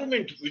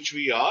environment which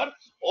we are,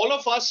 all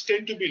of us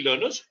tend to be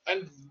learners,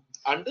 and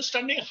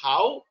understanding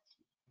how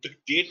the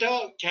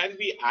data can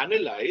be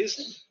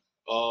analyzed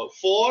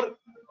for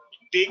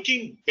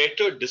taking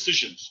better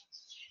decisions.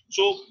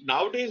 So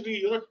nowadays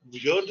we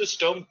hear this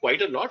term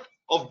quite a lot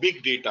of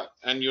big data,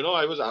 and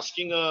I was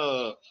asking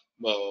a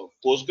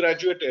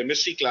postgraduate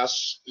MSc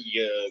class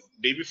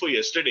day before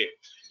yesterday.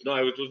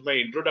 It was my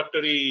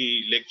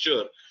introductory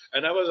lecture,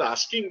 and I was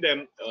asking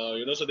them,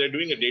 so they're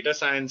doing a data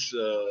science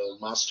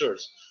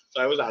masters.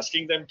 So I was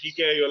asking them,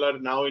 TK, you all are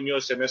now in your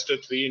semester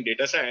 3 in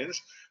data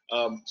science.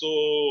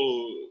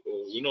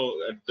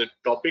 The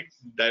topic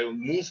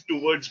moved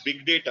towards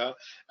big data,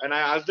 and I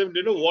asked them,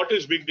 what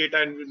is big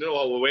data, and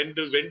when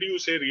do you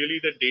say really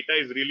that data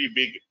is really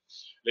big?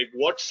 Like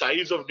what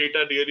size of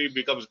data really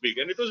becomes big?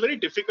 And it was very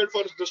difficult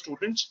for the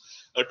students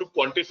to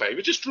quantify,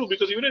 which is true,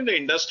 because even in the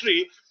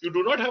industry, you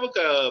do not have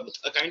a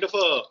kind of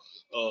a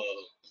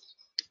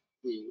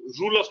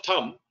rule of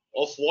thumb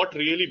of what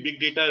really big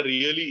data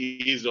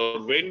really is,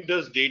 or when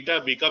does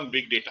data become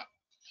big data.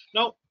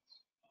 Now,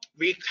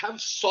 we have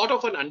sort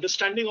of an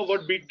understanding of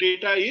what big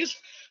data is,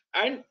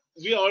 and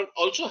we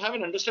also have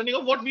an understanding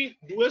of what we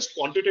do as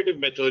quantitative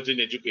methods in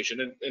education,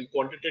 and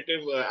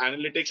quantitative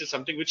analytics is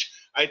something which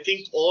I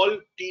think all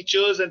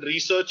teachers and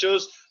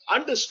researchers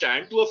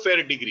understand to a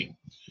fair degree.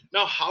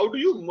 Now, how do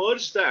you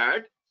merge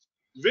that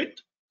with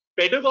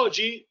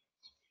pedagogy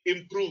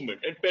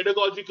improvement and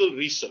pedagogical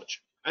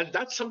research? And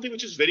that's something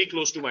which is very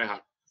close to my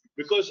heart,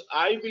 because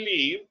I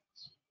believe,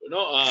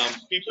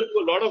 people do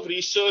a lot of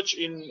research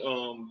in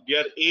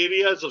their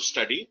areas of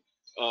study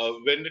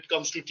when it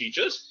comes to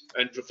teachers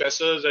and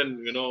professors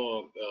and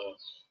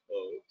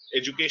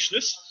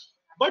educationists.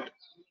 But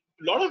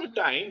a lot of the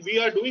time we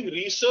are doing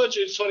research.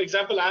 For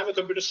example, I am a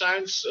computer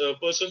science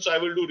person, so I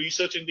will do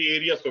research in the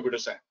area of computer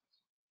science.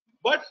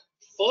 But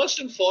first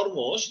and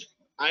foremost,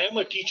 I am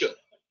a teacher.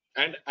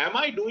 And am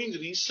I doing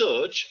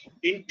research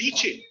in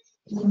teaching?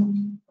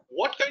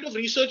 What kind of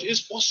research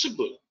is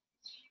possible?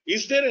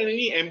 Is there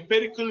any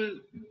empirical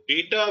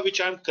data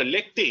which I'm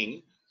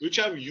collecting, which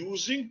I'm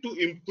using to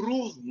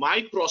improve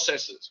my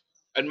processes?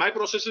 And my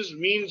processes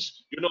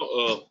means,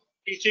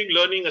 teaching,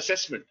 learning,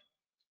 assessment.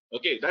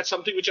 Okay, that's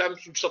something which I'm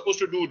supposed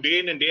to do day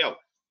in and day out.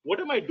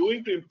 What am I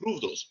doing to improve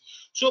those?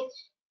 So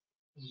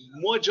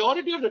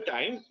majority of the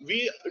time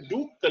we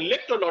do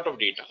collect a lot of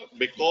data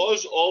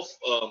because of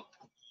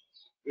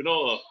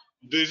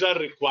these are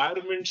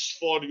requirements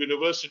for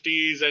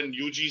universities and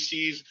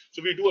UGCs.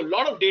 So we do a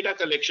lot of data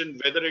collection,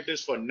 whether it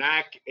is for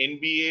NAC,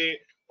 NBA,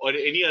 or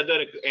any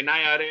other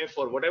NIRF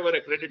or whatever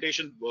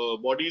accreditation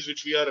bodies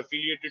which we are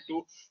affiliated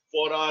to,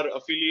 for our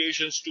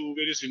affiliations to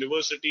various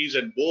universities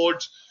and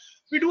boards.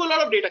 We do a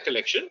lot of data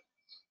collection.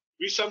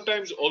 We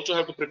sometimes also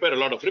have to prepare a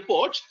lot of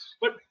reports,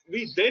 but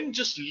we then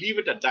just leave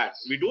it at that.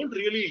 We don't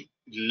really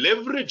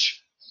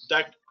leverage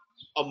that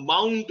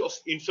amount of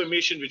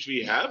information which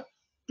we have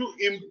to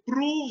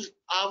improve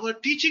our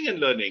teaching and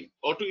learning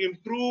or to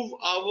improve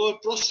our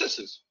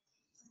processes.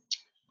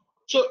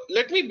 So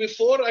let me,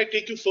 before I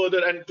take you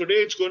further, and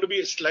today it's going to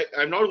be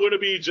I'm not going to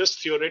be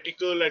just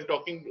theoretical and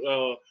talking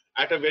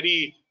at a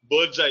very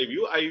bird's eye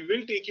view. I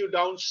will take you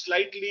down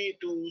slightly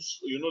to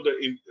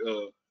the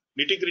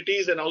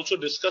nitty-gritties and also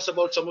discuss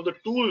about some of the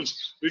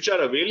tools which are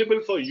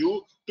available for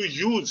you to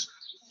use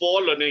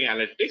for learning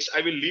analytics.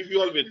 I will leave you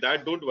all with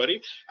that, don't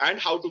worry, and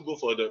how to go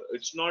further.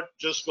 It's not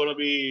just going to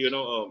be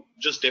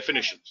just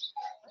definitions,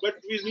 but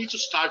we need to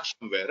start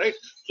somewhere, right?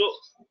 So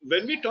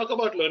when we talk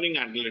about learning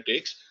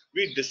analytics,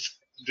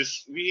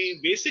 we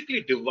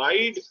basically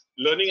divide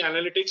learning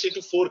analytics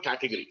into 4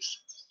 categories.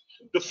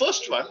 The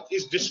first one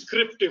is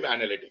descriptive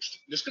analytics.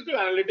 Descriptive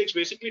analytics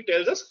basically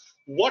tells us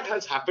what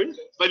has happened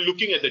by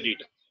looking at the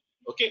data.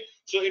 Okay,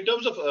 so in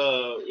terms of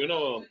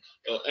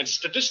and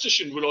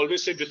statistician will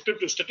always say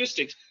descriptive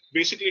statistics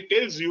basically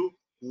tells you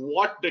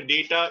what the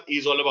data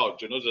is all about,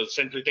 the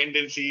central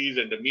tendencies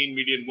and the mean,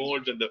 median,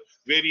 modes and the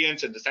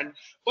variance and the standard.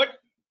 But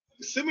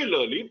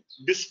similarly,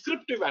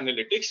 descriptive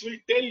analytics will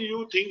tell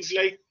you things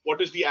like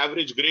what is the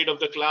average grade of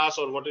the class,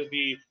 or what is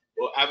the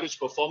average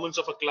performance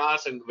of a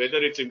class, and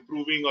whether it's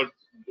improving or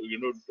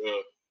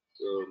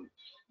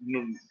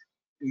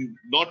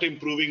not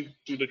improving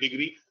to the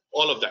degree,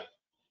 all of that.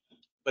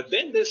 But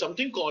then there's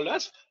something called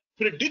as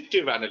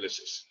predictive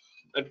analysis.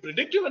 And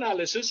predictive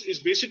analysis is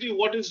basically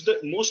what is the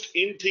most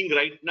in thing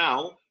right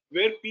now,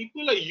 where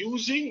people are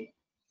using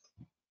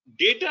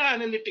data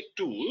analytic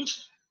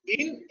tools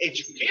in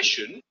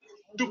education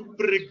to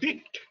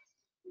predict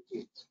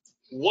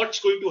what's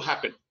going to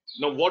happen.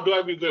 Now, what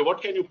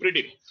can you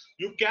predict?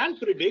 You can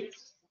predict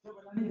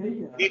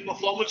the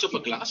performance of a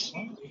class.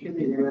 You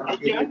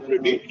can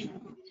predict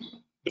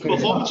the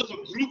performance of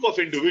a group of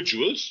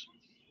individuals.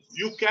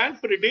 You can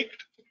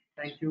predict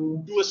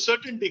to a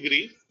certain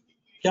degree.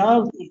 क्या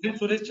उस दिन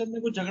सुरेश चंद ने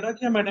कुछ झगड़ा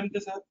किया madam के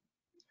साथ?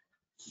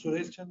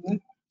 सुरेश चंद ने?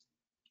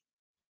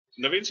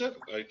 Navin sir,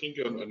 I think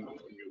you're on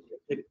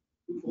mute.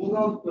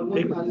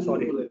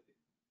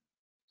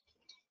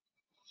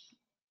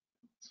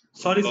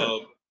 Sorry sir.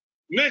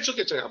 No, it's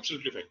okay. It's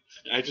absolutely fine.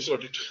 I just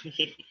wanted to.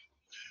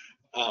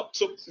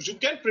 So you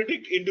can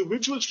predict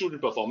individual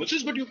student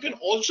performances, but you can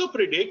also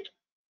predict,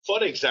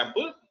 for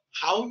example,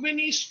 how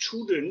many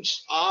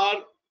students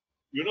are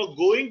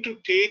going to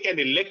take an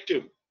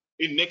elective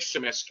in next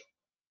semester,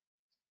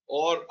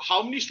 or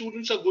how many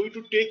students are going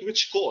to take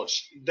which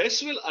course.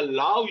 This will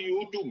allow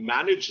you to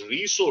manage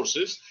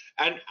resources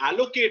and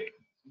allocate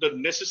the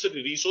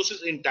necessary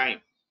resources in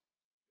time.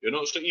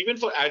 So even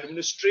for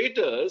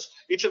administrators,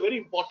 it's a very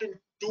important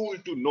tool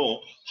to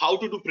know how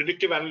to do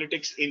predictive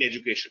analytics in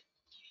education.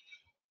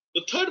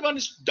 The third one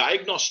is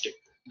diagnostic.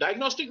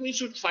 Diagnostic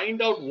means you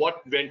find out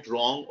what went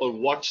wrong or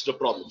what's the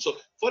problem. So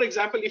for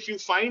example, if you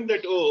find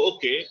that,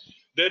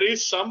 there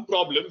is some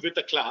problem with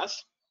a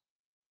class,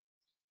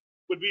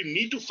 but we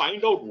need to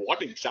find out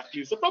what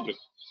exactly is the problem.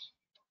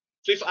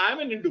 So if I'm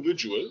an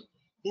individual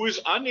who is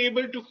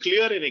unable to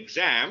clear an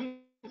exam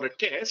or a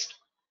test,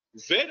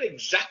 where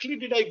exactly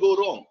did I go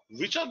wrong?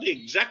 Which are the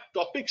exact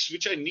topics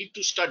which I need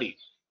to study?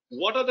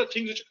 What are the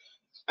things which,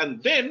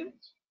 and then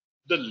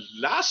the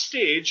last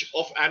stage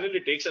of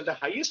analytics and the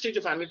highest stage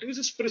of analytics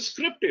is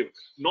prescriptive,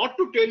 not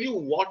to tell you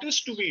what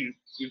is to be,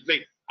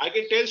 like I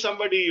can tell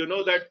somebody,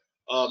 that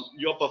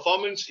your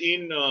performance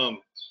in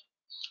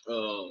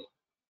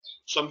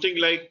something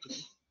like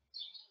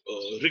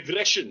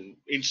regression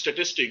in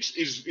statistics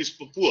is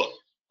poor,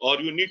 or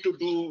you need to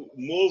do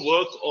more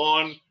work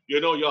on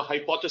your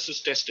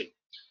hypothesis testing.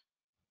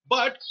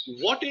 But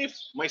what if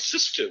my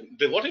system,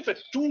 what if a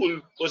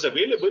tool was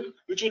available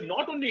which would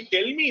not only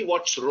tell me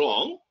what's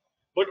wrong,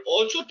 but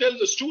also tell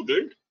the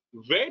student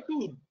where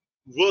to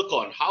work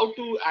on, how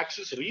to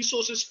access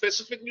resources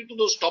specifically to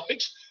those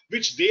topics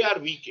which they are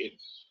weak in.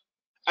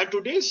 And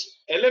today's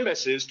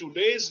LMSs,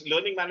 today's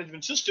learning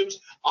management systems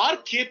are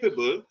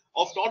capable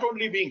of not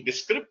only being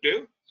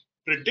descriptive,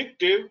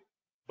 predictive,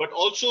 but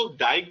also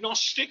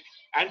diagnostic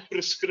and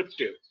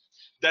prescriptive.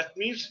 That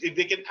means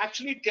they can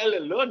actually tell a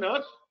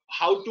learner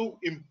how to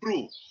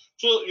improve.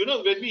 So,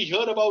 when we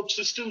hear about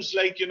systems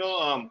like,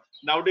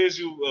 nowadays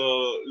a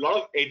lot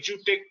of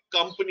edutech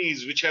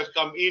companies which have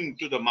come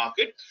into the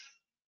market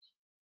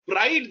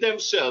pride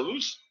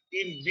themselves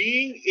in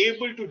being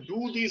able to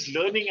do these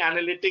learning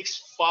analytics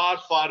far,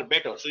 far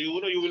better. So, you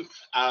will,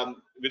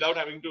 without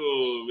having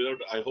to,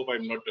 I hope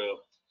I'm not,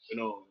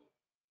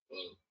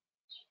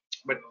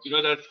 but,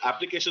 there are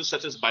applications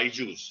such as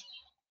Byju's.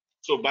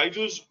 So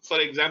Byju's, for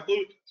example,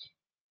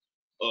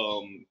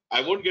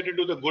 I won't get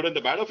into the good and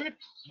the bad of it,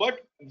 but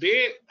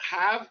they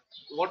have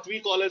what we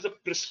call as a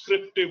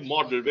prescriptive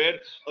model, where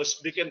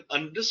they can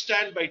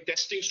understand by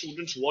testing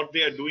students what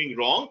they are doing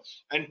wrong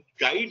and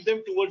guide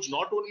them towards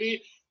not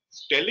only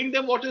telling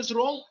them what is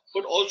wrong,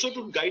 but also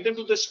to guide them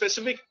to the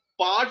specific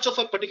parts of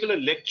a particular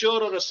lecture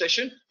or a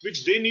session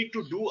which they need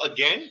to do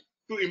again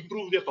to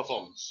improve their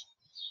performance.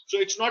 So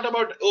it's not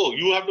about, oh,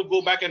 you have to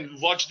go back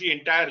and watch the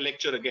entire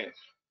lecture again.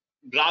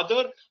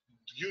 Rather,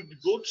 you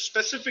go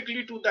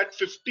specifically to that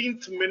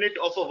 15th minute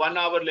of a 1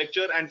 hour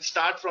lecture and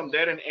start from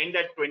there and end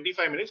at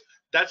 25 minutes.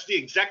 That's the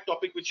exact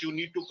topic which you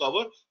need to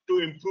cover to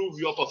improve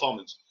your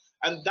performance.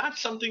 And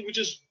that's something which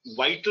is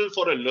vital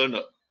for a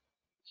learner.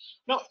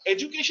 Now,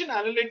 education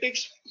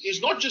analytics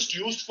is not just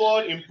used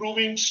for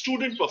improving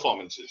student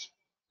performances,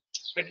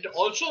 but it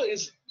also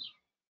is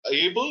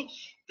able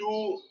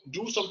to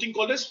do something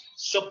called as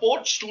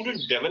support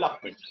student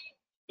development.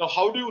 Now,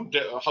 how do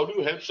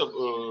you help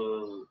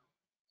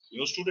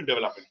student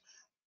development?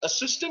 A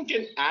system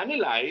can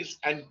analyze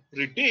and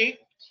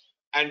predict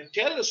and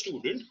tell a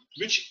student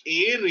which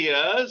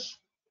areas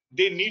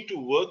they need to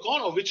work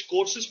on, or which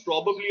courses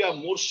probably are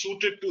more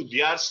suited to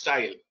their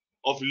style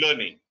of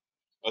learning.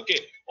 Okay,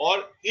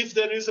 or if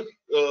there is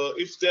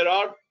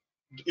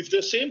if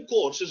the same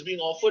course is being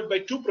offered by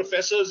two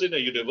professors in a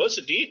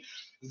university,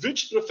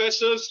 which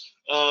professor's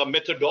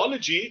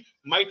methodology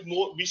might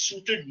be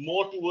suited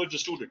more towards the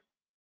student.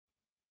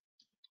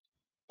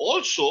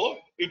 Also,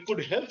 it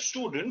could help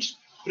students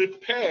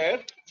prepare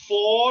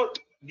for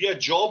their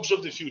jobs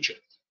of the future,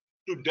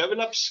 to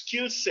develop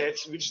skill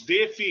sets which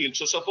they feel.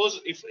 So suppose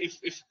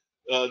if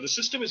the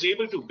system is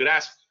able to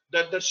grasp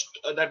that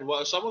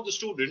some of the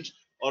students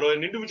or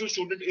an individual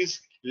student is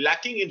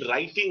lacking in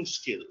writing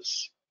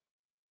skills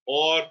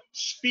or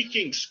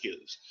speaking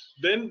skills,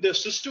 then the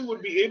system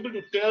would be able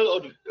to tell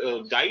or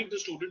guide the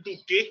student to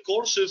take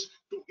courses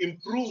to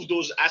improve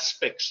those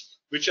aspects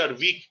which are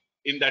weak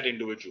in that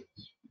individual.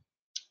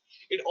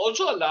 It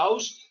also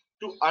allows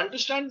to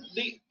understand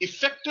the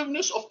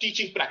effectiveness of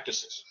teaching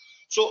practices.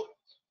 So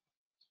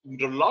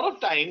a lot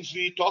of times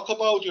we talk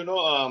about,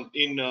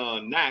 in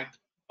NAC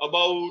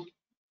about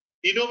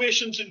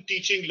innovations in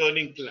teaching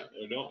learning plan.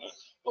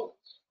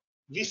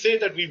 We say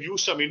that we've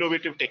used some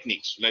innovative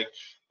techniques, like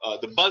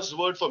the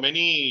buzzword for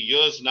many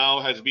years now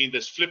has been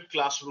this flipped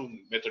classroom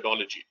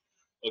methodology,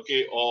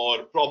 okay,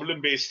 or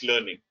problem-based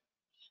learning.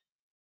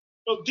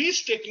 Now,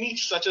 these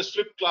techniques such as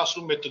flipped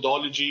classroom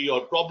methodology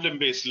or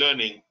problem-based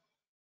learning,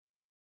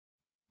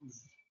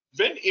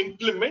 when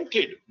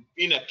implemented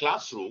in a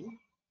classroom,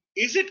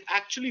 is it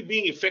actually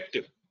being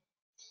effective?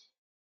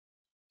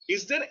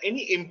 Is there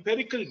any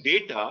empirical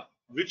data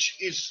which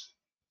is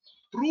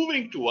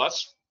proving to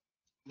us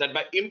that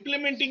by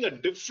implementing a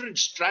different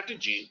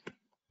strategy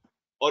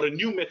or a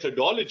new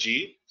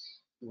methodology,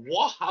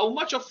 how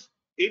much of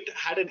it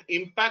had an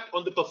impact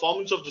on the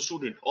performance of the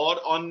student or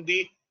on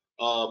the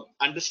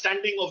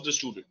understanding of the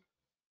student?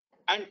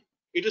 And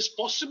it is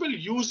possible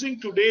using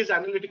today's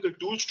analytical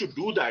tools to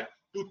do that,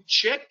 to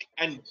check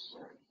and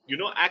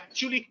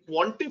actually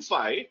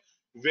quantify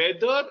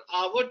whether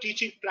our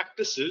teaching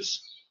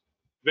practices,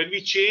 when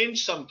we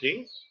change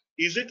something,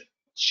 is it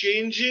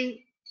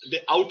changing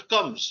the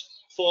outcomes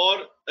for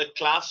a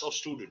class of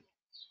students.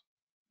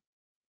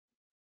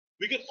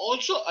 We can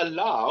also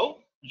allow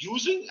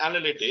using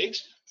analytics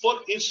for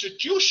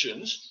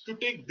institutions to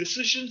take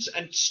decisions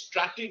and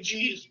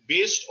strategies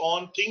based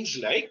on things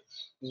like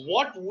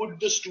what would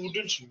the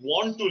students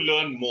want to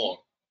learn more,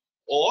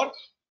 or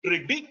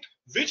predict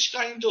which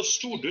kinds of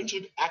students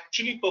would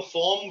actually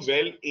perform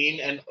well in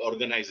an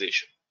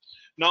organization.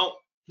 Now,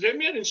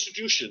 premier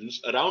institutions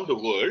around the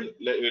world,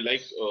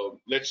 like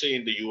let's say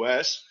in the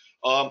US,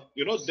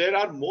 there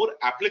are more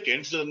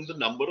applicants than the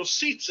number of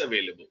seats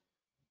available.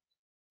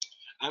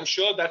 I'm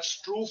sure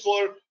that's true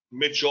for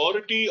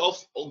majority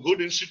of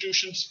good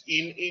institutions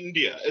in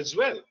India as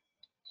well,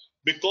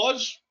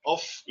 because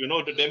of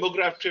the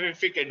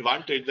demographic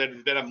advantage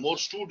that there are more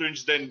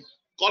students than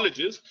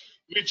colleges.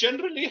 We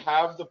generally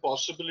have the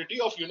possibility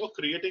of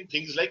creating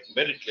things like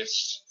merit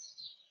lists.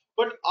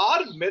 But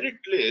are merit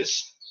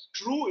lists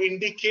true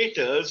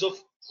indicators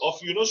of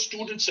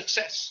student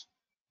success?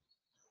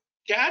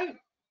 Can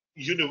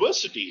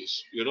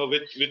universities,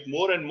 with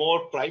more and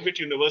more private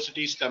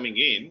universities coming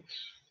in,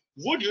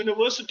 would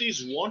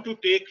universities want to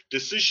take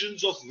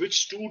decisions of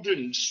which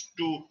students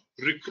to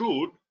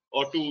recruit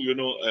or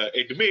to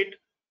admit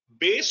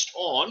based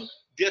on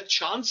their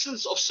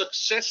chances of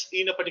success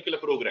in a particular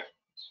program?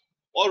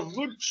 Or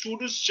would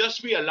students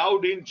just be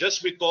allowed in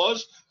just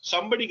because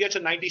somebody gets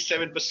a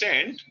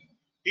 97%,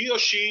 he or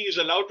she is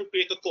allowed to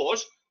take a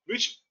course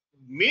which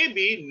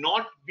maybe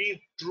not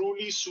be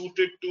truly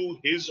suited to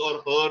his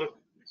or her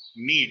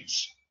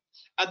needs?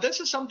 And this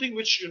is something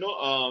which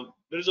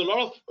there is a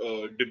lot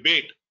of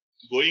debate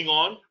going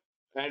on.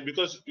 And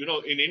because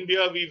in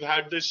India we've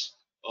had this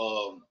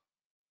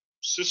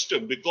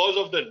system, because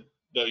of the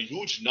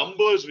huge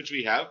numbers which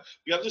we have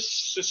this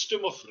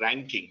system of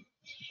ranking.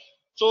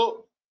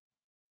 So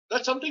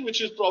that's something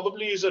which is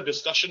probably is a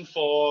discussion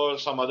for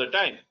some other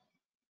time.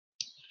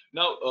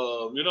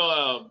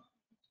 Now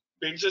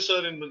Pendse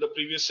sir in the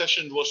previous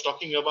session was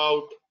talking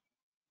about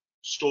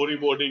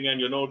storyboarding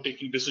and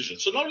taking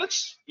decisions. So now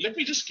let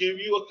me just give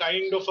you a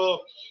kind of a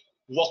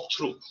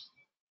walkthrough.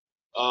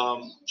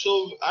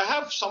 So I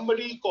have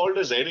somebody called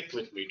as Eric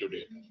with me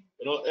today.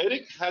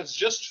 Eric has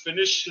just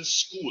finished his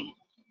school,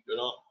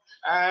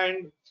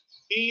 and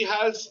he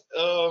has,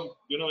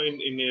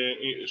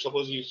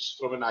 suppose he's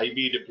from an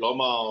IB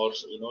diploma, or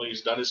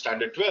he's done his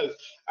standard 12,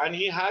 and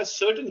he has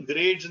certain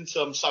grades in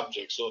some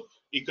subjects. So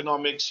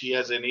economics, he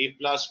has an A+,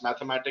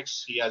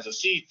 mathematics, he has a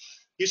C,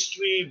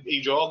 history,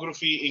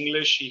 geography,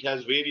 English, he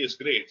has various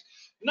grades.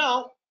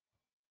 Now,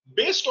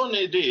 based on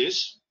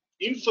this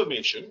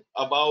information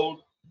about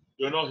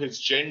his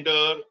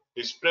gender,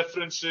 his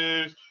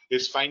preferences,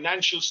 his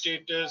financial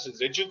status,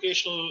 his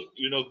educational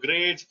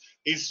grades,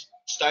 his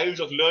styles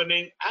of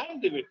learning,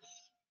 and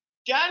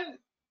can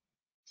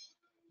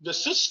the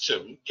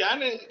system,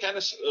 can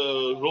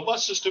a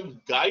robust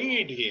system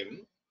guide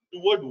him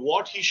toward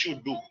what he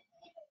should do?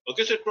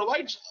 Okay, so it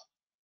provided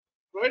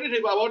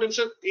him about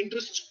himself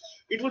interests.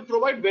 It would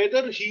provide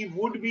whether he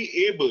would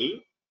be able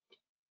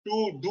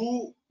to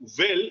do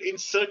well in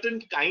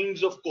certain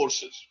kinds of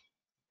courses.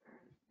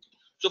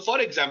 So, for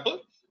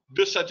example,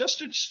 the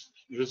suggested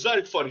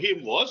result for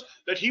him was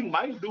that he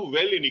might do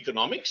well in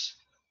economics,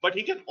 but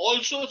he can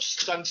also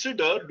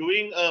consider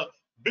doing a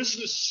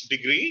business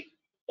degree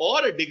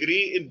or a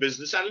degree in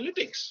business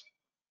analytics.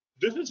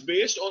 This is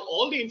based on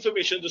all the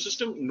information the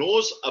system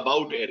knows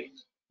about Eric.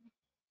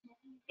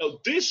 Now,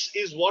 this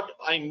is what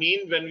I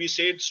mean when we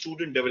say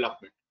student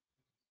development,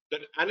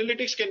 that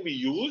analytics can be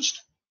used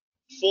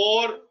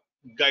for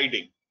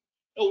guiding.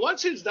 Now,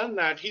 once he's done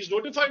that, he's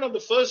notified on the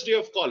first day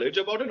of college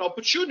about an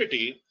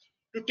opportunity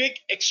to take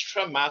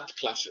extra math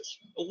classes.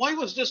 Why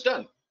was this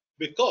done?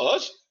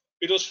 Because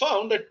it was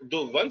found that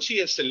once he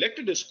has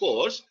selected his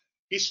course,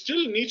 he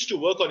still needs to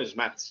work on his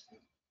maths.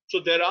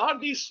 So there are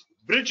these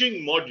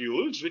bridging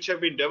modules which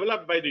have been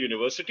developed by the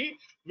university,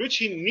 which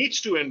he needs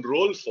to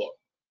enroll for.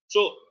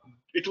 So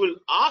it will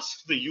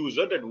ask the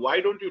user that why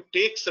don't you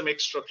take some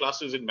extra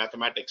classes in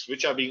mathematics,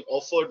 which are being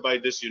offered by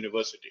this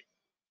university.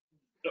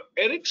 Now,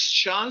 Eric's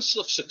chance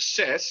of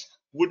success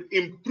would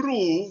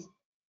improve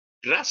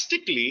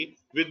drastically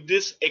with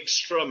this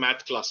extra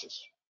math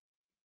classes.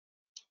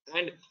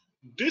 And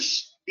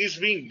this is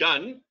being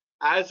done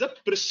as a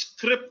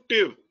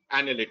prescriptive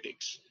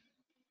analytics.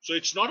 So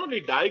it's not only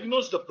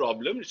diagnosed the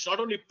problem, it's not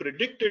only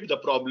predicted the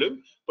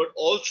problem, but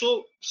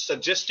also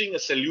suggesting a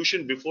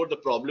solution before the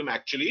problem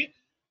actually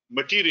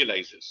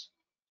materializes.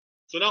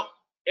 So now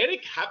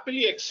Eric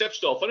happily accepts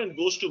the offer and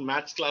goes to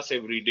maths class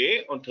every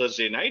day on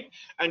Thursday night.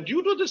 And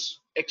due to this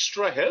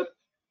extra help,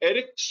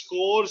 Eric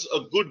scores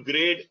a good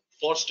grade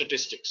for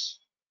statistics,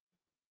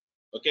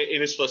 okay, in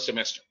his first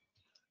semester.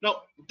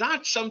 Now,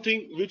 that's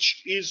something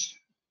which is,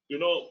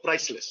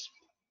 priceless.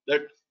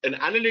 That an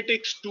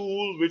analytics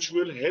tool which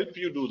will help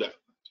you do that.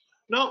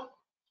 Now,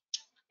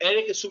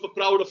 Eric is super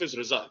proud of his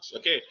results,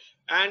 okay,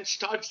 and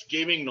starts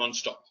gaming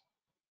nonstop.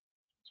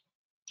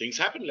 Things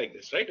happen like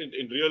this, right?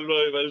 In real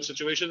world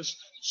situations,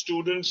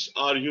 students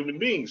are human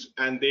beings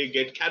and they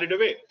get carried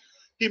away.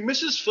 He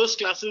misses first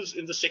classes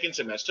in the second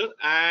semester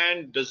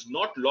and does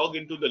not log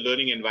into the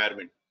learning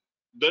environment.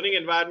 Learning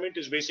environment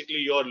is basically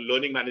your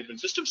learning management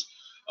systems,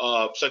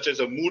 such as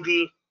a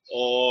Moodle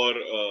or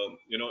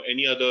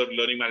any other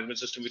learning management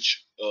system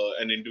which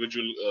an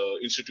individual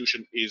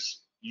institution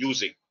is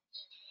using.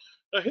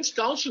 Now, his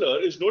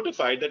counselor is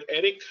notified that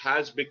Eric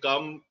has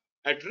become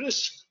at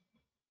risk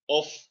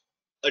of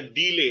a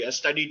delay, a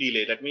study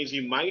delay. That means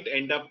he might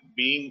end up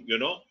being,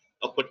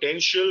 a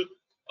potential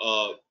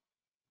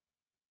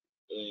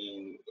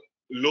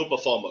low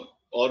performer,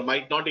 or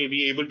might not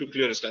be able to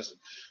clear his classes.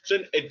 So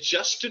an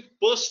adjusted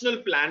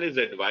personal plan is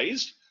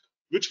advised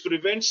which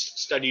prevents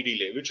study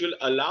delay, which will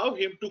allow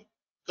him to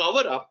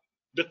cover up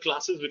the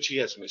classes which he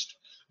has missed.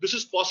 This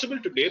is possible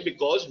today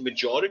because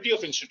majority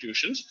of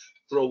institutions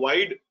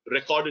provide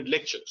recorded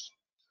lectures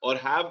or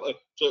have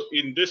so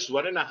in this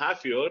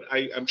 1.5 year,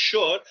 I am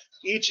sure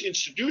each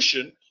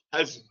institution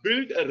has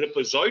built a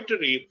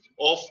repository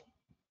of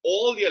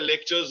all their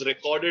lectures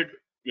recorded,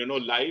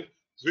 live,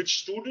 which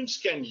students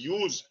can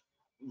use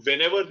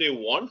whenever they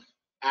want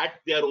at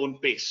their own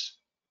pace.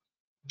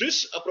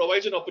 This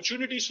provides an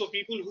opportunities for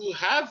people who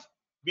have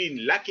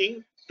been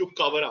lacking to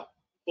cover up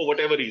for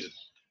whatever reason.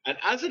 And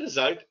as a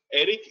result,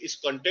 Eric is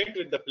content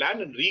with the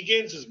plan and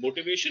regains his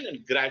motivation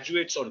and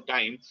graduates on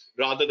time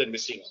rather than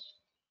missing out.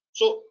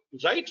 So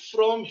right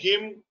from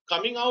him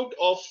coming out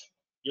of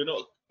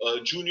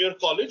junior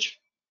college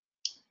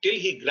till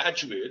he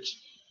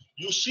graduates,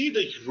 you see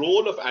the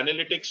role of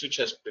analytics which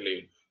has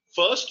played.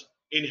 First,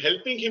 in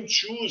helping him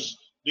choose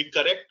the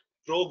correct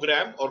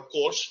program or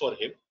course for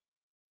him.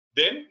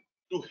 Then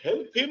to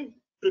help him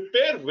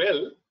prepare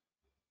well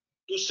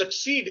to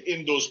succeed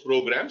in those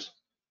programs.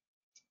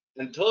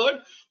 And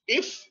third,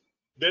 if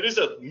there is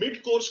a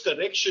mid-course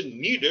correction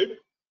needed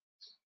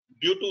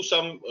due to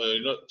some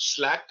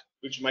slack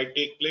which might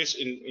take place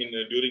in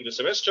during the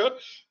semester,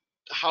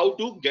 how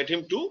to get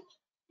him to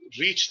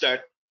reach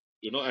that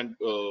and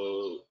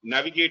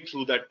navigate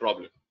through that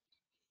problem.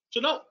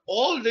 So now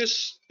all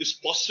this is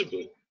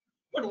possible,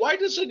 but why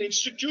does an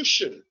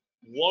institution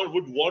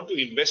would want to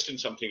invest in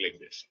something like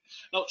this?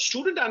 Now,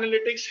 student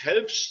analytics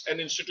helps an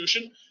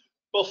institution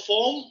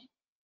perform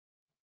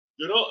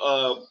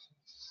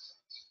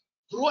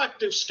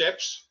proactive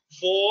steps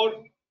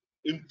for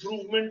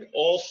improvement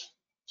of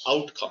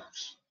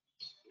outcomes.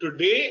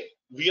 Today,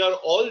 we are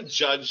all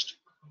judged,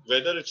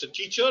 whether it's a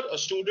teacher, a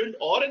student,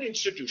 or an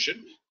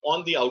institution,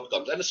 on the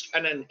outcomes.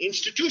 And an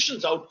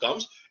institution's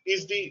outcomes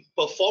is the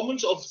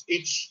performance of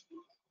its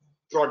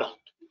product.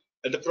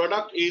 And the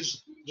product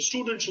is the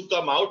students who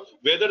come out,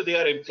 whether they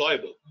are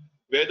employable,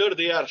 whether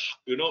they are,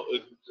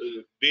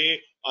 they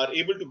are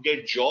able to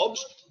get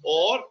jobs,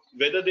 or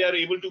whether they are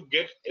able to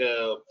get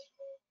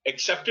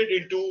accepted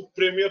into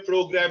premier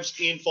programs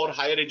for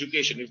higher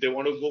education, if they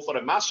want to go for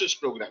a master's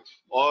program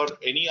or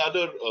any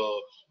other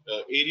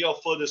area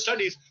of further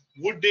studies,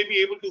 would they be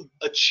able to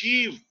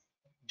achieve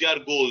their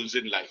goals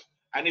in life?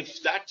 And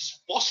if that's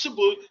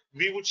possible,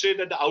 we would say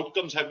that the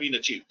outcomes have been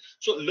achieved.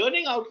 So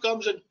learning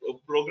outcomes and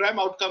program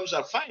outcomes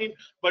are fine,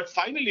 but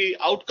finally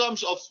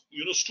outcomes of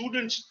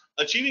students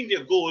achieving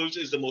their goals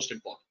is the most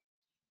important.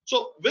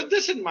 So with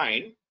this in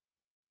mind,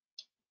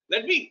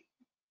 let me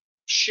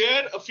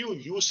share a few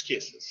use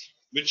cases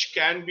which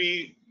can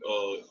be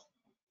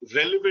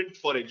relevant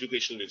for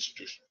educational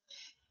institutions.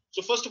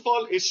 So first of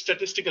all is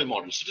statistical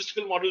models.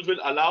 Statistical models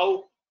will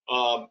allow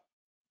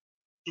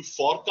to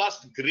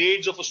forecast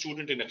grades of a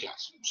student in a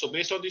class. So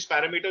based on these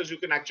parameters, you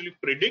can actually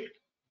predict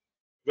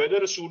whether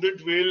a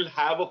student will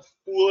have a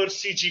poor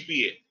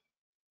CGPA.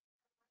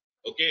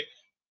 Okay,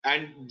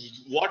 and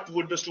what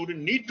would the student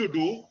need to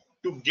do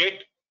to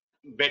get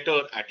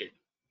better at it.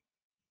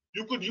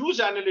 You could use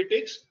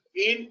analytics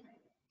in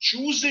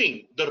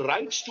choosing the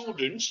right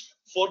students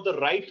for the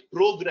right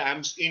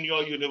programs in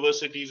your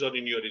universities or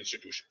in your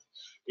institution.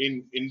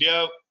 In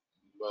India,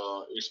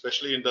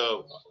 especially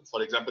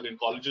for example, in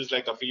colleges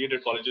like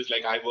affiliated colleges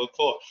like I work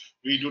for,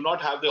 we do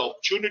not have the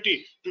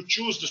opportunity to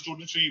choose the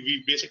students.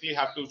 We basically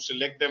have to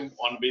select them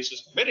on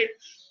basis of merit.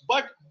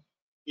 But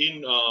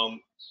in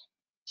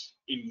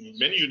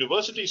many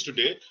universities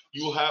today,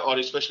 you have, or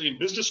especially in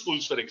business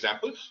schools, for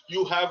example,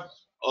 you have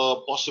a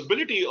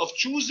possibility of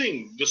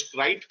choosing this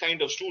right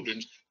kind of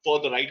students for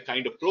the right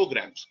kind of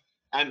programs.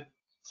 And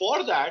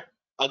for that,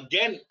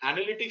 again,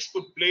 analytics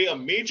could play a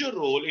major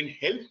role in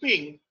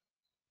helping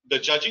the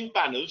judging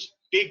panels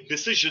take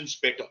decisions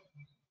better.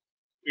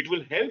 It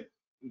will help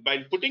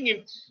by putting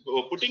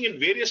in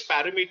various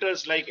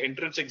parameters like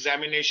entrance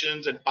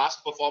examinations and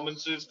past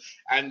performances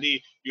and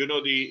the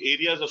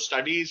areas of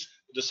studies,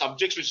 the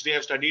subjects which they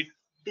have studied,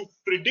 to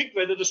predict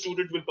whether the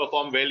student will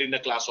perform well in the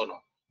class or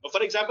not.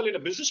 For example, in a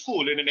business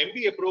school, in an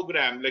MBA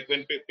program, like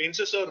when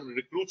Pendse sir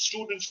recruits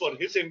students for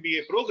his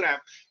MBA program,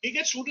 he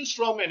gets students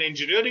from an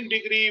engineering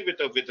degree,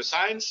 with a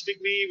science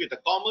degree, with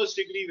a commerce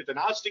degree, with an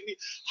arts degree.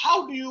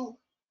 How do you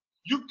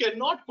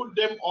cannot put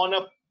them on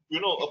a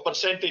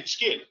percentage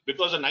scale,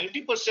 because a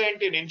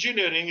 90% in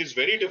engineering is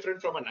very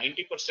different from a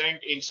 90%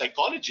 in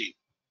psychology.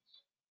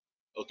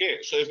 Okay,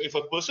 so if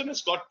a person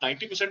has got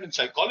 90% in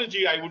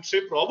psychology, I would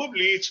say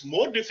probably it's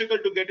more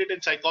difficult to get it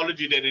in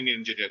psychology than in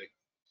engineering.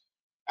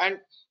 And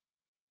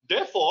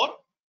therefore,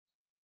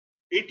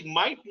 it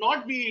might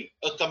not be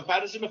a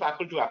comparison of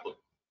apple to apple.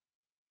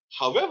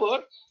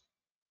 However,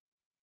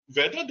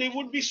 whether they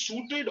would be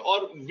suited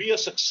or be a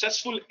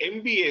successful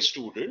MBA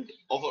student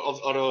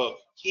or a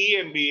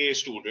EMBA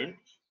student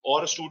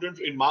or a student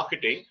in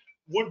marketing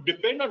would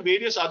depend on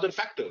various other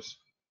factors,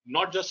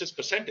 not just his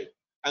percentage.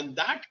 And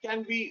that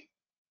can be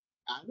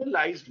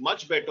analyzed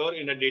much better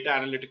in a data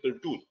analytical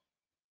tool.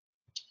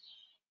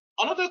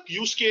 Another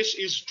use case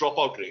is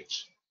dropout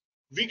rates.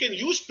 We can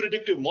use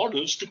predictive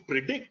models to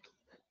predict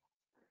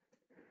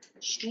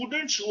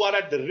students who are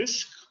at the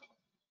risk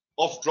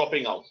of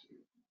dropping out,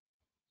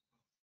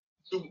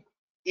 to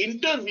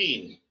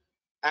intervene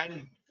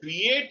and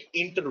create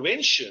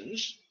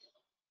interventions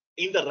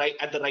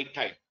at the right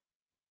time,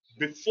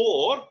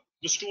 before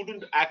the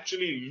student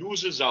actually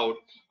loses out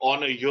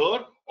on a year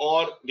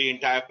or the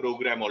entire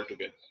program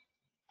altogether.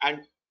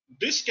 And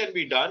this can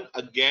be done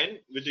again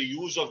with the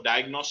use of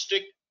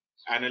diagnostic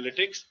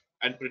analytics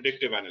and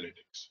predictive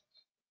analytics.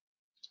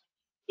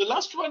 The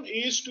last one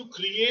is to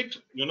create,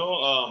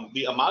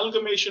 the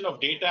amalgamation of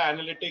data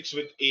analytics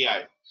with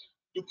AI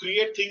to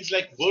create things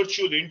like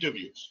virtual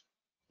interviews,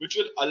 which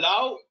will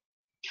allow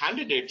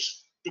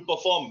candidates to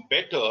perform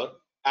better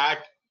at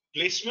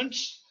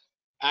placements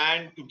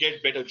and to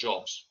get better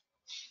jobs.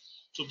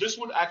 So this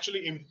would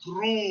actually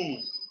improve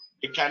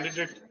the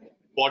candidate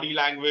body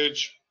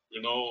language,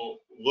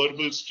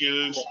 verbal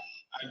skills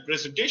and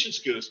presentation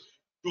skills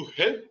to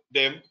help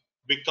them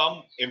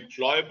become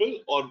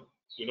employable or,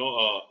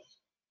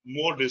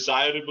 more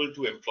desirable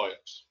to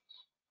employers.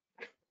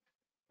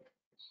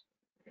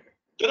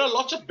 There are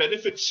lots of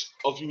benefits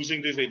of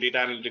using these data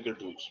analytical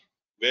tools.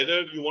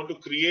 Whether you want to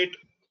create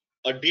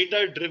a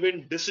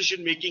data-driven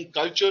decision-making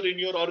culture in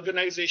your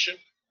organization,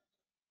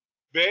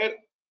 where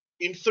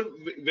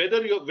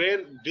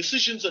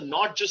decisions are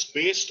not just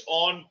based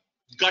on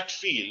gut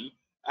feel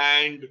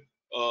and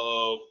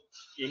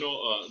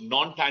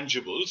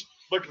non-tangibles,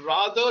 but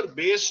rather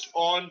based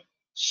on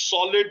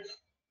solid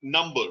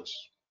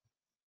numbers.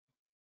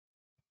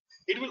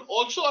 It will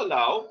also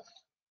allow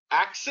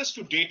access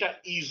to data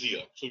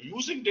easier. So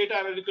using data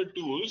analytical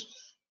tools,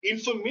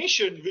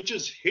 information which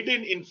is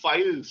hidden in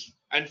files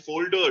and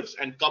folders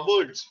and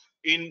cupboards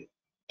in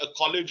a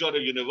college or a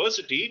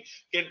university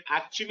can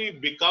actually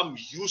become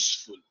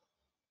useful.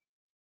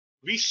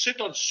 We sit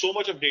on so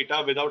much of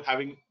data without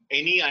having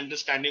any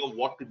understanding of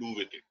what to do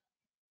with it.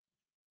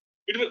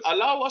 It will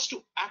allow us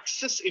to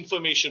access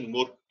information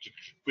more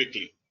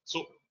quickly.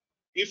 So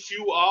if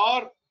you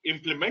are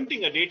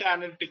implementing a data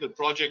analytical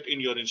project in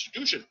your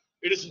institution,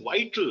 it is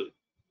vital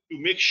to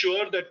make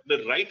sure that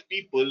the right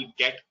people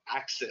get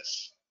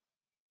access,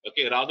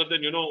 okay, rather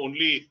than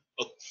only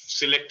a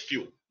select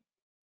few.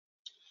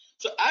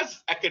 So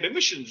as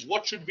academicians,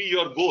 what should be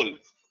your goal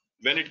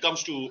when it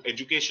comes to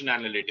education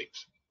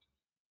analytics?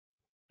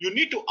 You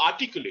need to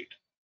articulate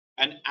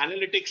an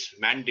analytics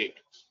mandate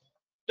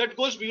that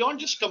goes beyond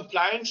just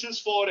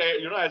compliances for,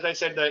 as I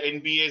said, the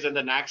NBAs and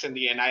the NACs and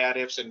the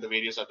NIRFs and the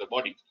various other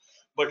bodies,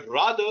 but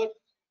rather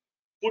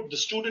put the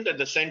student at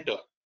the center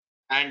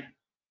and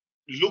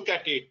look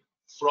at it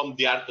from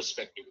their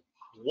perspective.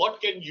 What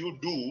can you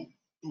do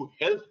to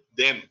help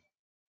them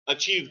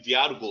achieve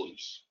their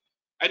goals?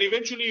 And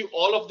eventually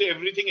all of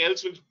everything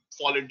else will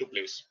fall into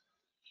place.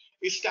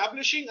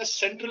 Establishing a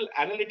central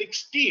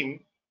analytics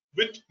team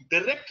with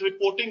direct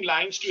reporting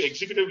lines to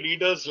executive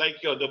leaders like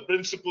the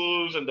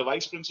principals and the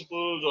vice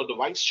principals or the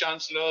vice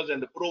chancellors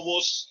and the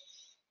provosts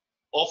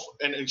of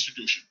an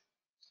institution.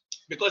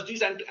 Because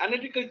these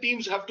analytical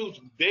teams have to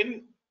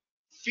then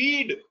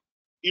feed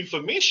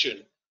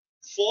information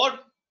for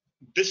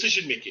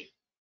decision making,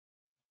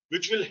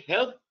 which will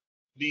help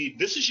the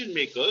decision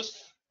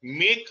makers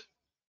make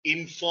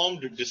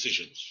informed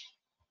decisions.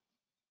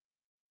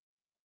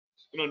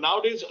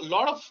 Nowadays, a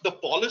lot of the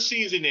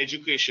policies in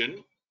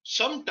education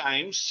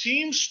sometimes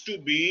seems to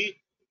be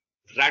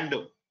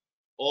random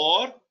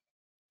or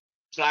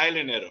trial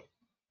and error,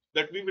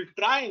 that we will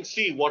try and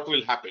see what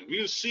will happen. We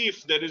will see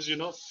if there is,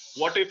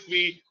 what if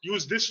we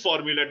use this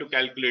formula to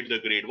calculate the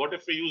grade? What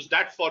if we use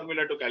that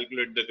formula to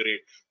calculate the grade?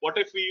 What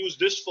if we use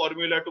this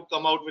formula to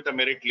come out with a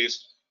merit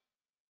list?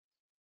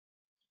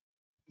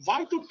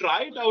 Why to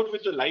try it out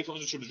with the life of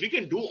the students? We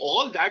can do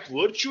all that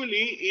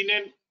virtually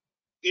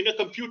in a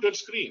computer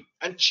screen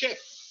and check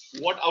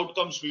what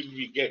outcomes will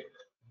we get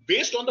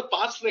based on the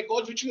past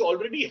records which we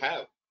already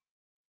have.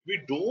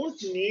 We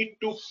don't need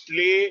to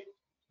play,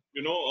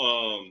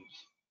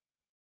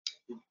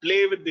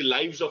 play with the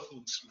lives of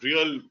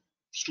real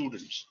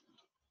students.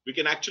 We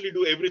can actually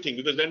do everything,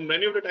 because then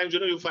many of the times,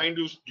 you find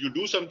you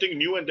do something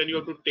new and then you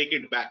have to take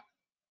it back.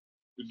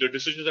 The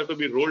decisions have to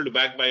be rolled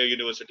back by a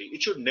university.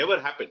 It should never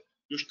happen.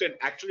 You can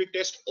actually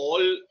test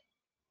all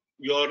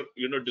your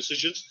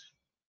decisions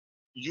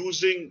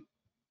using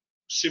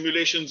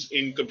simulations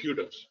in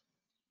computers.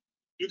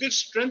 You can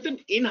strengthen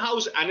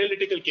in-house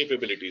analytical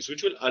capabilities,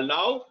 which will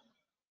allow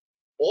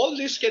all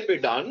this can be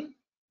done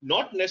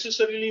not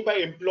necessarily by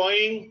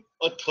employing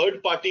a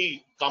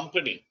third-party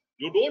company.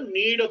 You don't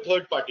need a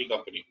third-party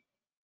company.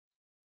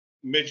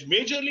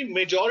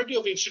 Majority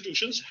of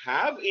institutions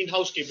have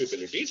in-house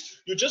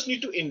capabilities. You just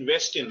need to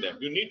invest in them.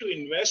 You need to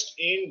invest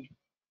in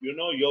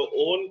your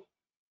own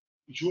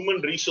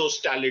human resource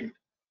talent,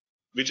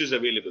 which is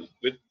available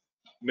with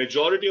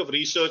majority of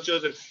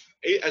researchers.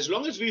 As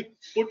long as we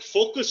put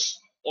focus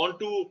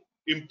onto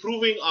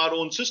improving our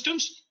own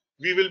systems,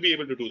 we will be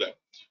able to do that.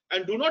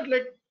 And do not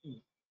let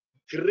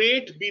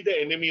great be the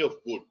enemy of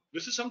good.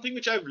 This is something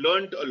which I've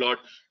learned a lot.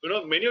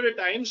 Many of the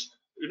times,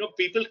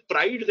 people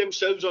pride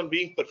themselves on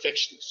being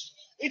perfectionists.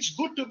 It's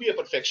good to be a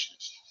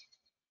perfectionist,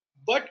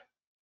 but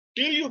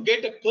till you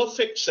get a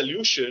perfect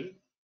solution,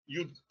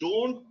 you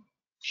don't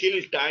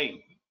kill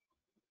time.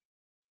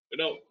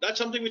 That's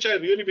something which I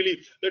really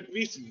believe, that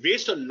we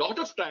waste a lot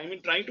of time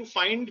in trying to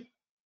find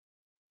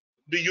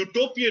the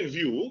utopian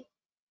view,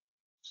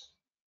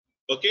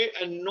 okay,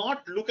 and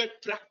not look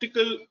at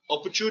practical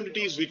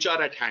opportunities which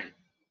are at hand.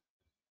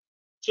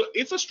 So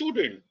if a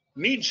student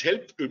needs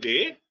help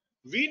today,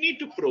 we need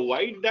to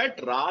provide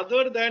that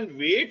rather than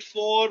wait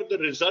for the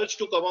results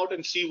to come out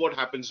and see what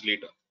happens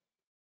later.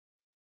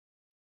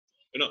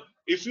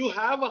 If you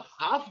have a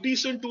half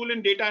decent tool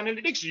in data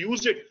analytics,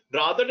 use it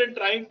rather than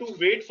trying to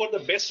wait for the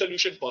best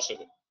solution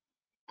possible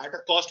at a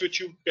cost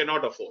which you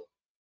cannot afford.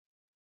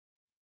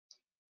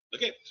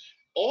 Okay,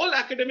 all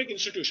academic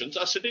institutions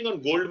are sitting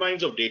on gold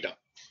mines of data.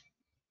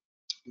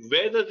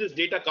 Where does this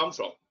data come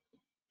from?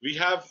 We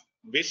have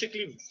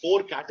basically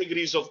 4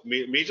 categories of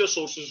major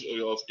sources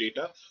of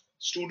data.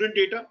 Student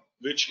data,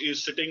 which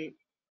is sitting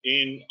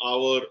in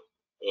our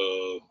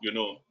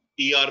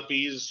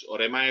ERPs or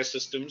MIS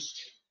systems.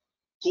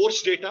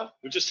 Course data,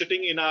 which is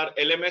sitting in our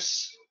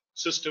LMS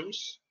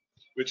systems,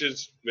 which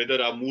is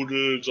whether our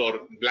Moodles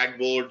or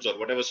Blackboards or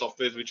whatever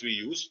software which we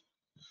use.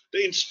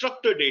 The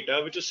instructor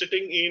data, which is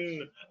sitting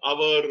in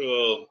our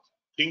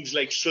things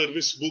like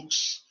service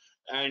books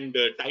and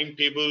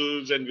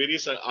timetables and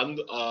various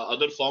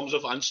other forms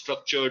of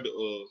unstructured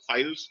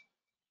files.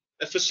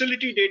 A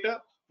facility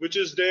data, which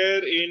is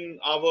there in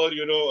our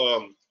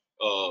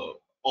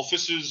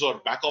offices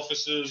or back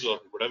offices or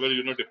whatever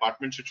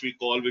departments which we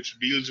call, which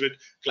deals with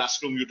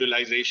classroom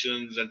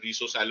utilizations and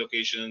resource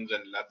allocations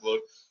and lab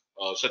work,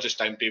 such as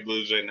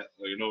timetables and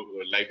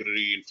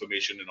library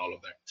information and all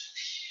of that.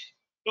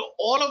 Now,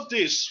 all of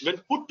this, when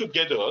put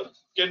together,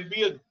 can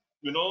be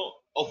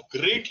of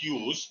great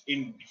use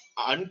in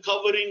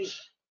uncovering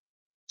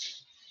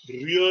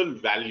real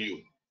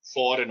value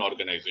for an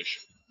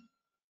organization.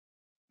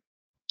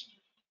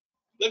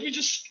 Let me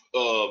just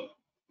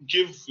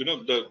give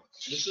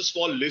this is a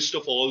small list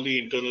of all the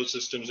internal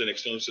systems and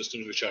external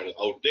systems which are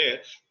out there,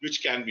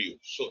 which can be used.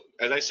 So,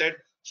 as I said,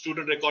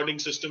 student recording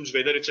systems,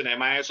 whether it's an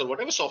MIS or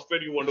whatever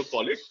software you want to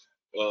call it,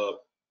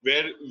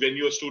 where when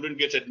your student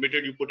gets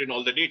admitted, you put in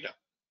all the data.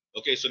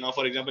 Okay, so now,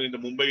 for example, in the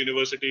Mumbai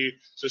University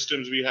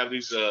systems, we have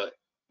these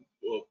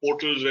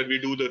portals where we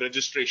do the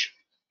registration.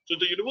 So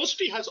the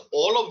university has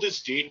all of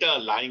this data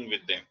lying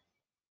with them.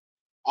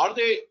 Are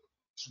they,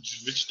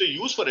 which they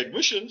use for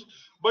admissions,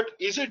 but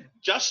is it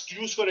just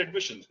used for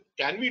admissions?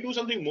 Can we do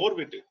something more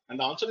with it? And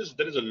the answer is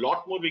there is a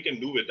lot more we can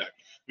do with that.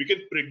 We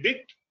can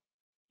predict,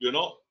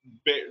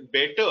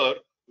 better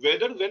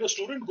whether when a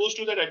student goes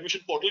to that admission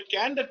portal,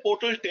 can that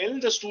portal tell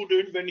the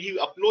student when he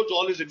uploads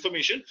all his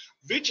information,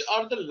 which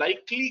are the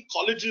likely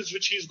colleges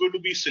which he's going to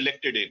be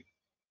selected in?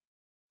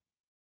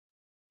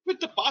 With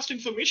the past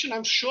information,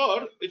 I'm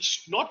sure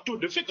it's not too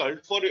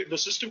difficult for the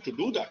system to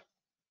do that.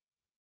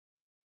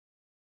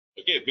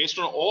 Okay, based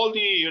on all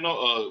the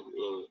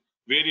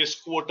various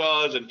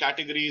quotas and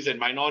categories and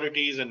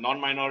minorities and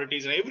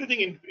non-minorities and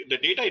everything in the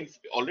data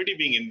already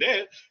being in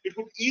there, it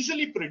could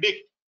easily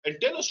predict and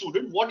tell a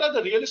student what are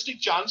the realistic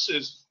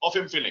chances of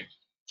him filling.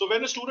 So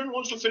when a student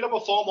wants to fill up a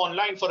form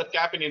online for a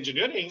CAP in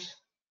engineering,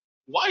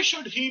 why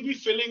should he be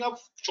filling up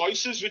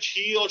choices which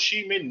he or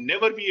she may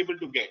never be able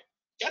to get?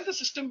 Can the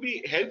system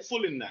be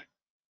helpful in that?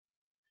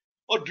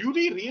 Or do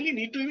we really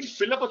need to even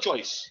fill up a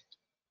choice?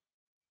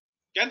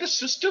 Can the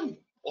system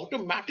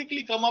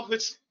automatically come up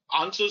with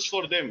answers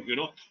for them,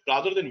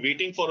 rather than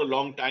waiting for a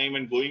long time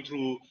and going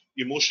through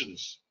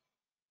emotions?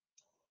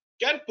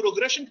 Can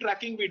progression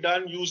tracking be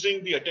done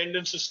using the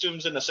attendance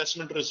systems and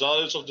assessment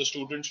results of the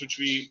students, which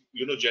we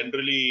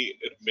generally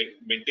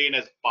maintain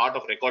as part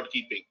of record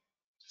keeping?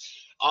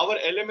 Our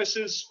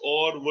LMSs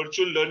or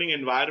virtual learning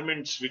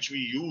environments which we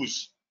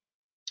use,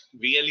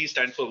 VLE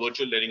stands for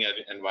virtual learning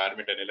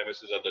environment and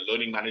LMSs are the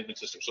learning management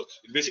system. So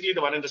it's basically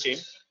the one and the same,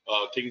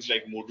 things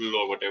like Moodle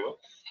or whatever.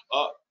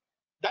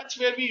 That's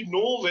where we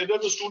know whether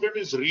the student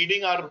is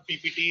reading our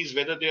PPTs,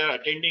 whether they are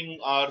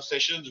attending our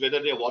sessions,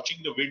 whether they are watching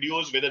the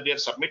videos, whether they are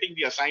submitting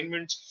the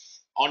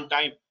assignments on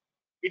time.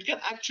 It can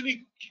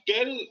actually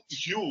tell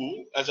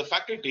you as a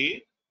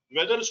faculty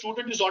whether a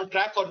student is on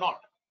track or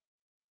not.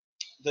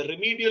 The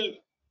remedial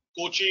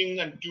coaching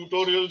and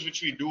tutorials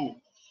which we do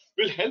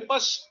will help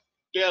us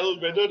tell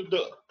whether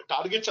the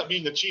targets are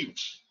being achieved.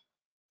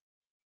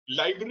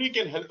 Library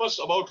can help us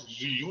about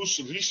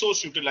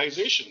resource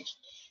utilizations.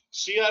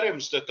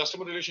 CRMs, the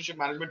customer relationship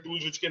management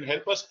tools, which can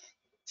help us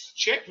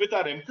check with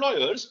our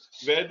employers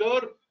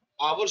whether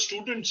our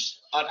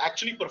students are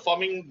actually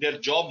performing their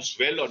jobs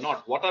well or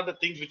not. What are the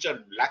things which are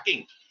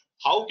lacking?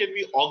 How can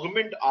we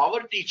augment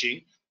our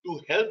teaching to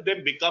help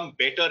them become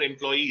better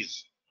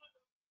employees?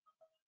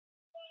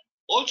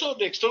 Also,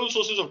 the external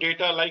sources of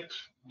data like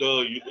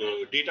the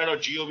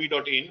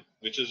data.gov.in,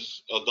 which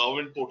is a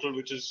government portal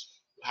which is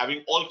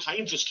having all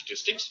kinds of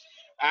statistics,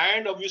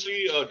 and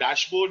obviously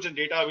dashboards and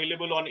data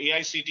available on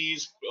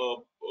AICT's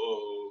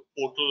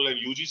portal and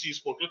UGC's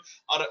portal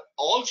are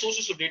all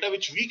sources of data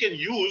which we can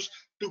use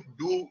to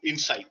do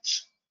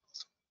insights.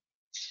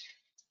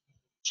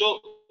 So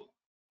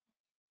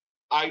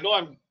I know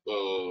I'm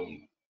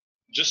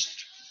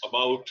just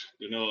about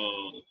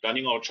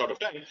running out short of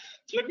time.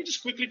 So let me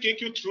just quickly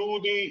take you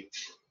through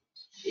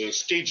the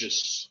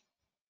stages.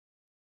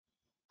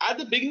 At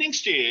the beginning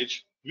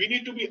stage, we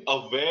need to be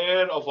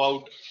aware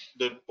about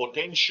the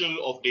potential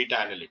of data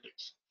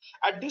analytics.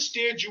 At this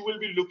stage, you will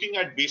be looking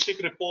at basic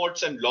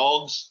reports and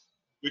logs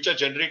which are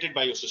generated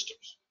by your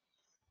systems.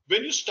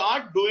 When you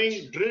start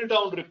doing drill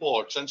down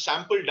reports and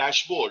sample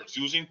dashboards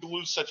using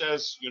tools such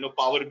as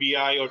Power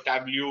BI or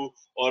Tableau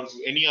or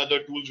any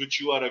other tools which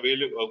you are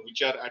available,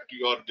 which are at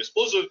your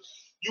disposal,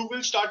 you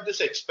will start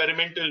this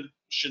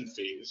experimentation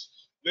phase,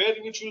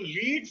 which will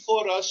lead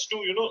for us to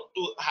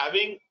to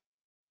having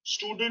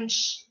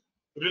students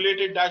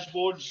related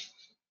dashboards,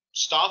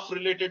 staff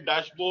related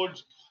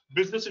dashboards,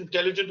 business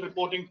intelligent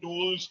reporting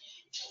tools,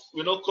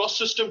 cross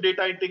system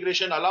data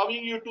integration,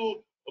 allowing you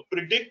to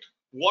predict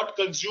what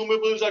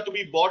consumables are to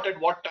be bought at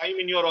what time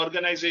in your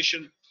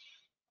organization,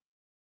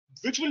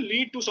 which will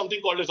lead to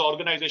something called as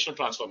organizational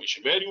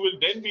transformation, where you will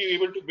then be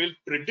able to build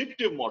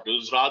predictive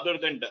models rather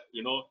than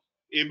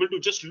able to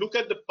just look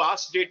at the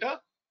past data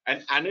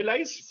and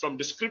analyze from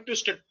descriptive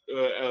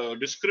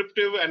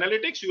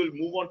analytics. You will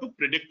move on to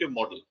predictive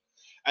model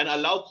and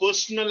allow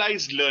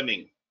personalized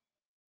learning,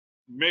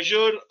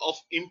 measure of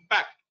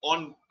impact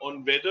on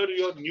whether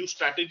your new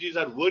strategies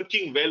are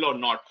working well or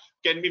not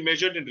can be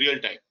measured in real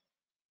time.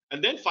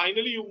 And then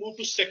finally, you move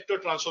to sector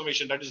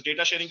transformation, that is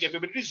data sharing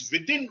capabilities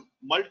within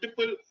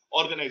multiple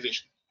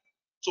organizations.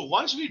 So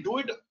once we do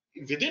it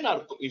within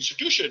our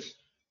institution,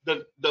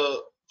 the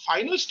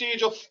final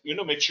stage of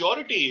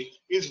maturity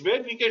is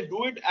where we can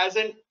do it as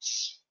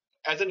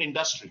an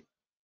industry.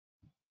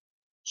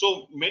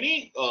 So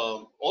many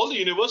all the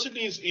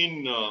universities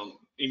in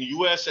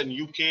US and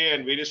UK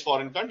and various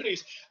foreign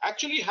countries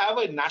actually have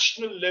a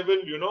national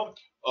level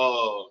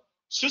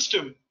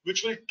system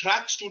which will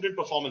track student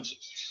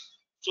performances.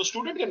 So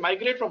student can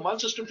migrate from one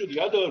system to the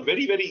other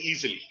very, very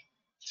easily.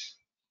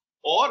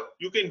 Or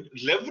you can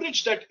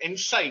leverage that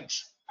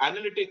insights,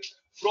 analytics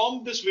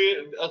from this way,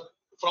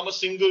 from a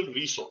single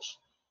resource.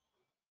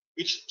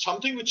 It's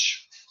something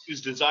which is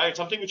desired,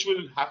 something which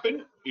will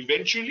happen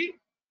eventually,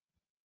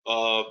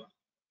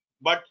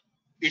 but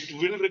it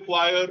will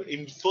require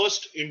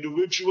first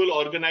individual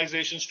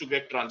organizations to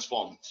get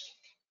transformed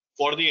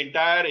for the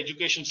entire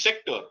education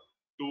sector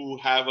to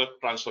have a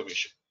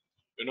transformation.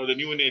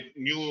 The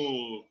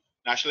new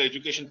national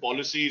education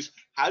policies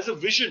has a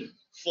vision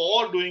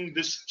for doing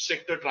this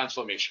sector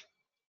transformation.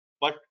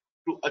 But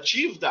to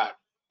achieve that,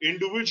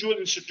 individual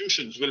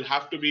institutions will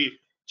have to be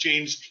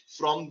changed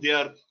from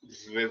their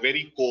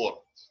very core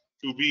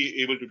to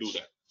be able to do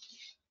that.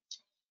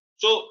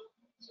 So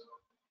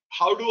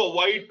how to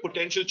avoid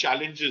potential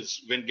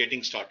challenges when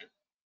getting started?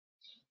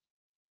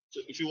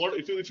 So if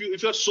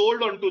you are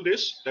sold onto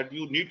this, that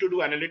you need to do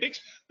analytics,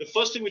 the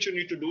first thing which you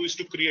need to do is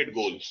to create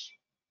goals.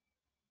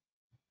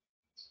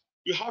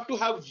 You have to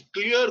have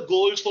clear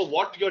goals for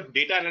what your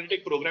data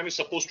analytic program is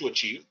supposed to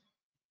achieve,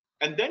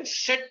 and then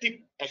set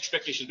the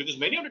expectations, because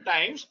many of the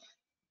times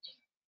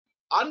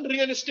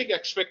unrealistic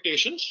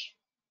expectations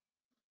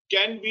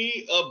can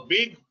be a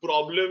big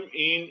problem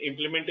in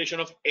implementation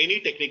of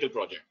any technical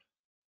project.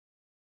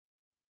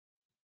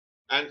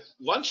 And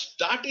once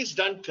that is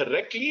done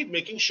correctly,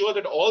 making sure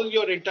that all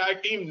your entire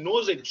team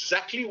knows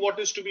exactly what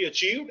is to be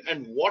achieved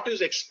and what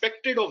is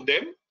expected of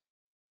them,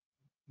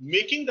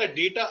 making the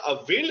data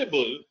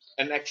available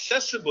and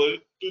accessible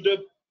to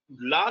the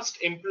last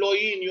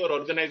employee in your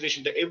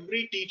organization,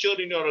 every teacher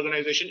in your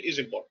organization is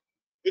important.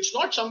 It's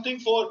not something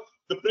for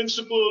the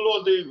principal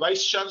or the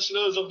vice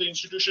chancellors of the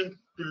institution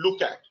to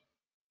look at.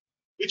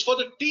 It's for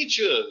the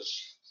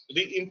teachers,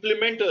 the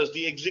implementers,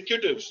 the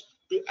executives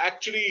to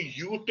actually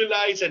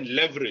utilize and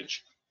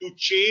leverage, to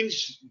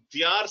change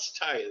their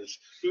styles,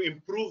 to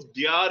improve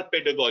their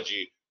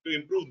pedagogy, to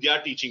improve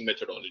their teaching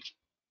methodology.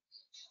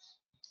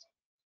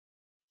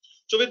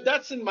 So with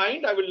that in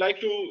mind, I would like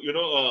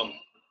to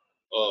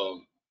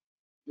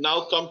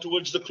now come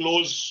towards the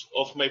close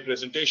of my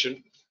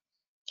presentation.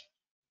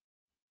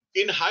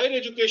 In higher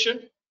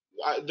education,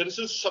 this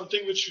is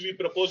something which we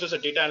propose as a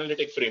data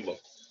analytic framework.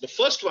 The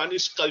first one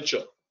is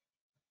culture.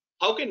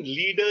 How can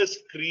leaders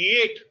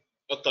create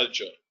a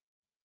culture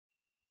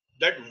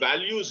that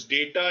values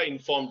data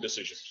informed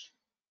decisions?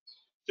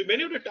 So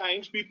many of the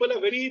times people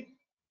are very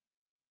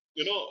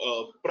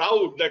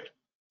proud that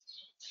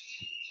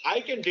I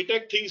can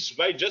detect things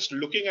by just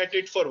looking at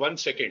it for 1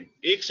 second.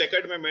 1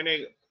 second mein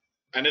maine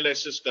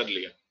analysis kar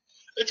liya.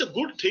 It's a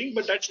good thing,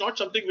 but that's not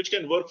something which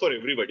can work for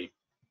everybody.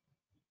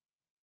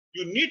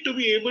 You need to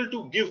be able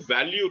to give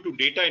value to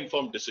data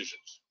informed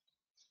decisions.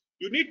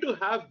 You need to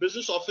have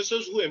business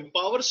officers who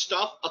empower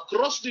staff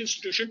across the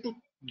institution to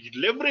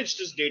leverage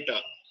this data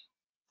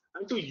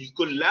and to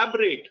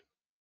collaborate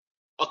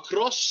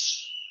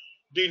across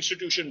the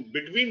institution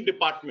between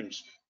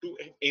departments to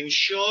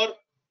ensure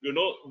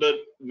the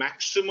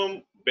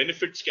maximum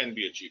benefits can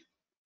be achieved.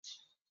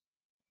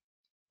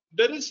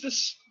 There is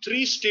this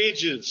 3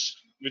 stages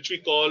which we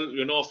call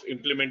of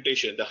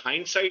implementation: the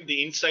hindsight,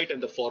 the insight,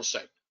 and the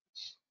foresight.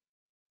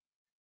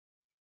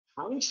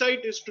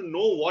 Hindsight is to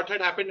know what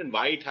had happened and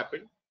why it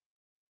happened.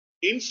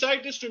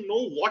 Insight is to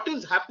know what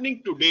is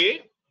happening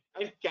today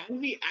and can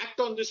we act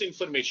on this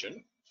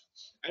information.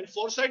 And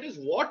foresight is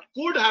what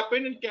could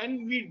happen and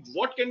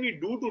what can we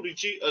do to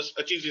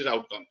achieve this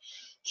outcome.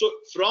 So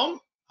from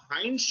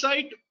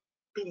hindsight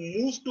to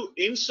move to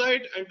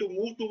insight and to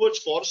move towards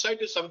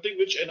foresight is something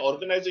which an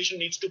organization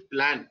needs to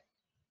plan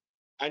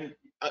and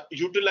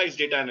utilize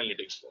data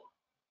analytics for.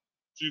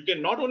 So you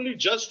can not only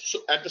just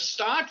at the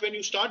start, when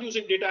you start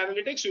using data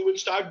analytics, you will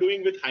start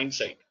doing with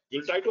hindsight.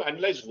 You'll try to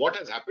analyze what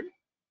has happened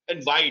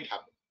and why it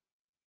happened.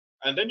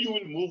 And then you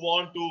will move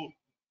on to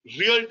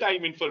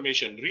real-time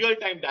information,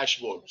 real-time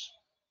dashboards.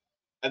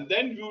 And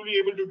then you will be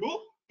able to do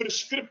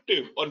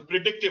prescriptive or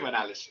predictive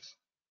analysis.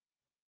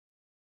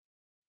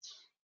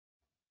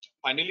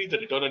 Finally, the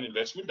return on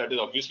investment, that is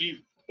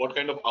obviously what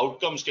kind of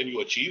outcomes can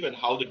you achieve and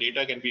how the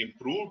data can be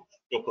improved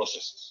your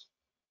processes.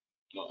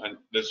 And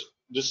there's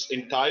this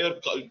entire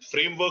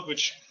framework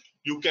which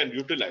you can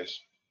utilize.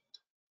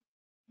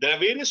 There are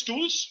various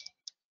tools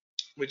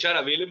which are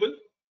available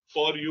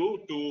for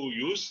you to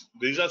use.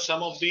 These are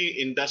some of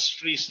the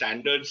industry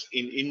standards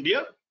in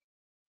India.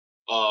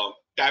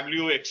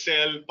 Tableau,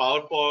 Excel,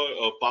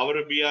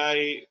 Power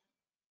BI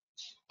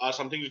are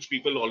something which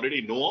people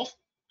already know of.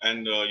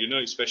 And,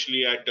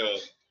 especially at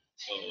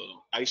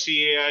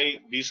ICAI,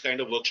 these kind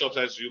of workshops,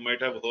 as you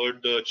might have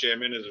heard the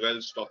chairman as well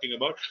talking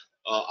about,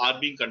 are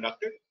being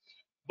conducted.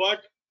 But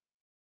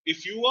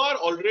if you are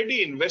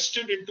already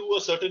invested into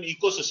a certain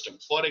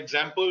ecosystem, for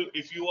example,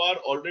 if you are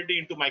already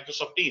into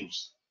Microsoft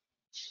Teams,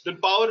 then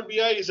Power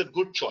BI is a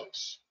good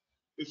choice.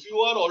 If you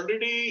are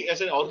already,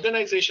 as an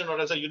organization or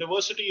as a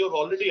university, you've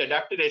already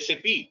adapted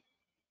SAP,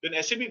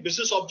 then SAP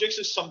Business Objects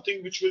is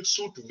something which will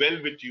suit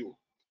well with you.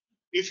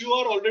 If you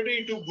are already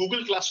into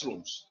Google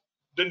Classrooms,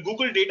 then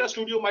Google Data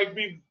Studio might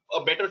be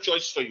a better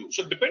choice for you.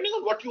 So depending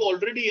on what you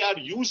already are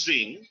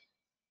using,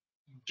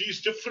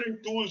 these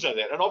different tools are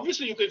there. And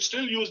obviously you can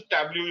still use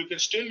Tableau, you can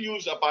still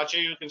use Apache,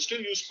 you can still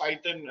use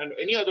Python and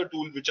any other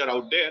tool which are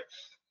out there.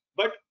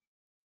 But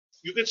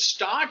you can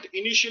start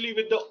initially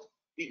with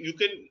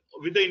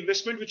the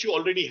investment which you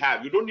already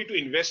have. You don't need to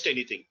invest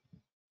anything.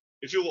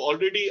 If you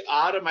already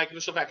are a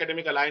Microsoft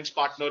Academic Alliance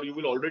partner, you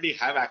will already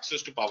have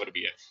access to Power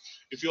BI.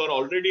 If you are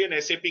already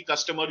an SAP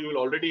customer, you will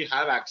already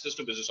have access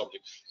to Business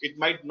Objects. It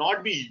might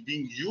not be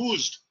being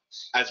used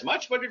as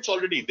much, but it's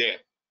already there.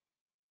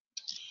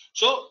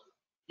 So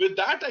with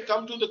that, I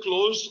come to the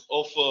close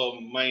of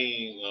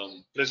my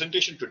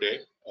presentation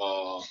today.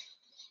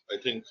 I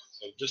think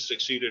I've just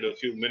exceeded a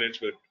few minutes,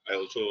 but I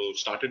also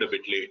started a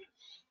bit late.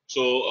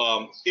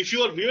 So if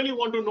you really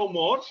want to know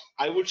more,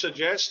 I would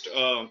suggest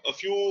a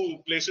few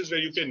places where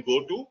you can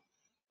go to.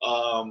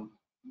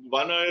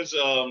 One is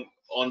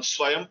on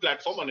Swayam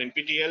platform on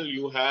NPTEL.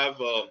 You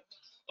have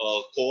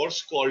a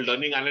course called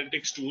Learning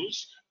Analytics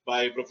Tools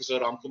by Professor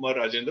Ramkumar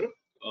Rajendra.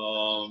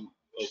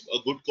 A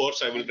good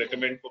course I will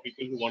recommend for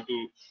people who want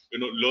to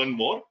learn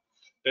more.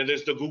 Then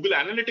there's the Google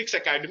Analytics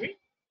Academy,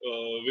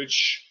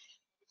 which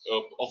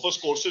offers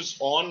courses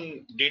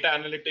on data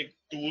analytic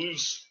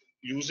tools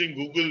using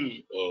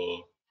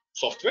Google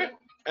software.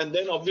 And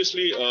then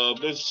obviously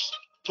there's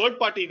third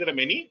party, there are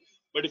many,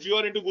 but if you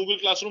are into Google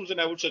Classrooms, then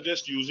I would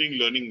suggest using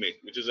Learning Mate,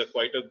 which is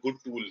quite a good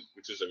tool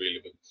which is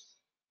available.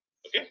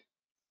 Okay,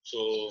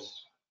 so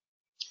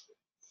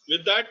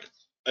with that,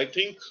 I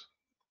think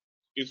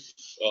if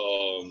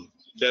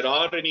there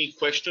are any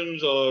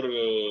questions or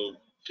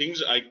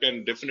things, I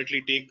can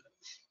definitely take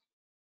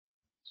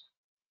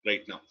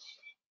right now.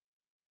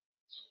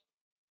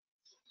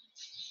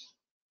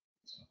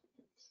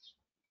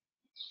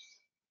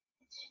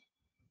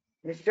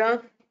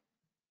 Mr.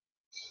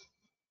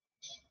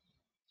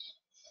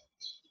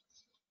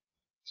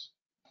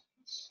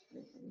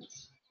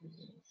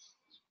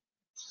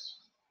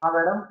 हाँ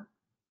madam,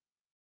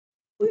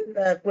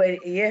 कोई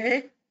ये है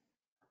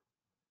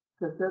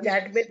question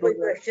chat में कोई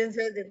question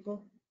है देखो.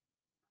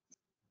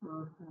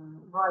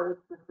 हाँ एक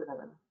क्वेश्चन है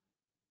madam.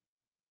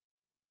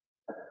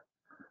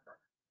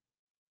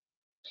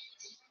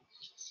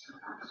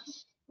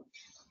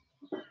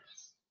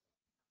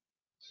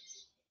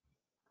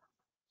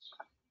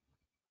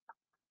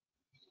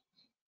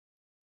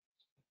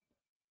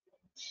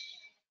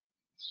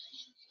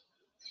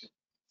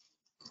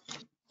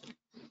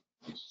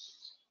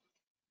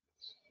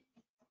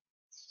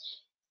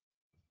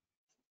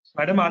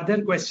 Madam, are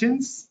there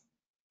questions?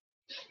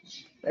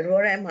 But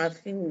what I'm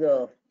asking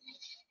the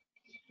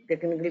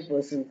technical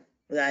person,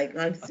 I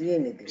can't see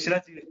anything.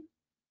 Mishra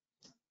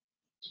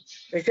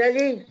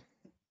ji,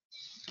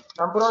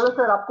 रामपुरवाला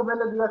sir, आपको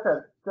मैंने दिया सर,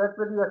 चैट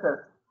पे दिया सर.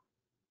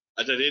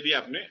 अच्छा दे दिया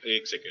आपने,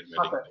 एक सेकेंड में.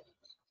 हाँ सर.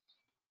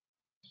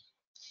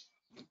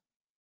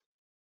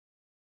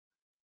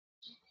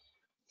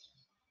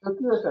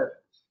 देखिए sir.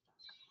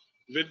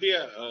 With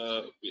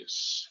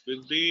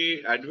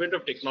the advent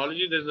of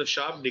technology, there's a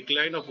sharp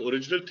decline of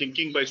original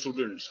thinking by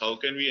students. How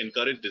can we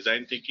encourage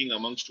design thinking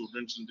among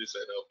students in this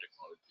era of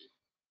technology?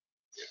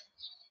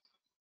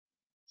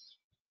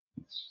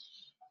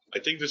 I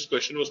think this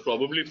question was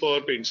probably for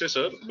Pendse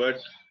sir,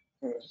 but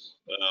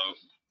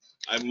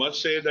I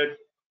must say that,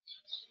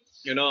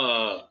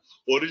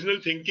 original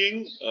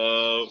thinking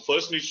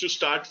first needs to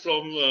start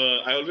from,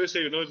 I always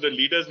say, the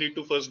leaders need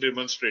to first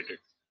demonstrate it.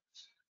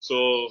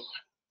 So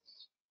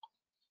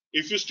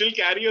if you still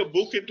carry a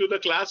book into the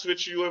class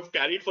which you have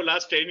carried for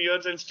last 10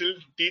 years and still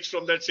teach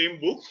from that same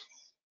book,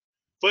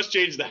 first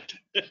change that.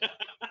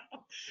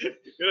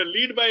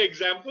 Lead by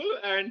example,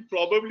 and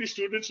probably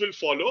students will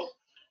follow.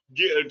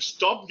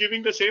 Stop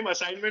giving the same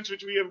assignments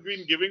which we have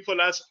been giving for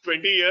last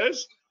 20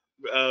 years.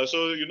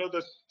 So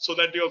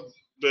that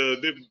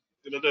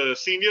the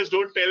seniors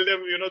don't tell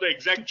them the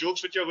exact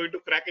jokes which you're going to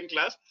crack in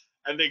class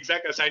and the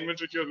exact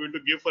assignments which you're going to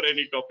give for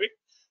any topic.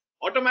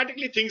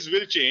 Automatically things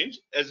will change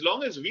as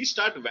long as we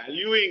start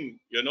valuing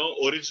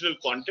original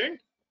content.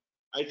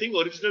 I think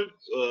original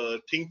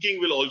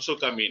thinking will also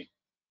come in.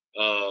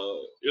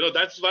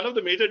 That's one of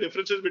the major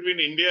differences between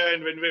India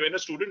and when a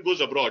student goes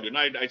abroad.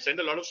 I send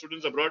a lot of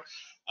students abroad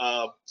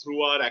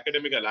through our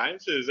academic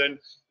alliances, and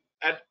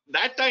at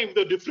that time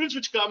the difference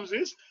which comes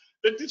is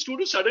that the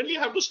students suddenly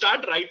have to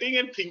start writing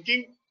and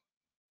thinking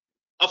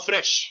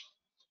afresh.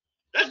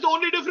 That's the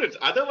only difference.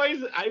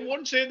 Otherwise, I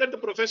won't say that the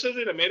professors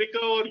in America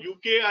or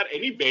UK are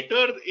any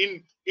better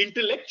in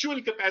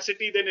intellectual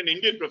capacity than an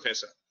Indian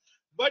professor.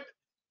 But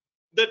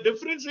the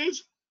difference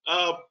is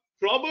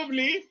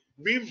probably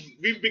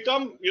we've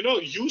become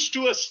used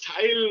to a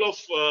style of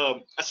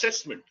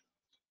assessment.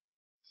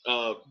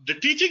 The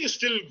teaching is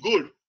still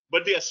good,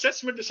 but the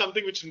assessment is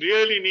something which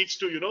really needs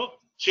to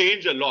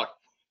change a lot.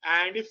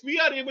 And if we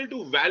are able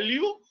to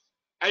value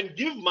and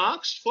give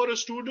marks for a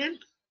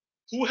student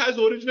who has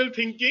original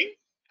thinking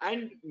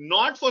and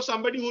not for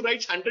somebody who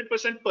writes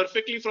 100%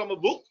 perfectly from a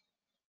book,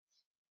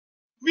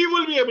 we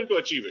will be able to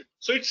achieve it.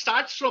 So it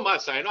starts from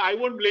us. I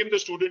won't blame the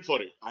student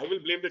for it. I will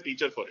blame the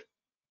teacher for it.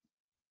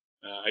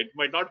 It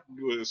might not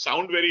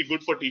sound very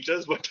good for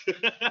teachers, but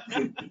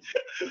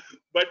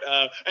but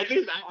at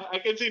least I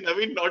can see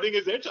Navin nodding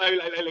his head, so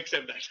I'll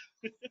accept that.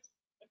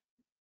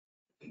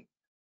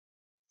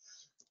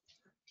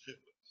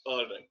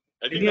 All right.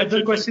 Any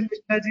other question,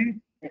 Krishna ji?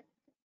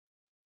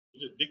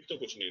 दिख तो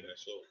कुछ नहीं रहा,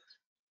 so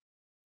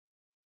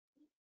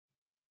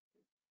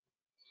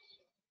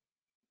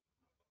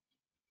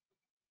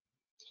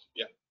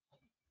yeah.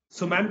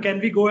 So, ma'am, can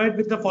we go ahead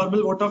with the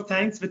formal vote of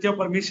thanks with your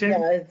permission?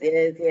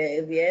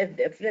 Yes,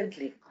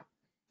 definitely.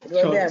 It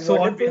was a So on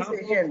wonderful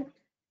behalf session.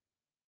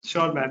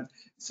 Sure, ma'am.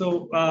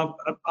 So,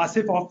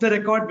 Asif, off the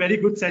record, very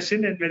good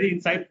session and very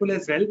insightful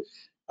as well.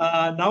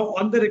 Now,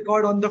 on the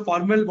record, on the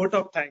formal vote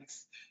of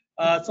thanks.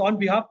 So, on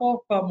behalf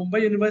of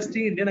Mumbai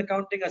University, Indian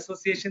Accounting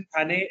Association,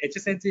 Thane,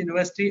 HSNC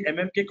University,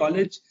 MMK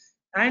College,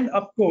 and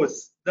of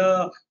course,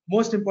 the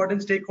most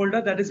important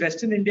stakeholder, that is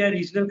Western India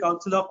Regional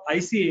Council of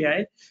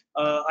ICAI,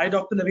 I,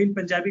 Dr. Navin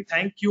Punjabi,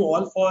 thank you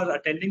all for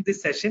attending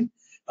this session.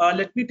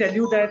 Let me tell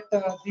you that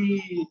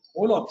the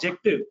whole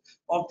objective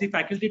of the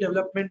faculty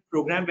development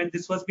program, when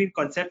this was being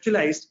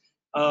conceptualized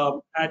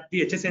at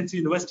the HSNC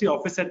University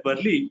office at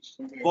Worli,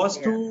 was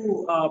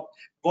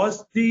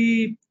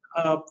the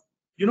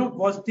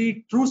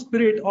true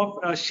spirit of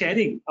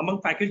sharing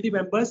among faculty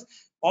members.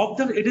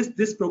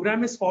 This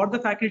program is for the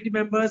faculty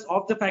members,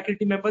 of the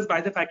faculty members,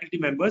 by the faculty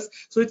members.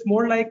 So it's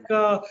more like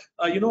a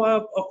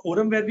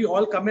forum where we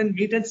all come and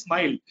meet and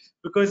smile,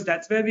 because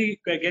that's where we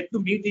get to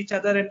meet each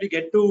other and we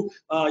get to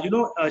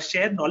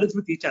share knowledge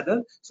with each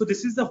other. So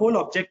this is the whole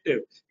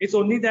objective. It's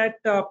only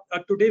that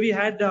today we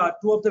had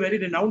two of the very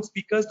renowned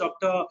speakers,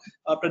 Dr.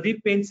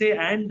 Pradeep Pendse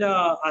and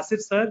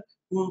Asif sir,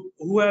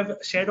 who have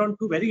shared on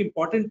two very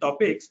important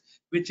topics,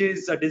 which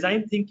is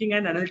design thinking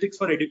and analytics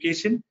for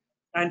education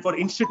and for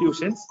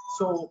institutions.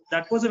 So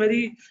that was a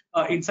very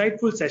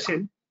insightful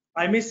session.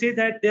 I may say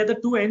that they are the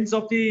two ends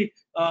of the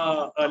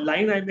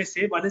line, I may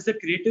say. One is the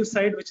creative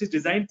side, which is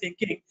design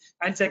thinking,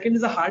 and second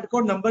is the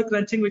hardcore number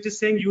crunching, which is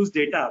saying use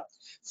data.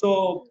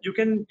 So you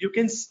can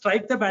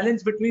strike the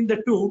balance between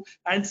the two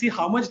and see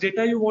how much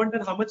data you want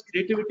and how much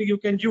creativity you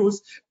can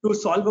use to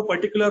solve a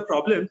particular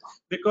problem,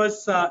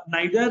 because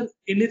neither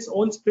in its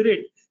own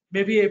spirit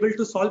may be able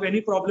to solve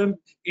any problem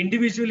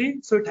individually,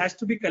 so it has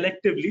to be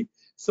collectively.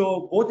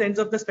 So both ends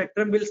of the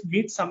spectrum will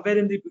meet somewhere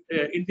in the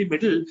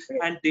middle,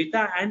 and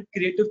data and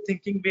creative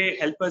thinking may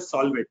help us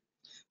solve it.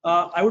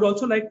 I would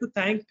also like to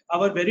thank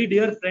our very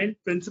dear friend,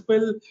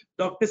 Principal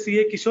Dr.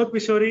 C.A. Kishore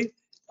Peshori,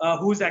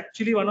 who is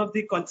actually one of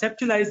the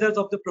conceptualizers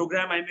of the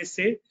program, I may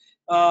say,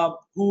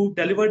 who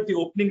delivered the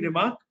opening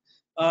remark.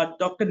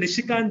 Dr.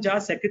 Nishikant,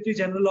 Secretary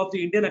General of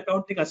the Indian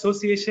Accounting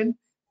Association,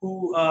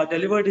 who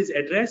delivered his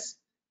address.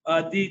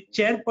 The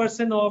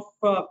chairperson of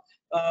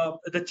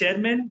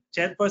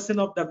chairperson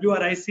of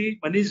WRIC,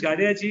 Manish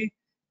Gadia ji,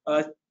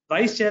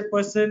 vice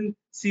chairperson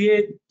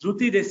CA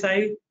Drushti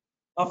Desai,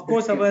 of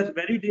course our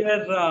very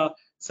dear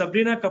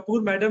Sabrina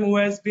Kapoor madam, who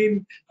has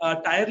been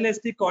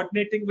tirelessly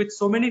coordinating with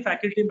so many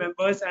faculty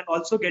members and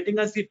also getting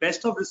us the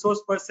best of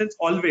resource persons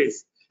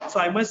always. So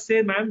I must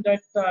say, ma'am,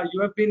 that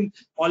you have been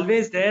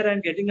always there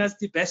and getting us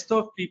the best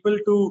of people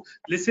to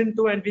listen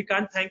to, and we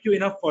can't thank you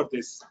enough for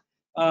this.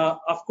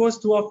 Of course,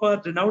 two of our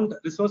renowned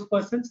resource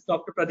persons,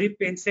 Dr. Pradeep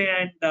Pendse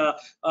and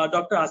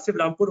Dr. Asif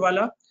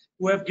Rampurwala,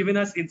 who have given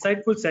us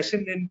insightful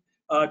session in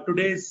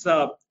today's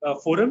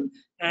forum.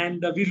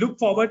 And we look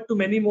forward to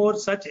many more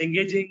such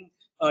engaging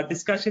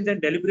discussions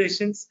and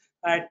deliberations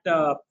at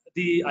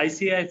the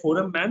ICAI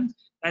forum, ma'am.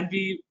 And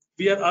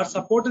our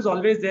support is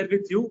always there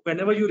with you.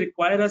 Whenever you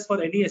require us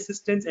for any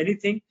assistance,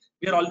 anything,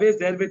 we are always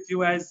there with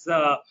you as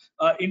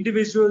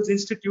individuals,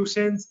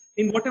 institutions,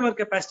 in whatever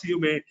capacity you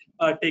may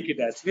take it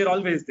as. We are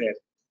always there.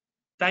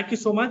 Thank you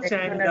so much, Thank you,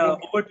 and Navin.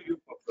 over to you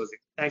for closing.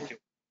 Thank you.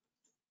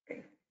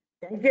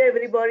 Thank you,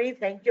 everybody.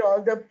 Thank you,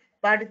 all the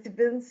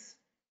participants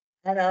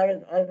and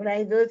our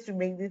organizers to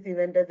make this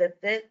event a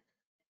success.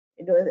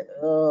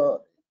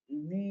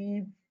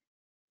 We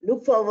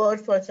look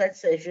forward for such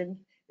session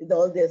with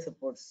all their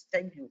supports.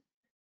 Thank you.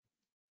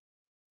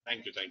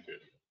 Thank you. Thank you.